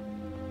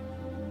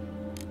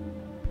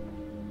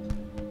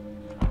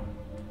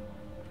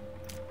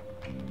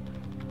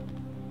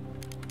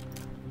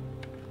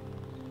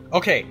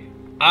 Okay,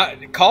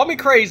 call me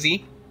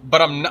crazy,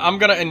 but I'm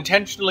gonna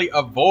intentionally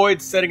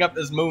avoid setting up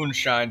this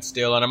moonshine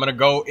still, and I'm gonna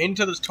go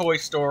into this toy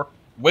store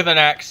with an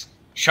axe,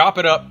 chop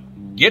it up,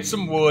 get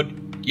some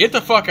wood, get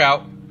the fuck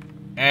out,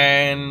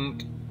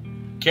 and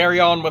carry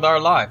on with our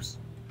lives.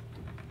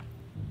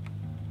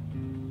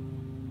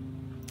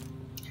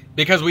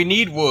 Because we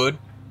need wood,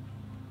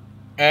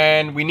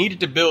 and we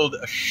needed to build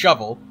a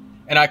shovel,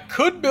 and I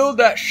could build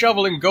that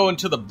shovel and go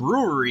into the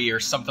brewery or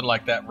something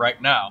like that right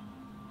now,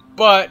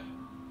 but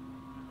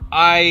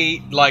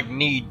I,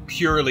 need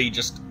purely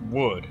just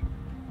wood.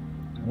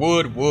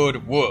 Wood,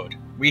 wood, wood.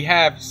 We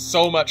have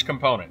so much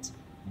components.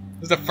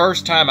 This is the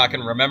first time I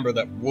can remember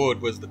that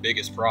wood was the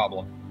biggest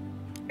problem,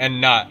 and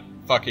not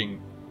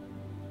fucking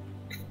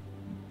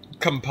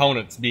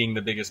components being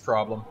the biggest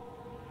problem.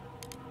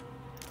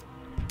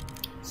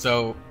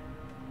 So,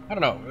 I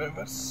don't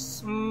know.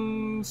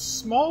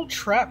 Small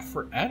trap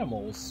for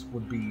animals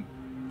would be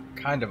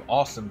kind of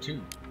awesome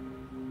too.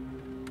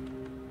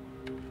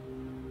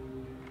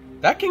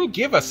 That can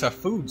give us a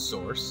food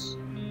source.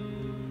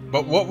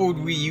 But what would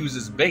we use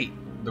as bait?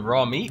 The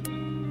raw meat?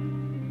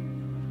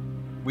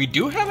 We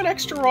do have an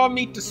extra raw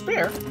meat to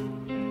spare.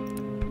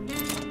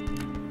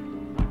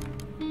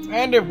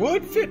 And it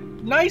would fit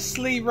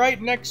nicely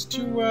right next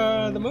to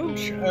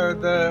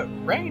the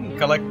rain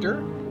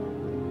collector.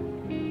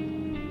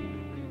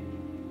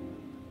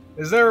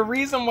 Is there a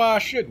reason why I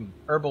shouldn't?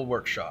 Herbal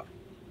workshop.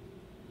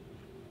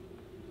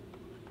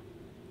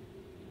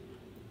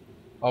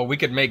 Oh, we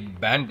could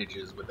make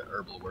bandages with the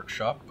herbal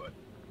workshop, but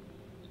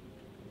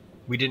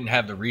we didn't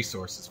have the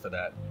resources for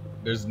that.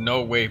 There's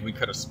no way we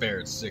could have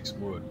spared 6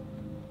 wood.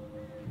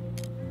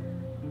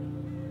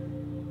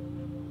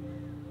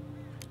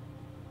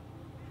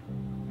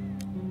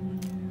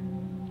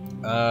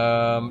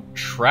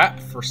 Trap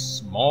for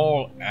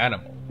small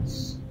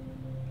animals.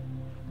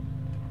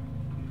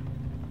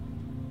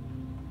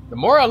 The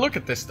more I look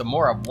at this, the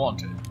more I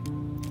want it.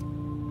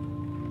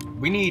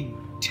 We need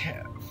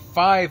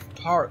 5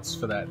 parts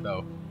for that,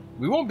 though.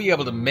 We won't be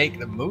able to make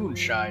the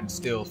moonshine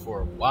still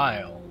for a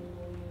while.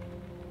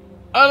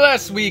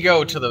 Unless we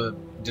go to the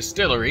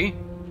distillery,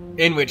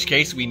 in which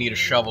case we need a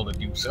shovel to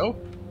do so.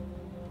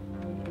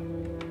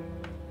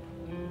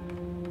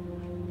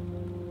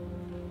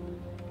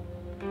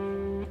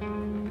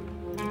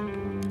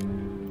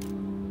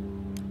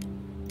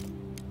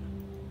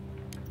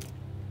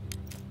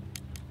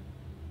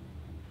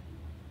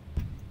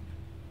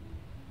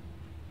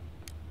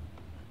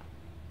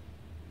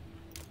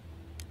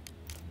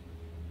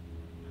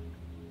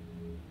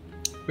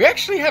 We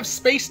actually have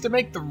space to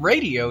make the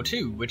radio,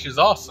 too, which is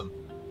awesome.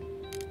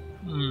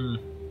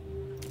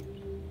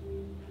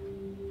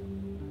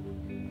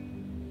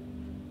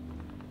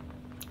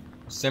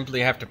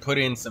 Simply have to put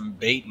in some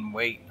bait and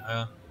wait,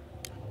 huh?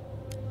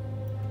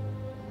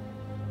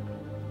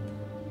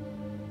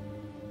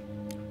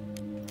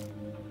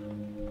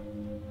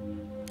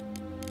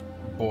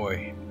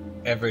 Boy,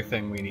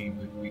 everything we need,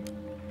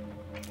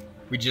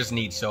 we just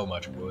need so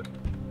much wood.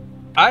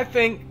 I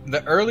think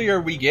the earlier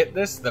we get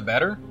this, the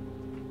better.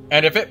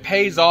 And if it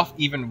pays off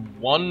even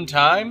one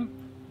time,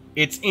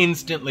 it's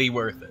instantly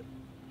worth it.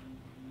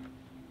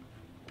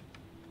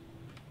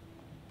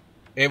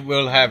 It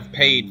will have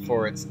paid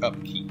for its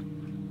upkeep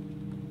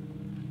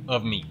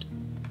of meat.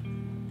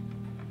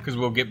 Because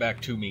we'll get back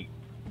 2 meat.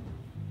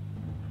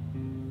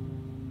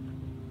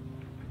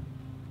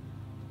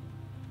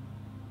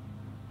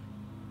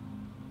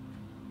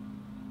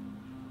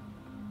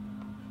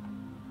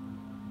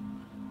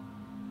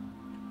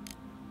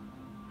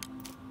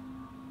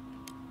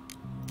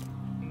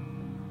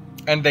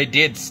 And they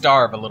did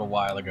starve a little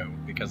while ago,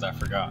 because I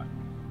forgot.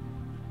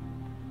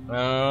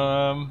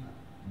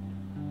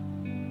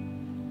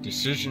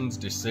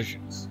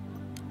 Decisions.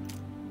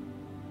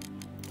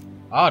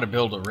 I ought to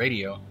build a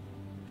radio.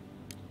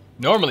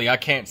 Normally I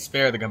can't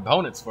spare the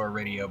components for a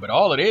radio, but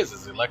all it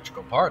is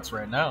electrical parts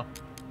right now.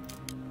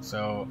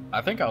 So,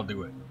 I think I'll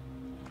do it.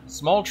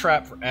 Small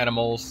trap for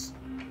animals.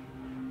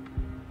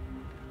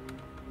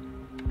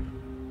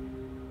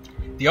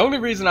 The only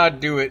reason I'd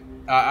do it,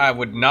 I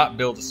would not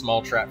build a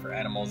small trap for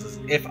animals, is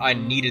if I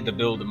needed to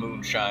build a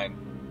moonshine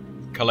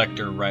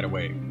collector right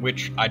away,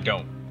 which I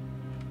don't.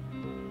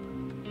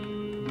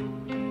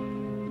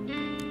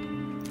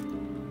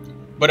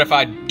 But if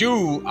I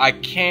do, I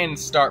can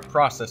start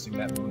processing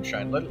that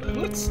moonshine.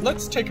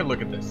 Let's take a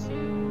look at this.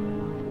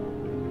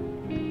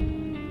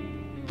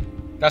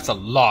 That's a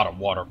lot of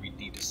water we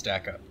need to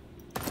stack up.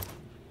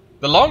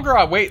 The longer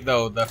I wait,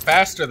 though, the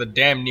faster the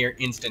damn near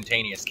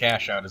instantaneous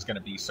cash out is going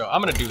to be. So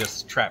I'm going to do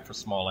this trap for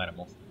small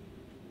animals.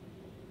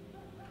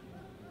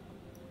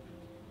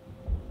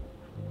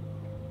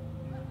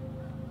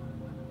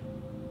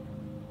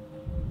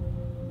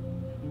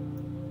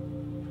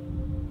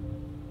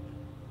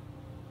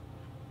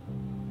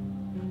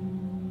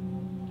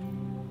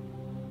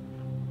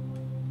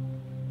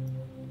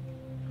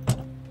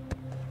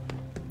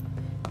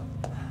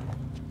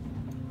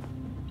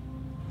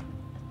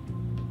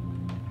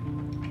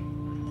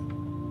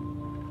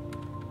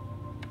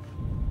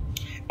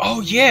 Oh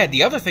yeah,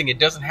 the other thing, it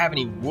doesn't have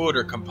any wood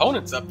or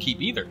components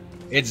upkeep either.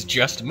 It's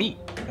just meat,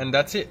 and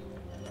that's it.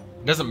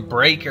 It doesn't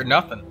break or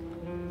nothing.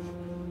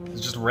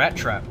 It's just a rat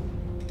trap.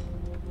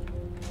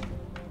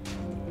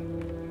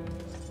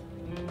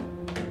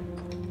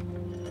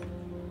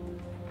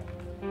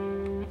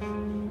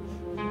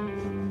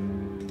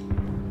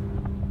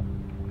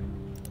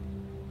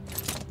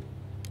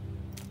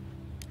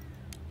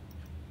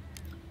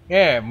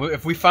 Yeah,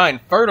 if we find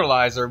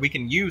fertilizer, we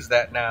can use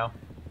that now.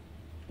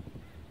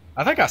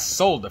 I think I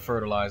sold the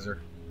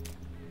fertilizer.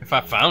 If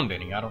I found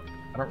any, I don't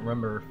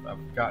remember if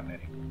I've gotten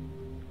any.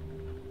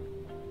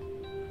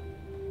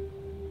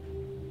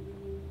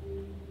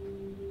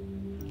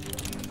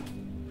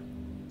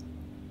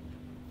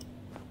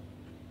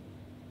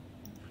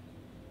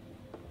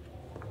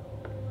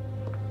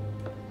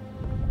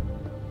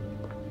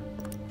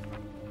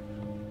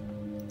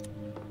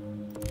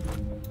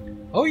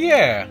 Oh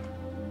yeah!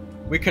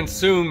 We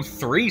consume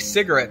 3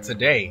 cigarettes a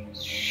day.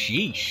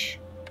 Sheesh.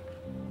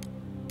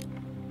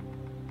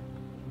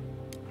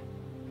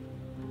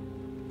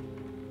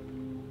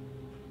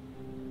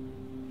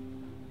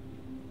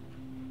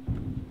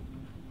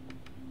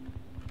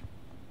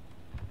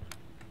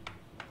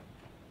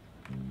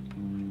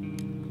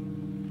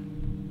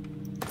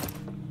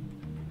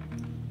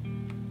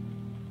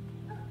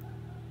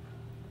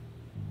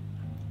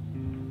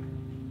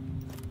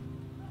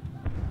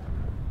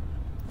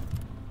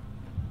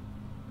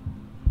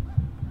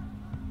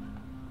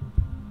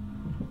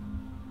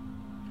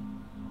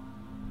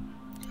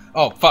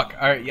 Oh, fuck.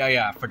 Alright,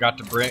 yeah, I forgot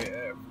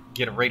to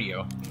get a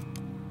radio.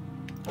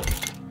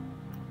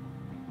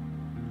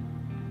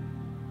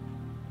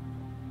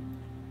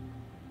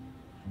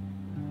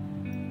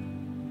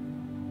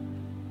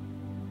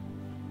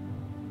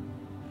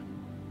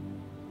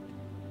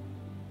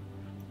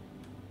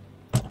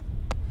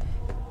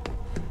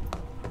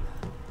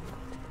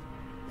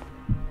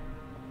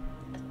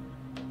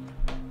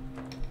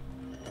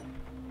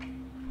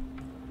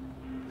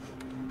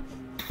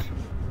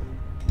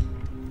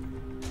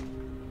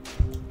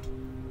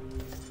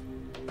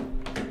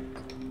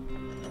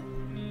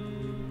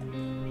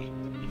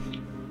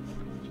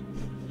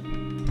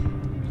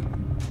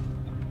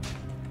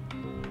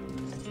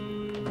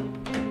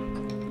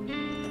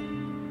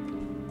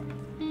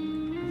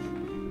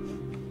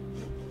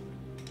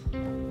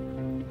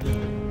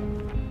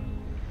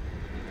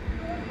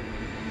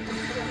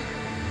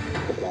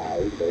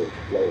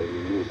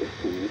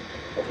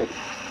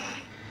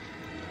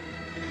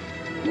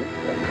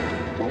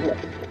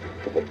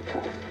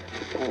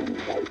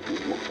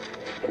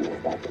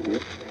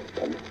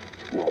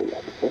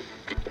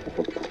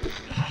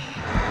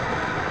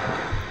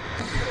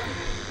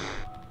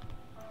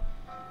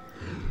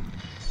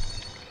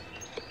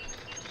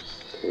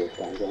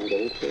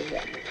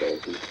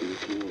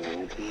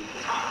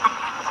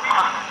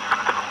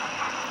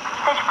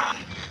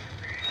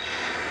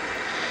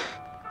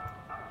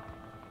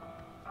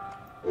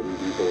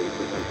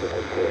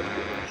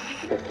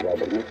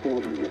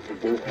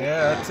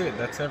 Yeah, that's it.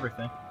 That's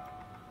everything.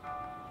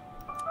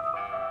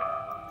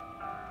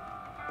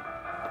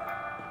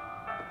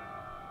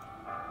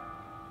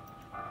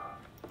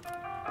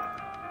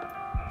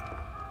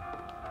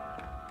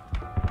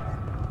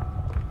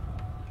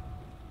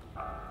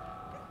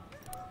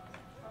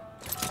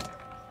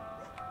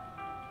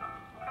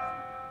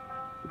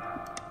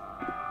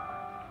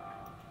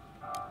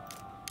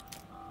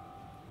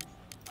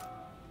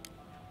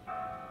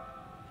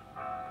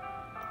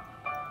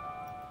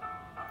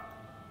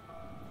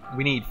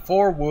 We need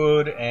 4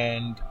 wood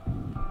and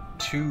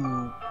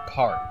 2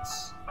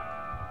 parts.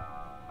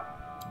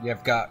 We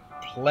have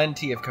got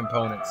plenty of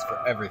components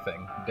for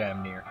everything,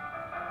 damn near.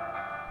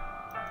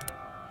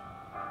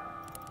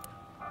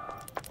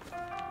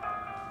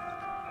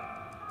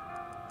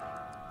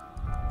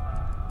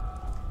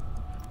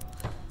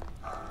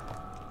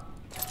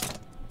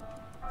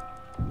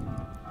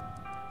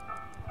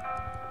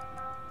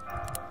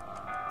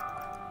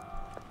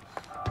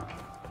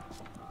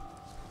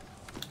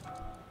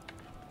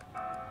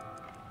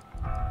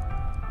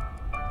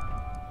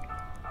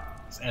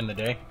 Let's end the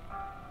day.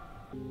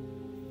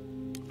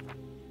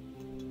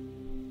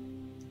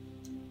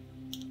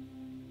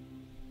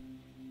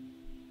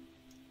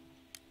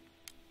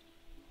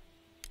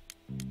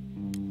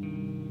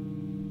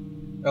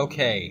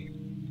 Okay.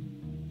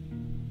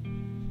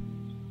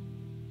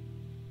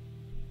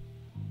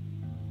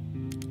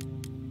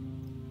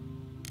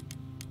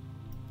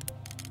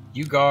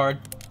 You guard,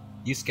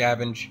 you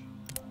scavenge.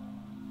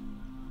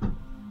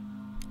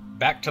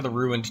 Back to the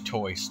ruined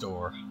toy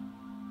store.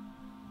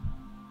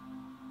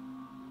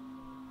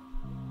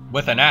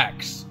 With an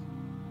axe.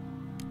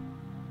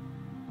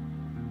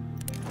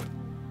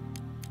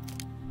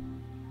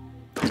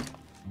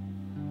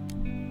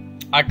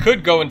 I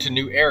could go into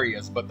new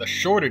areas, but the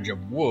shortage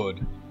of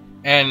wood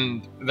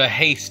and the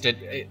haste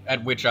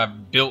at which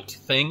I've built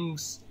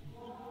things,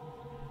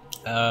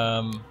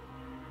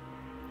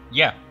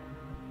 yeah,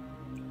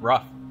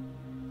 rough.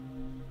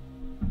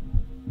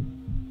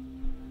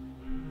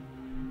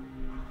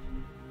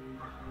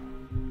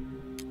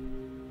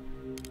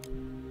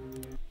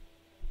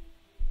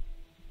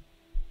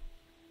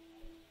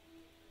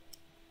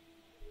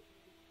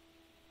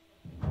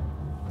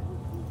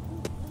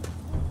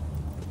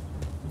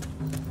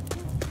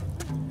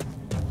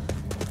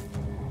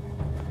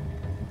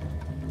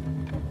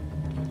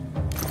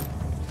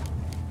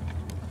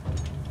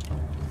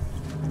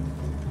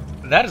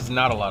 That is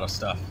not a lot of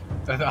stuff.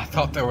 I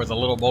thought there was a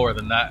little more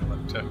than that,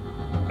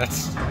 but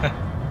that's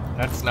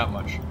that's not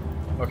much.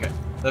 Okay,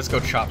 let's go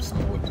chop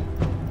some wood.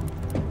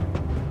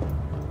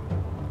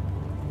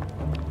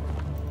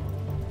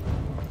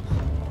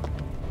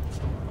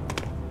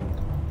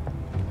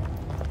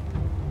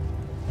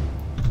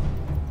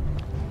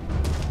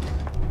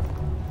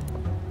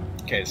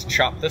 Okay, let's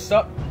chop this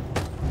up.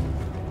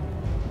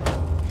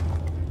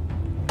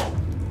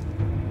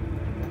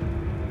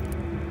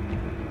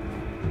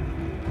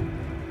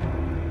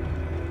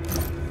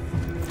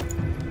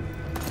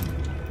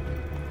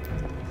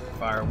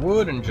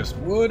 Firewood and just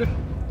wood.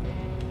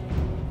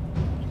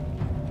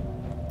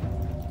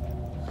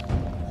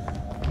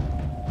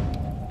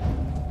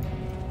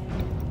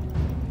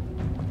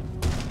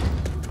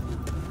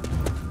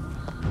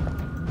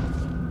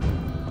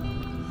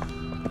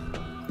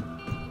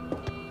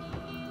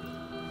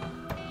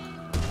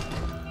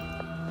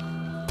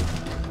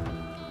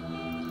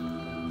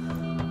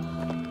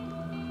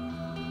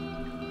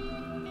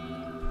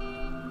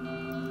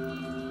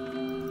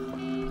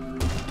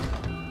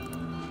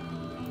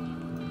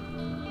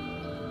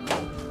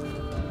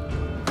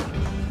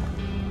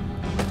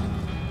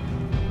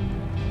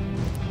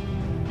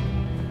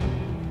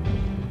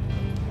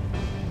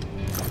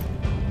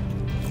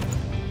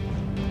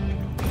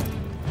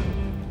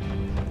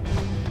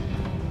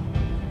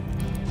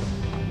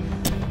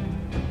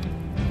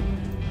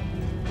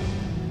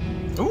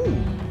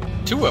 Ooh,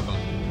 2 of them.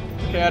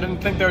 Okay, I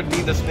didn't think there would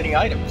be this many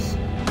items.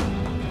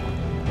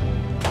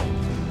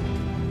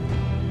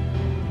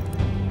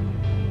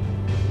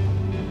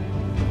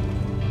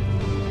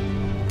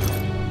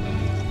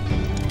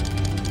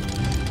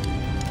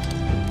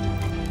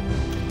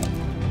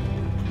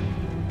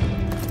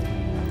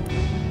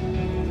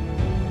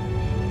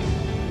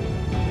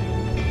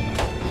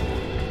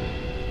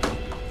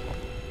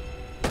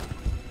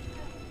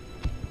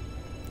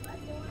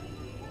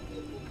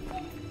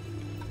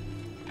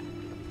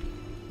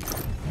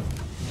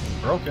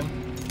 Broken.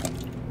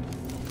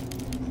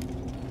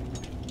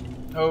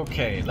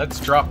 Okay, let's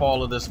drop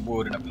all of this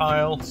wood in a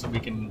pile so we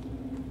can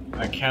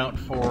account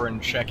for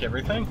and check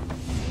everything.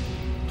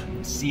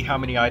 See how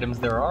many items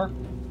there are.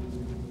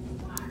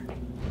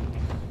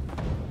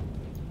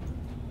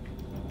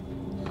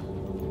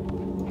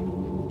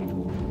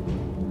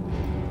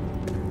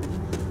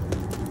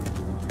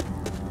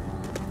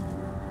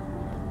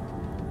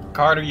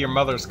 Carter, your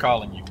mother's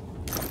calling you.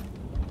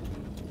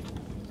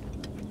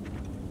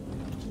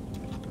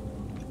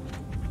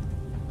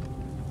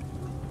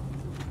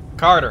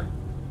 Carter.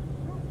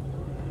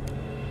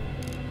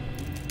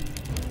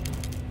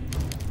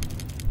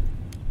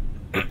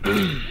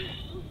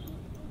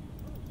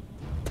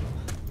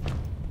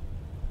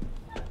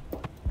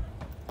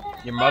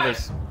 Your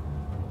mother's...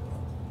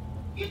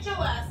 Get your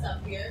ass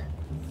up here.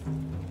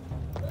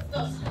 Let's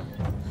go.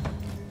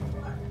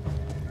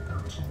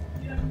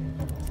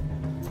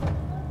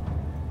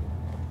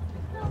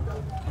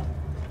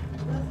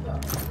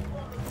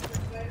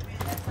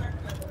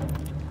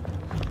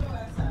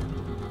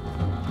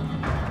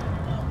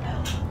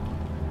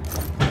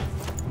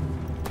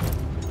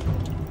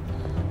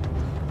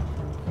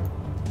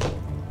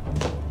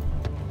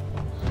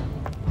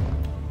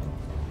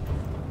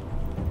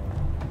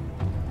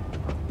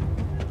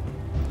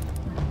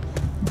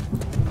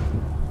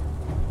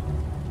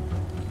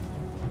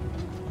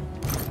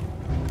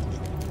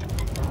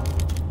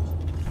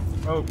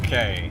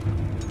 Okay.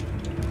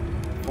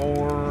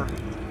 4,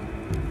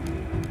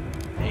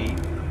 8,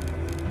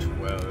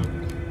 12.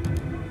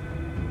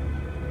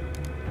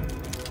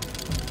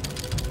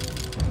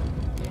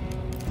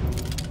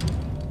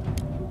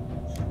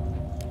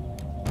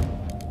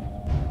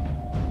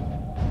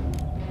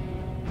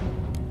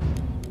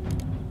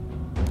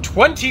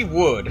 $20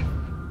 wood.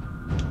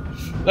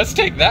 Let's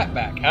take that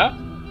back, huh?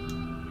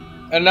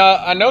 And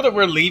I know that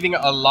we're leaving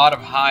a lot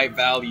of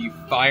high-value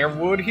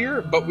firewood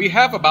here, but we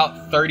have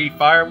about 30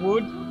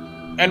 firewood.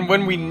 And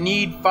when we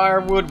need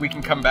firewood, we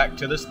can come back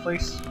to this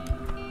place.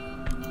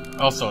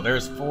 Also,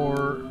 there's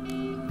 4,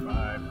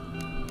 5,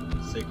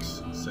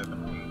 6,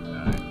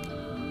 7, 8,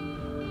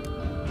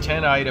 9,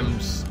 10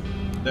 items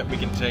that we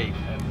can take.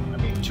 And, I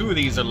mean, 2 of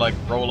these are like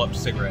roll-up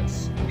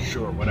cigarettes.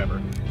 Sure,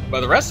 whatever.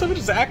 But the rest of it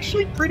is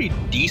actually pretty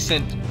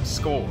decent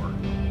score.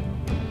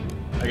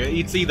 Like,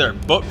 it's either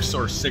books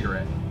or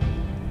cigarette.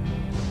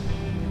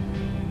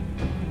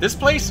 This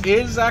place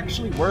is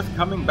actually worth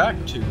coming back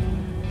to.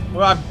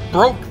 Well, I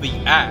broke the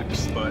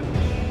axe, but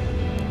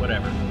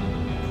whatever.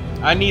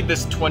 I need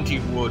this 20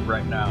 wood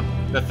right now.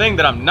 The thing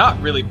that I'm not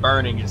really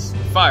burning is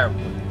firewood.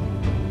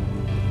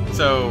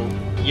 So,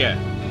 yeah,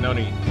 no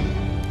need.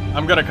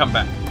 I'm gonna come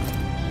back.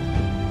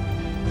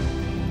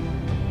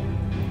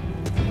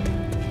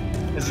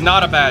 It's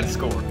not a bad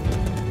score.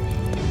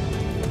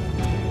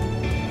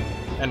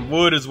 And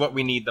wood is what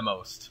we need the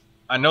most.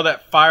 I know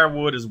that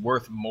firewood is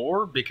worth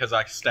more because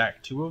I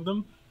stacked 2 of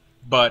them,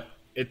 but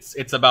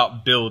it's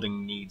about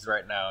building needs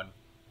right now. And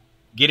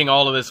getting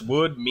all of this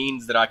wood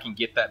means that I can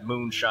get that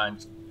moonshine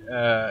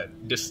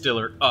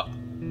distiller up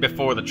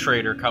before the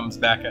trader comes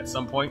back at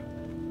some point.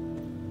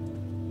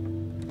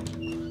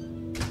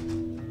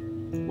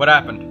 What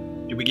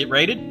happened? Did we get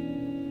raided?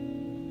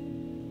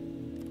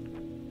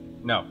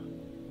 No.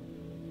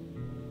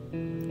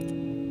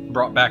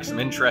 Brought back some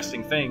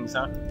interesting things,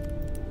 huh?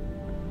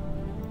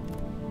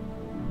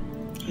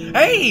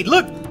 Hey,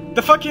 look!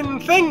 The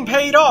fucking thing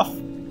paid off!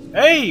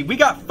 Hey, we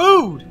got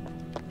food!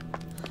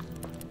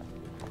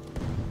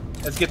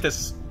 Let's get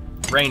this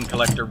rain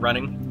collector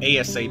running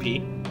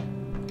ASAP.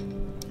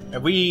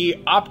 If we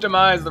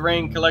optimize the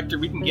rain collector,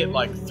 we can get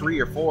like 3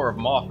 or 4 of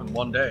them off in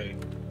one day.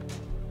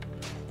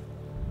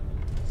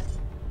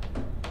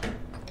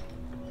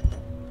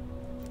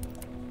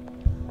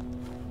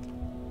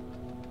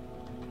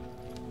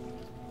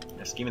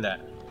 Yes, give me that.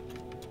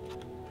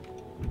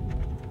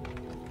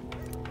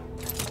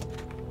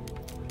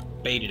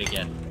 Bait it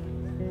again.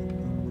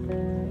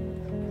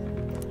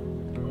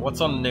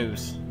 What's on the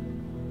news?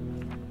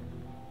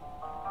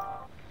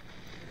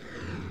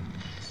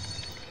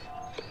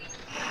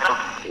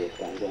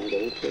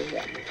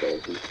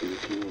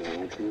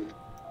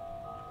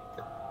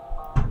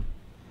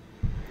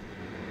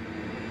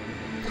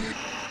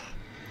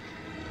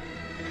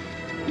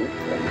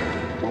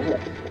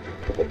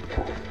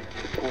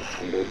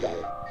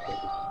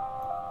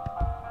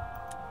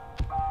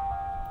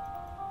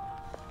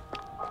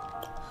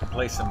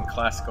 Play some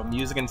classical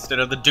music instead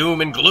of the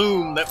doom and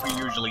gloom that we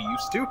usually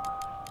used to.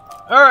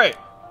 Alright,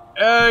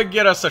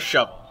 get us a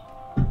shovel.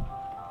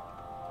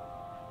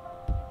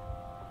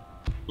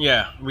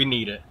 Yeah, we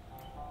need it.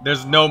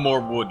 There's no more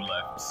wood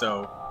left,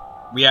 so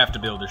we have to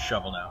build a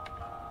shovel now.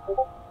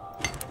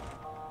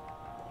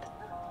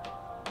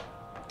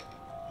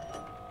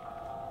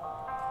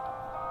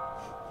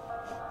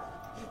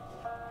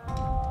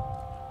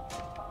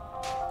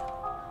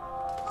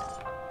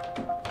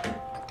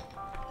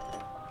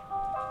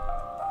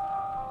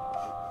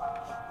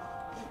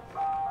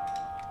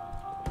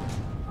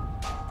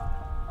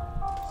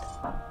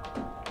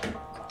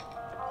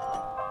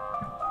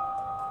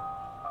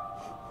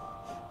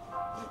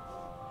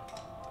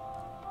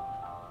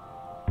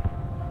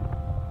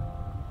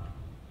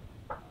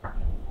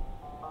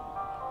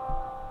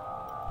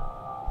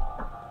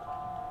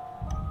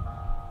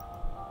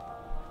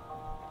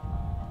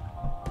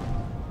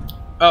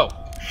 Oh,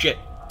 shit.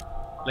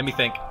 Let me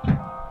think.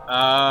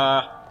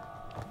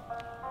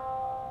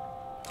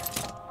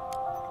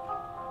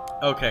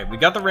 Okay, we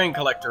got the rain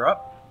collector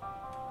up.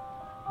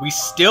 We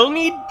still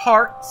need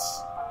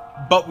parts,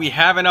 but we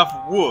have enough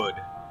wood.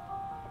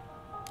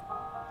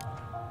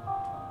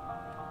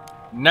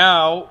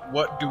 Now,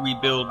 what do we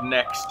build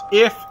next,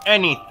 if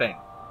anything?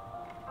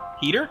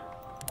 Heater?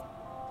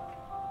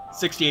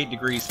 68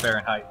 degrees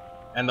Fahrenheit.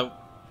 And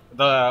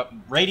the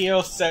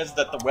radio says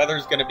that the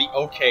weather's gonna be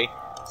okay,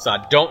 so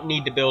I don't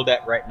need to build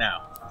that right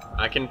now.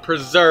 I can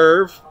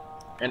preserve,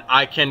 and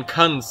I can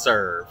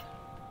conserve.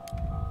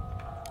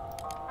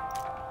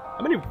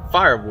 How many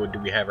firewood do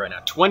we have right now?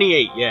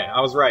 28, yeah,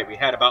 I was right. We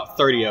had about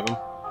 30 of them.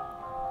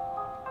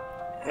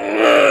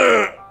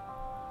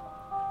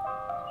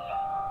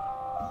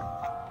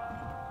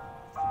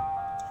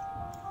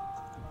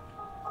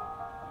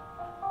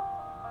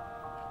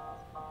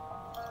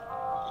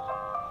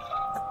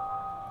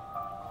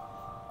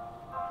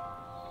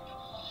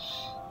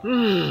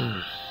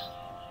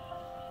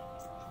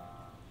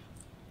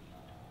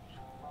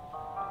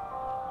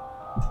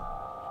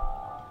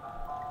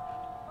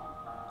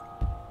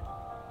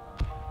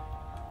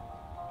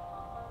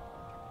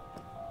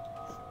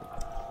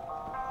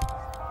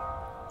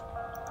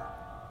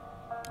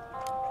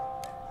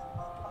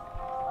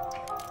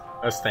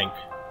 Let's think.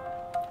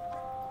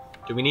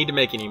 Do we need to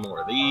make any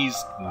more of these?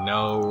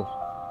 No.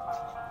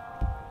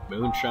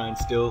 Moonshine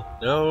still?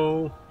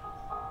 No.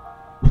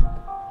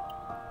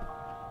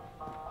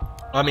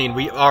 I mean,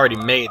 we already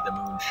made the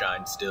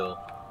moonshine still.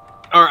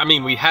 Or, I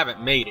mean, we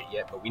haven't made it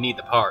yet, but we need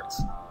the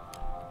parts.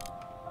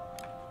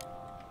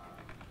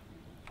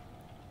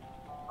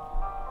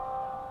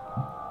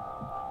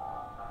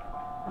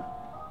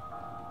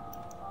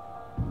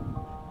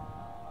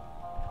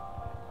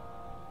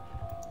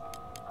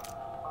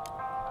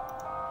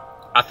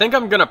 I think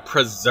I'm gonna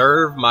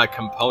preserve my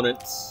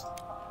components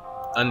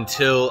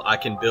until I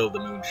can build the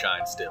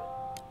moonshine still.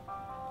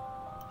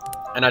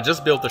 And I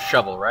just built a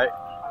shovel, right?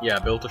 Yeah, I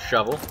built a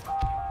shovel.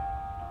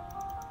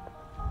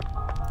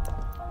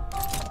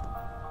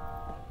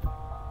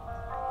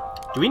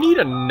 Do we need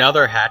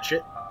another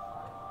hatchet?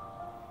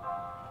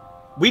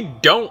 We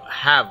don't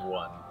have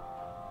one.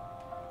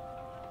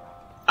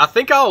 I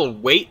think I'll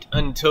wait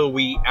until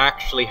we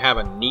actually have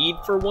a need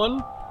for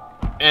one,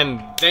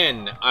 and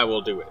then I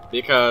will do it,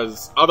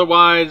 because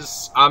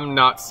otherwise I'm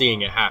not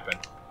seeing it happen.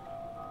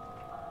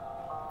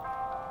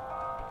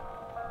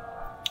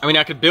 I mean,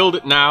 I could build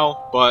it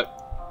now, but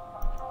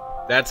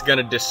that's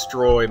gonna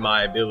destroy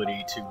my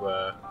ability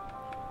to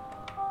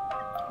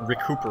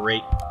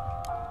recuperate.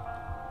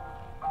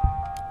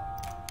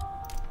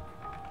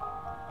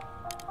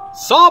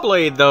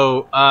 Sawblade,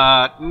 though,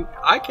 I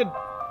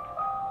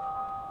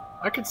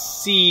could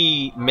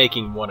see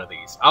making one of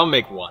these. I'll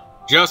make one.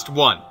 Just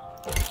one.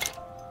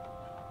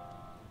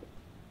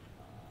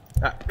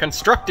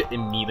 Construct it,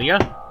 Emilia.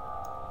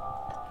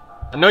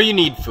 I know you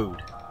need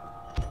food.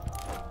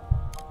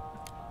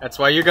 That's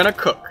why you're gonna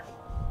cook.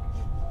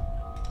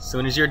 As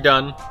soon as you're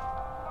done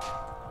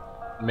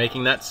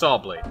making that saw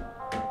blade.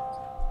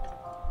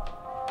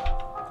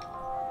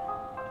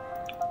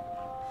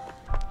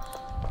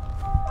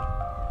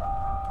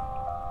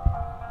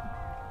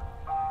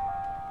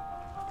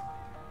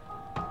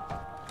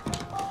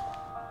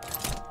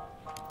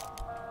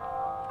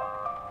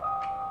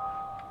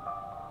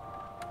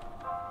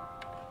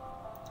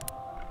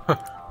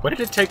 What did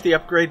it take to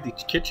upgrade the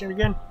kitchen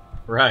again?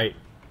 Right.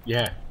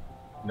 Yeah.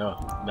 No,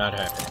 not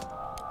happening.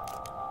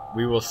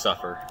 We will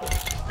suffer.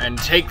 And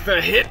take the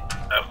hit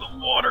of the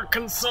water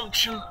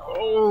consumption.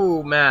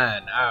 Oh,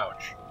 man.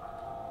 Ouch.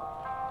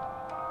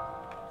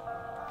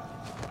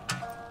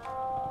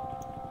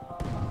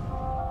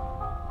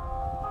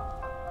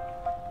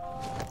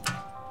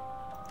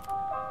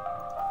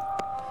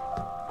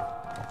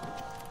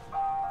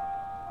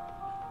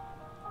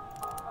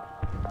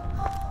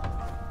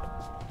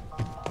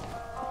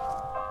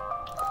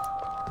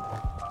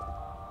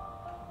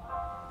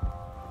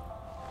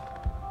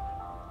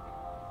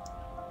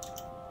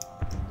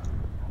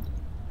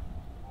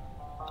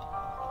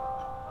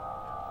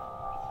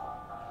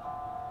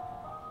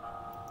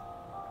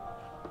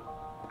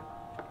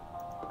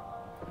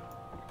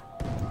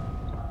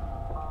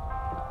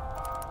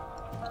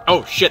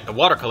 Oh shit, the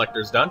water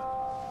collector's done.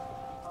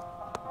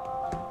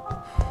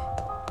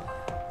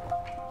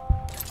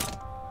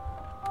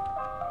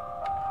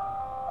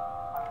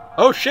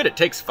 Oh shit, it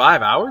takes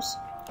 5 hours?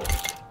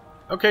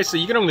 Okay, so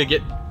you can only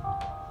get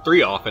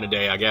 3 off in a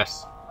day, I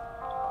guess.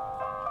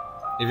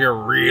 If you're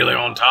really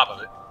on top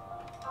of it.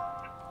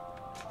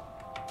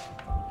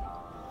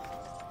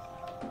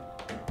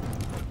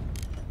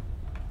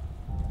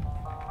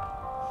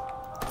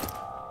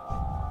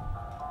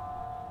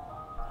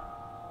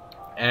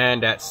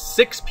 And at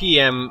 6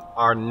 p.m.,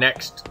 our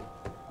next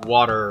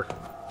water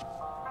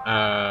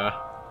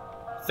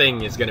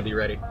thing is going to be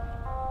ready.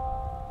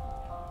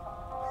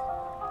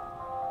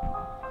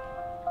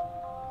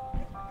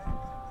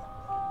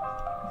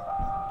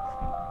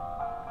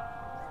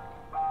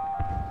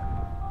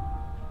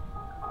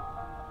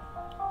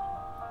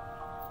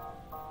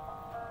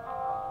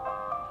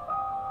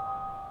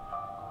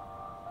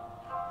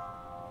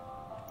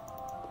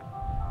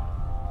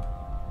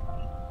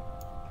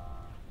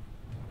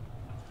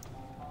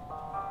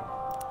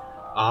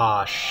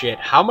 Ah, shit.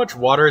 How much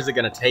water is it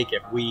gonna take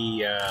if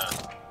we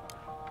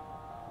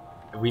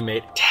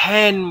made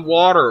 10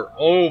 water?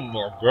 Oh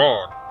my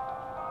god.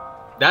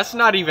 That's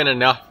not even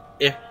enough.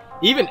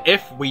 Even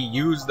if we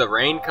use the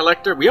rain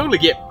collector, we only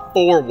get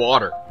 4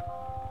 water.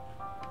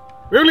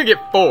 We only get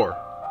 4.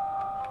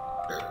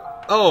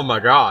 Oh my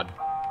god.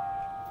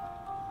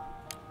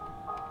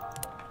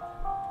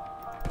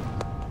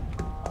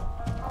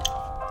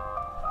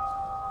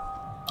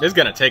 It's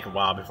gonna take a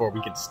while before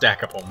we can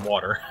stack up on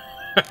water.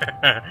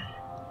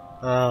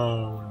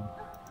 Oh.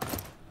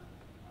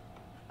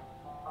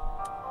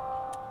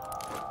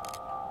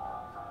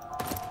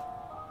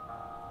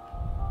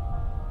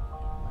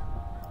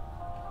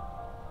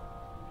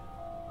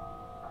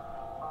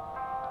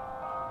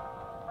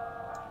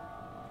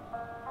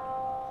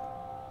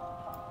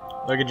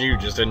 Look at you,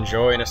 just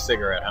enjoying a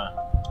cigarette, huh?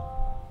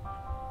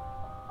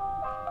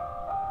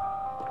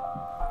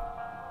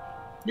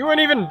 You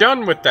weren't even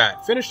done with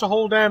that. Finish the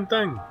whole damn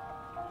thing.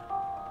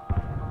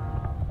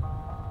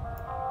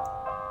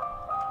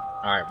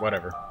 Alright,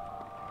 whatever.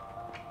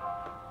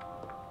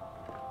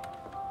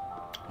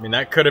 I mean,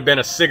 that could have been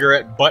a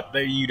cigarette butt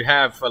that you'd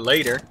have for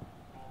later.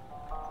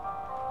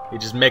 You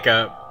just make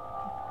a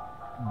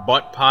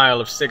butt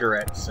pile of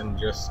cigarettes and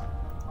just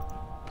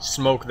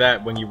smoke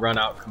that when you run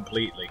out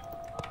completely.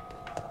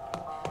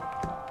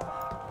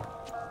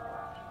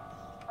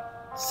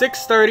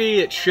 6:30,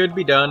 it should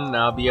be done.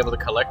 I'll be able to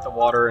collect the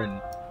water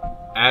and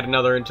add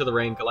another into the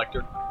rain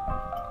collector.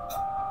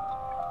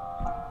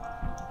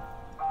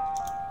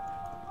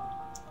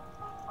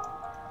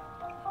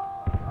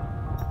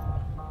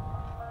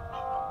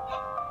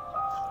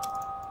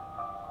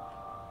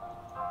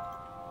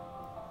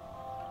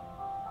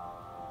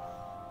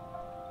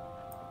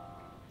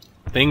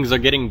 Things are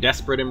getting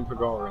desperate in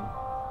Pagorin.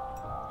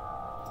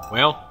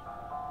 Well,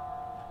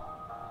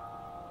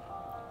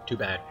 too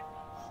bad.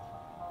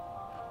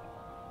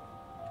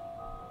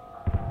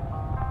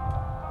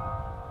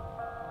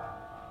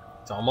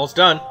 It's almost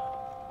done.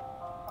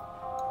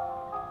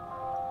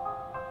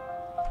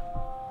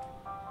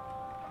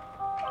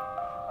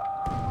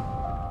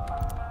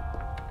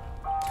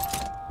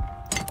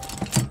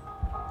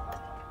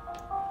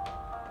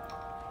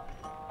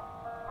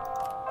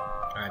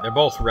 Alright, they're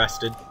both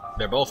rested.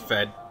 They're both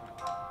fed.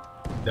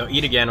 They'll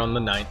eat again on the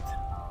 9th.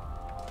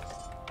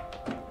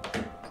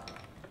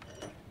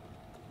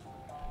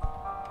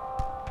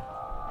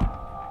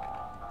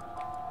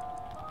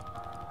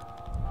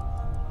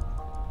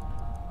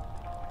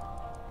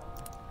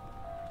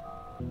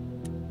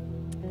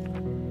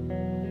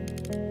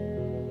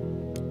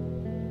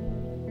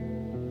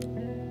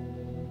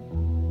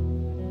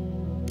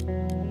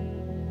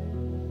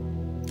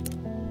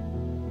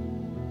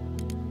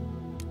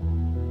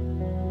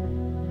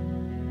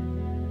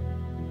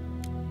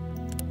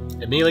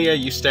 Emilia,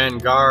 you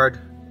stand guard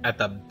at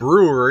the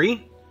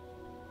brewery.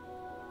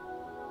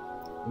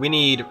 We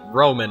need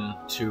Roman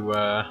to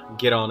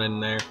get on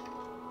in there.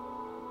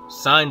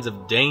 Signs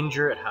of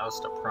danger at house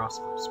to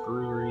prosperous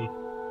brewery.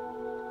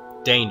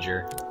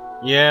 Danger.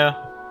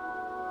 Yeah.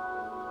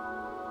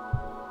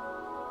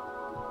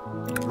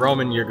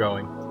 Roman, you're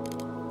going.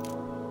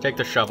 Take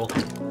the shovel.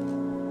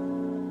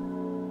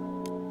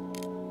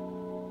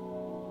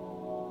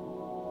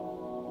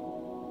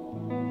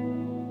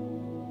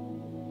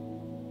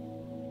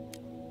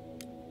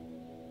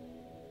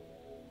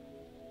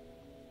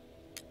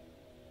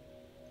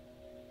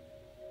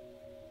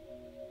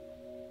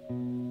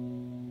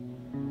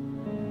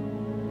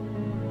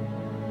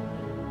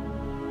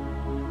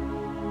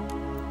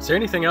 Is there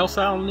anything else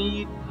I'll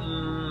need?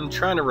 I'm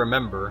trying to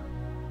remember.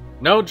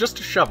 No, just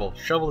a shovel.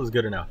 Shovel is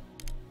good enough.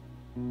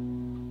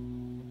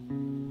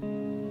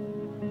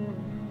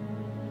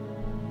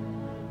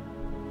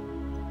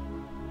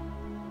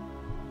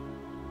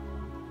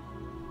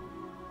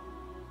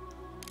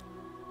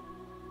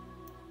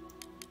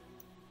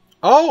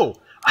 Oh!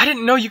 I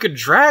didn't know you could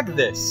drag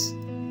this!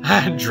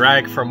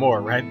 Drag for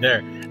more, right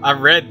there. I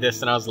read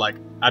this and I was like,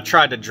 I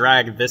tried to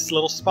drag this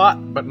little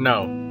spot, but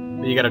no.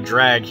 You gotta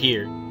drag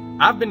here.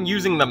 I've been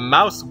using the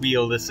mouse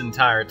wheel this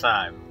entire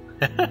time.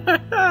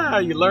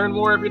 You learn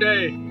more every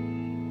day.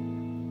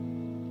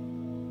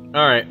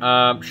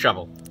 Alright,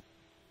 shovel.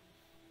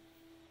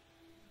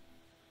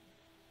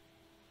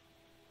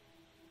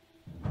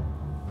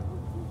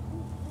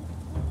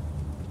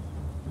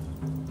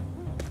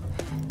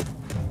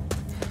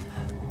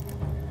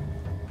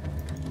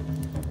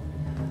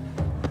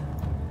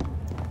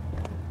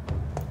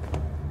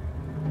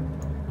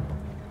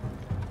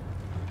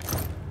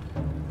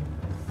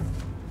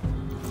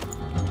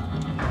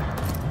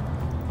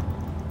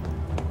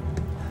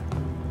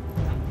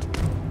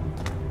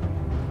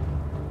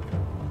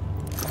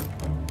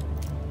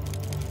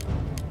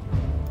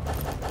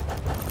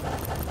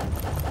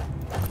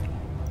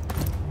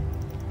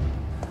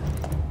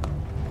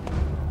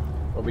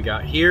 What we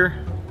got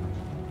here?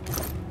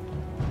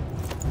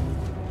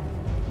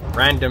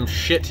 Random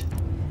shit.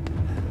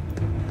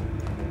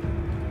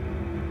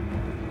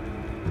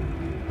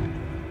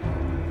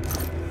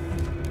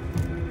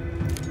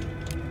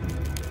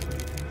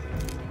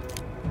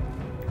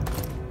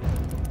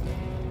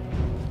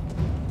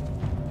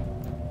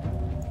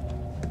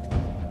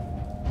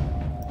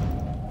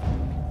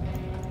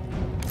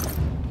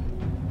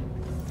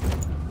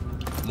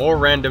 More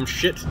random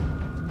shit.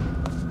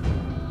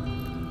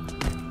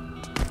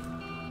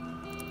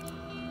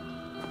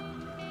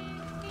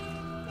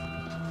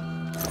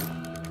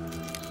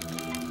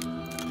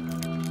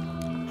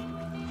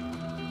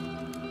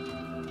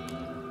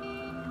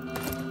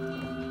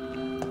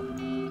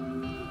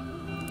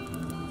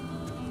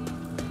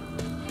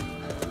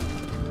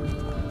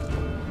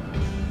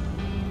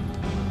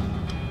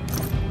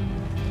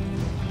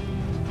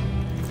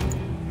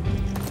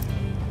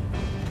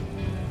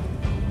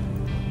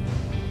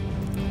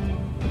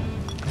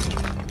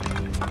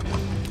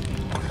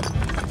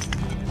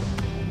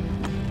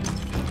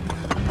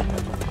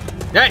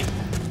 Hey!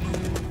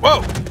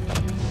 Whoa!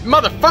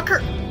 Motherfucker!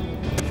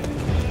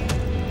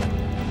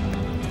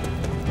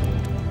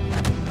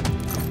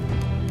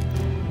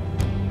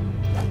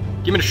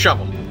 Give me the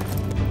shovel.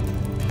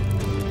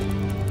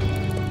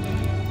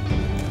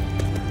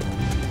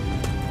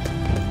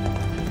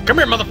 Come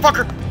here,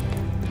 motherfucker!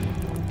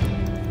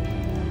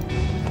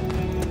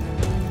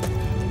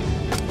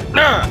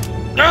 Ah!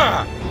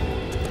 Ah!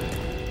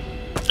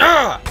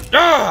 Ah!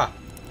 Ah!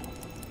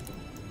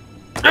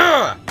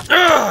 Ah!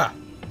 Ah!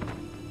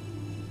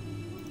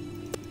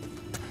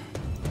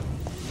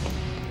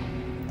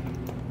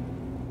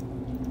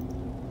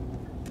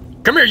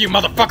 Come here, you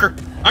motherfucker!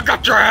 I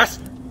got your ass!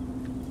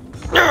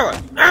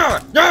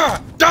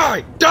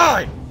 Die!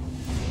 Die!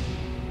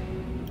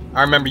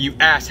 I remember you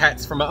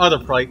asshats from my other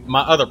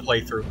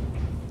playthrough.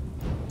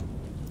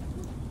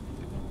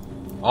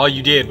 All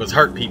you did was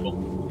hurt people.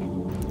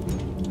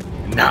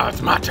 And now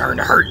it's my turn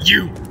to hurt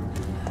you!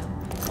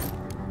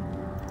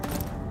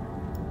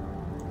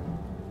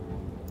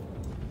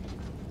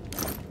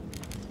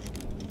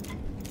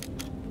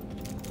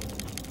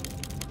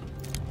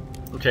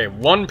 Okay,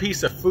 1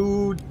 piece of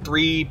food,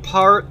 3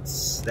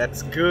 parts.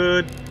 That's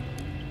good.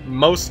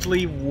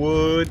 Mostly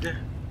wood.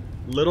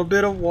 Little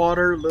bit of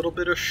water, little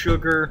bit of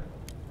sugar.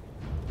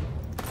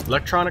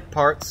 Electronic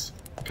parts.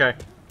 Okay.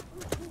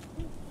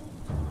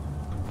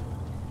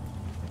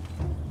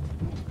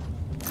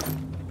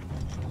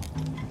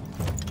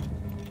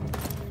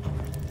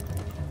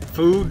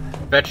 Food,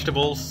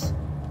 vegetables.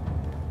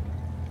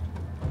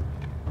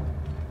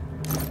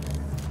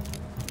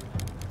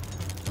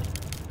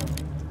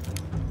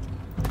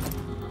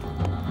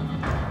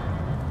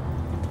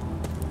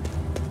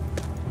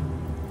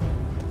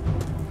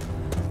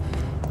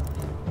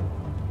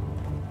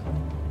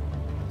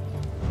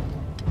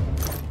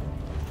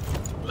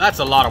 That's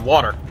a lot of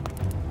water.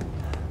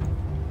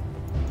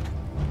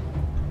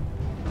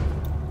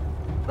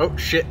 Oh,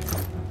 shit.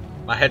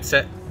 My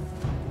headset.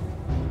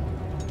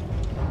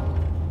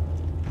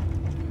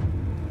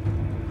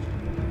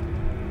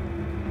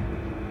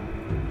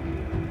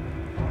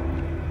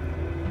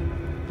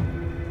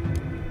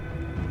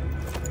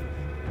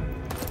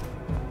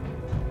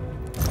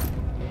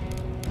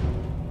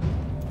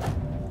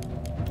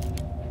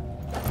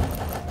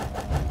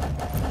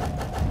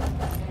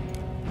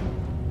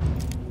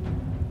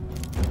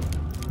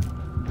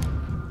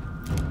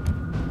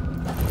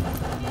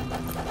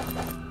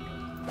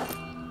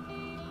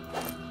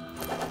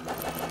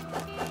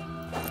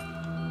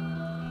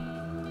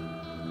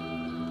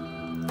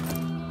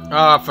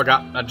 Oh, I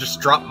forgot. I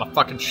just dropped my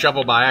fucking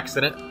shovel by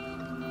accident.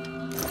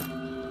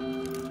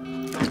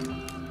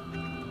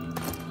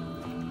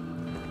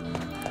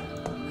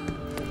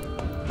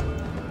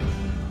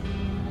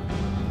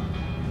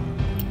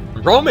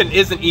 Roman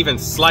isn't even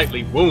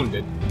slightly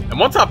wounded. And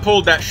once I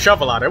pulled that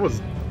shovel out, it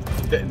was...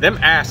 them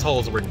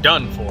assholes were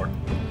done for.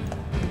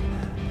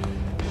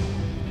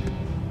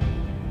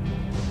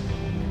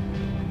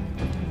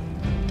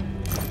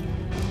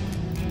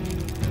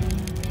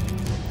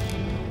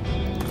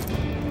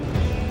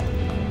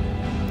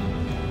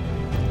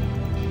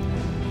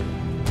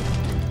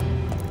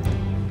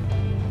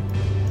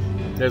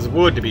 There's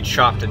wood to be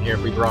chopped in here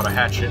if we brought a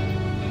hatchet.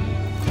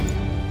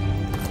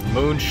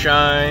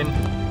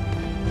 Moonshine.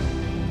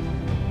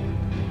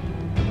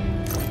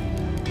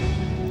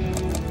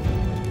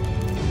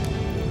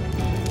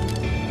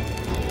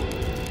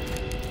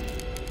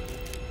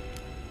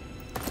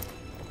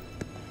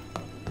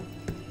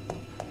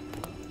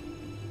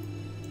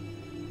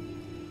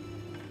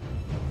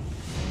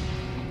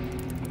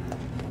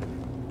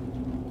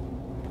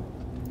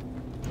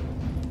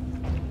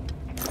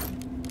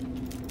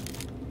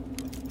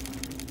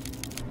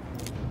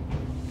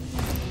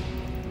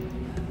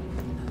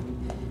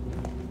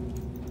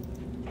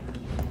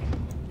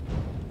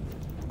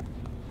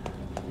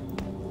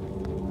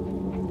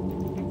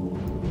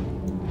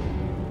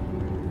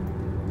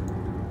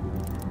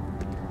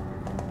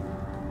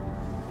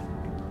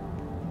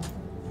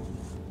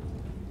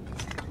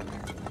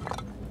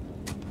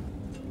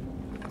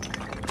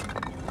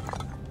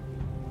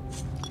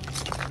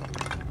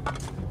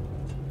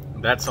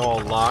 That's all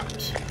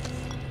locked.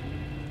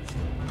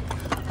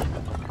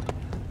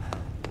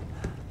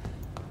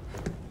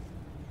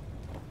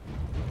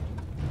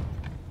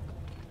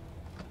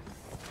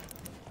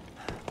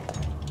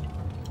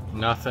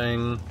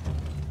 Nothing.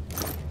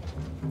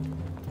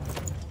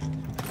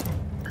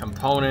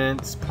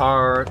 Components,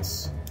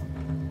 parts.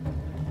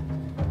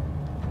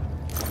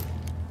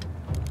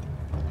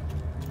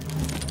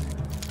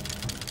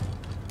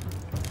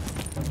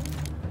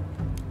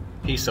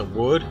 Piece of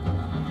wood.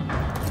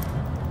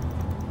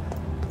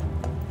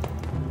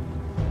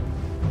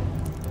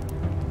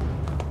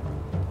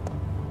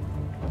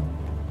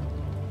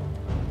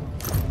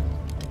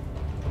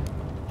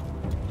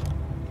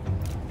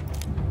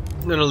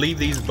 I'm gonna leave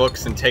these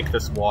books and take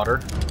this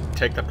water,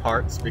 take the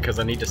parts, because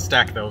I need to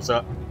stack those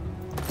up.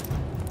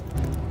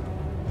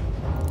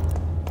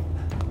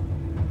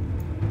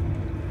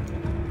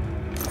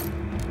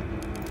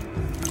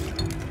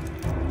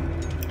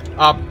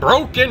 A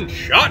broken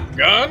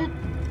shotgun?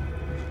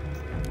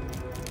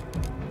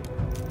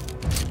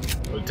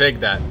 We'll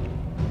take that.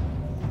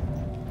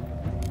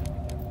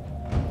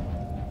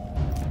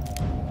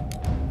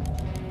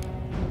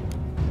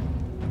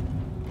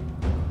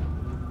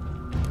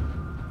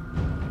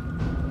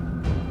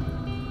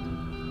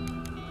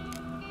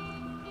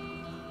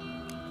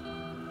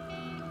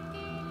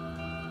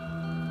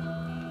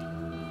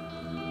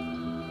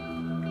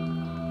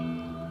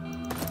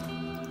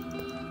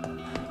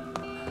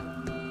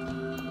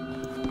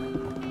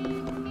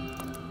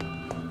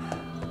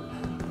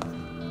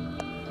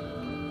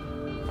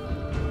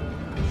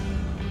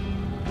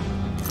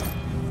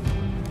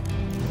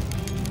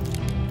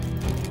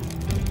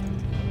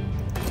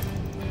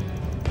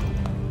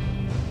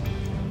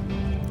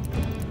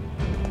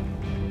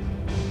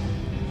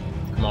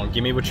 Come on,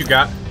 give me what you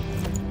got.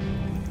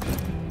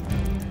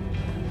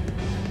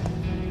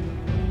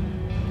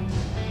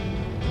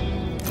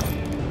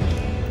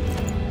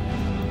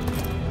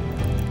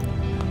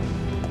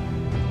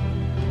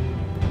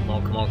 Come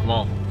on, come on, come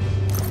on.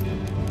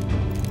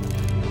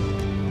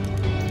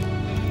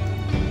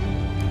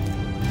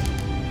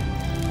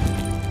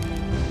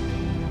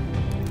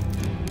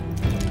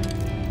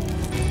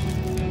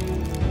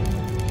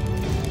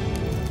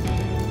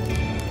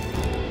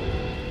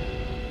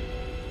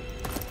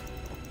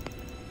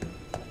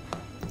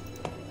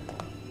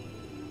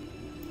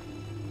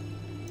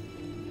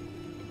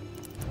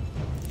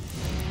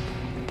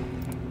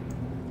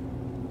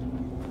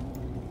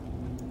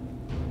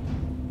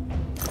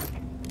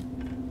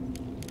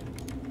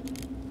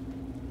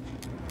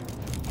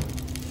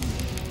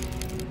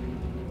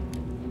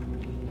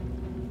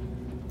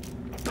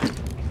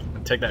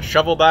 Take that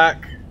shovel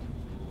back.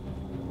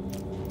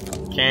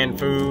 Canned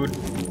food.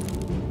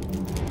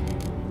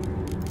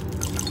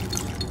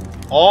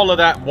 All of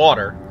that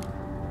water.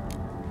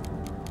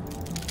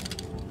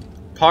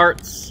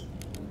 Parts.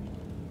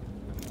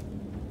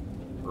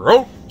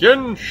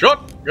 Broken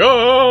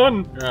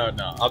shotgun!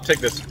 No, I'll take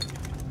this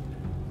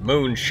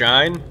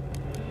moonshine.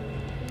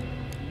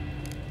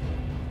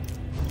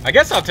 I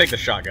guess I'll take the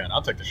shotgun.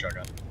 I'll take the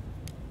shotgun.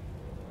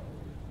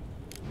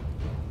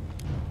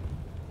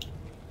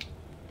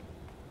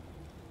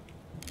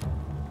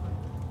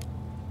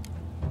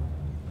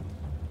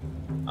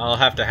 I'll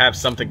have to have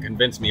something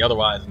convince me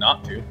otherwise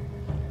not to.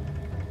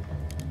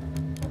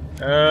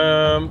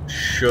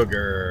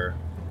 Sugar.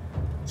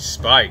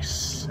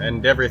 Spice.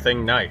 And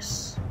everything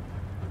nice.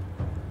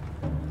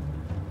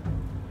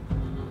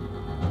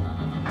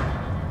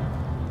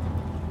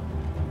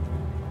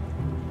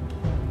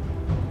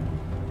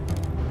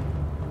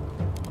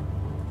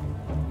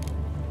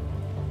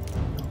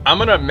 I'm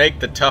gonna make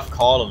the tough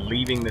call of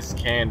leaving this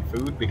canned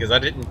food because I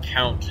didn't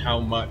count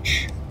how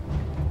much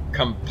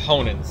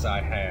components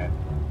I had.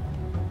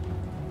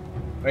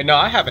 Wait, no,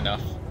 I have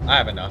enough. I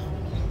have enough.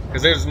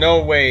 Because there's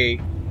no way...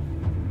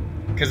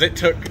 Because it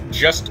took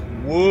just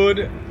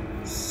wood,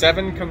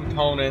 7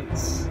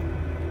 components...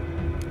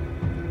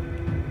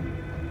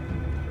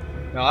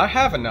 No, I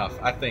have enough,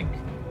 I think.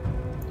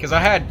 Because I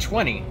had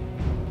 20.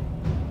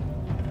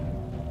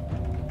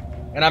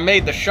 And I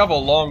made the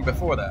shovel long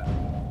before that.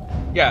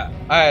 Yeah,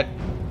 I had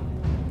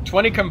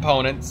 20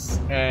 components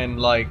and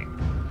like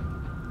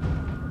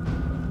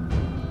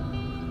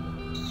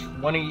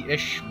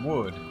 20-ish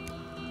wood.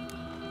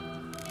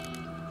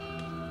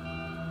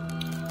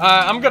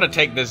 I'm gonna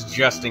take this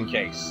just in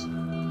case.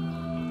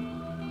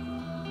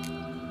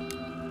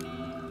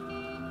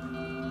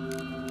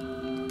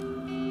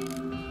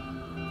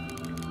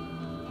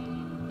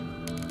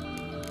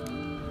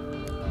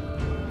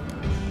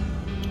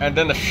 And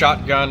then the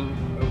shotgun,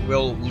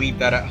 we'll leave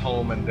that at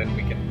home and then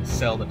we can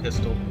sell the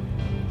pistol.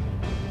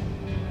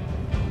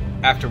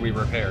 After we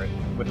repair it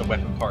with the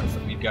weapon parts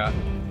that we've got.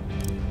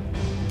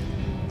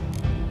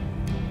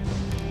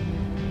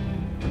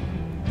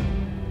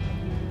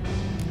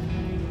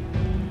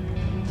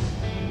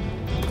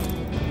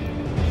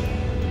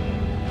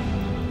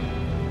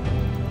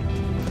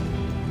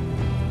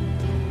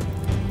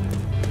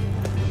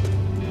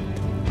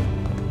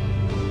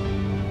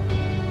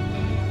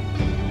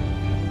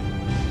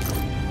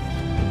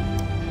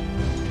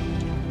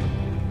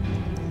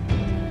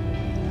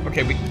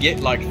 Okay, we can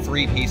get like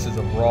 3 pieces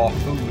of raw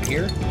food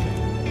here.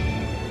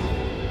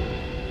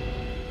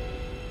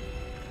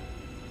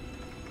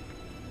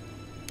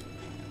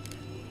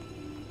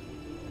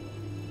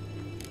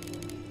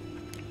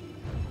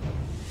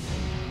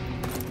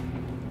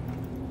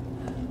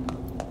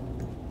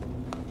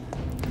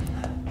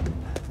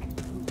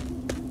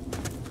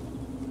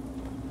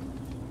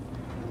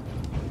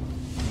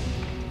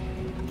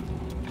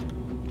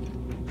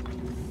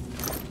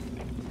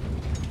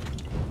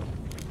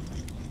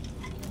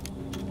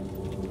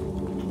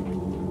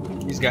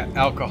 He's got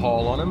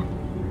alcohol on him.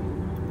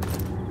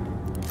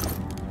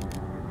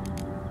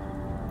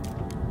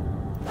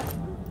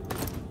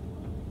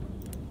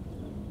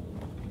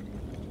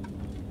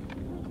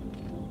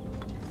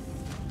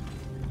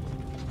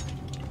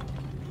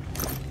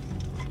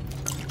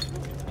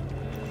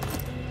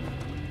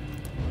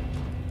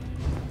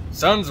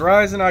 Sun's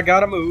rising, I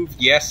gotta move.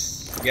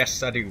 Yes,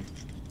 yes I do.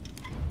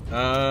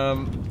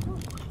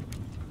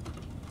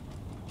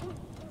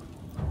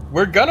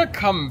 We're gonna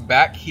come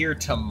back here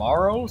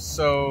tomorrow,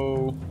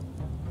 so...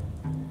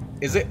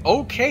 Is it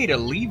okay to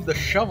leave the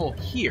shovel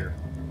here?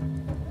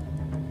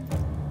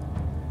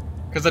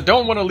 Because I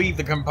don't want to leave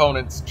the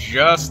components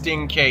just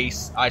in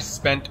case I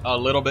spent a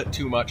little bit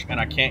too much and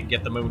I can't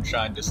get the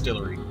Moonshine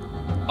Distillery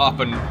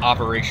up and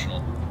operational.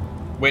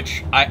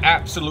 Which I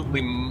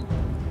absolutely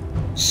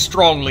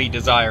strongly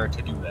desire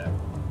to do that.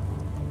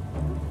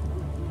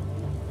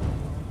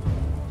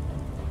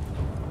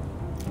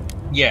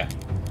 Yeah.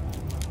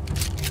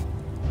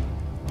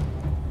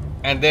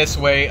 And this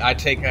way, I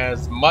take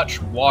as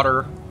much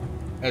water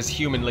as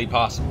humanly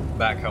possible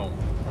back home.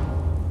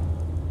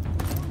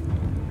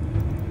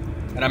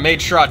 And I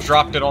made sure I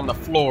dropped it on the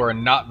floor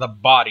and not the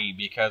body,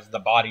 because the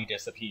body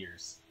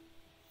disappears.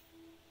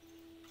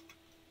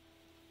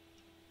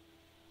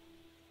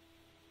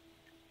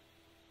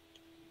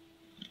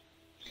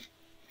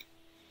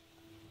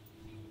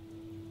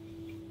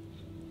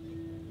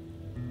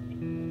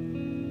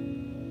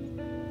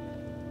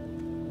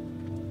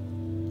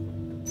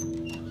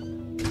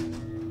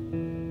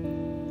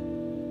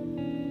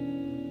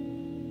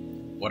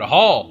 What a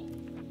haul!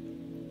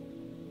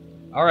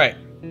 Alright.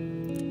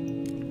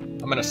 I'm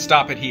gonna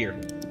stop it here.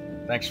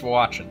 Thanks for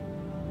watching.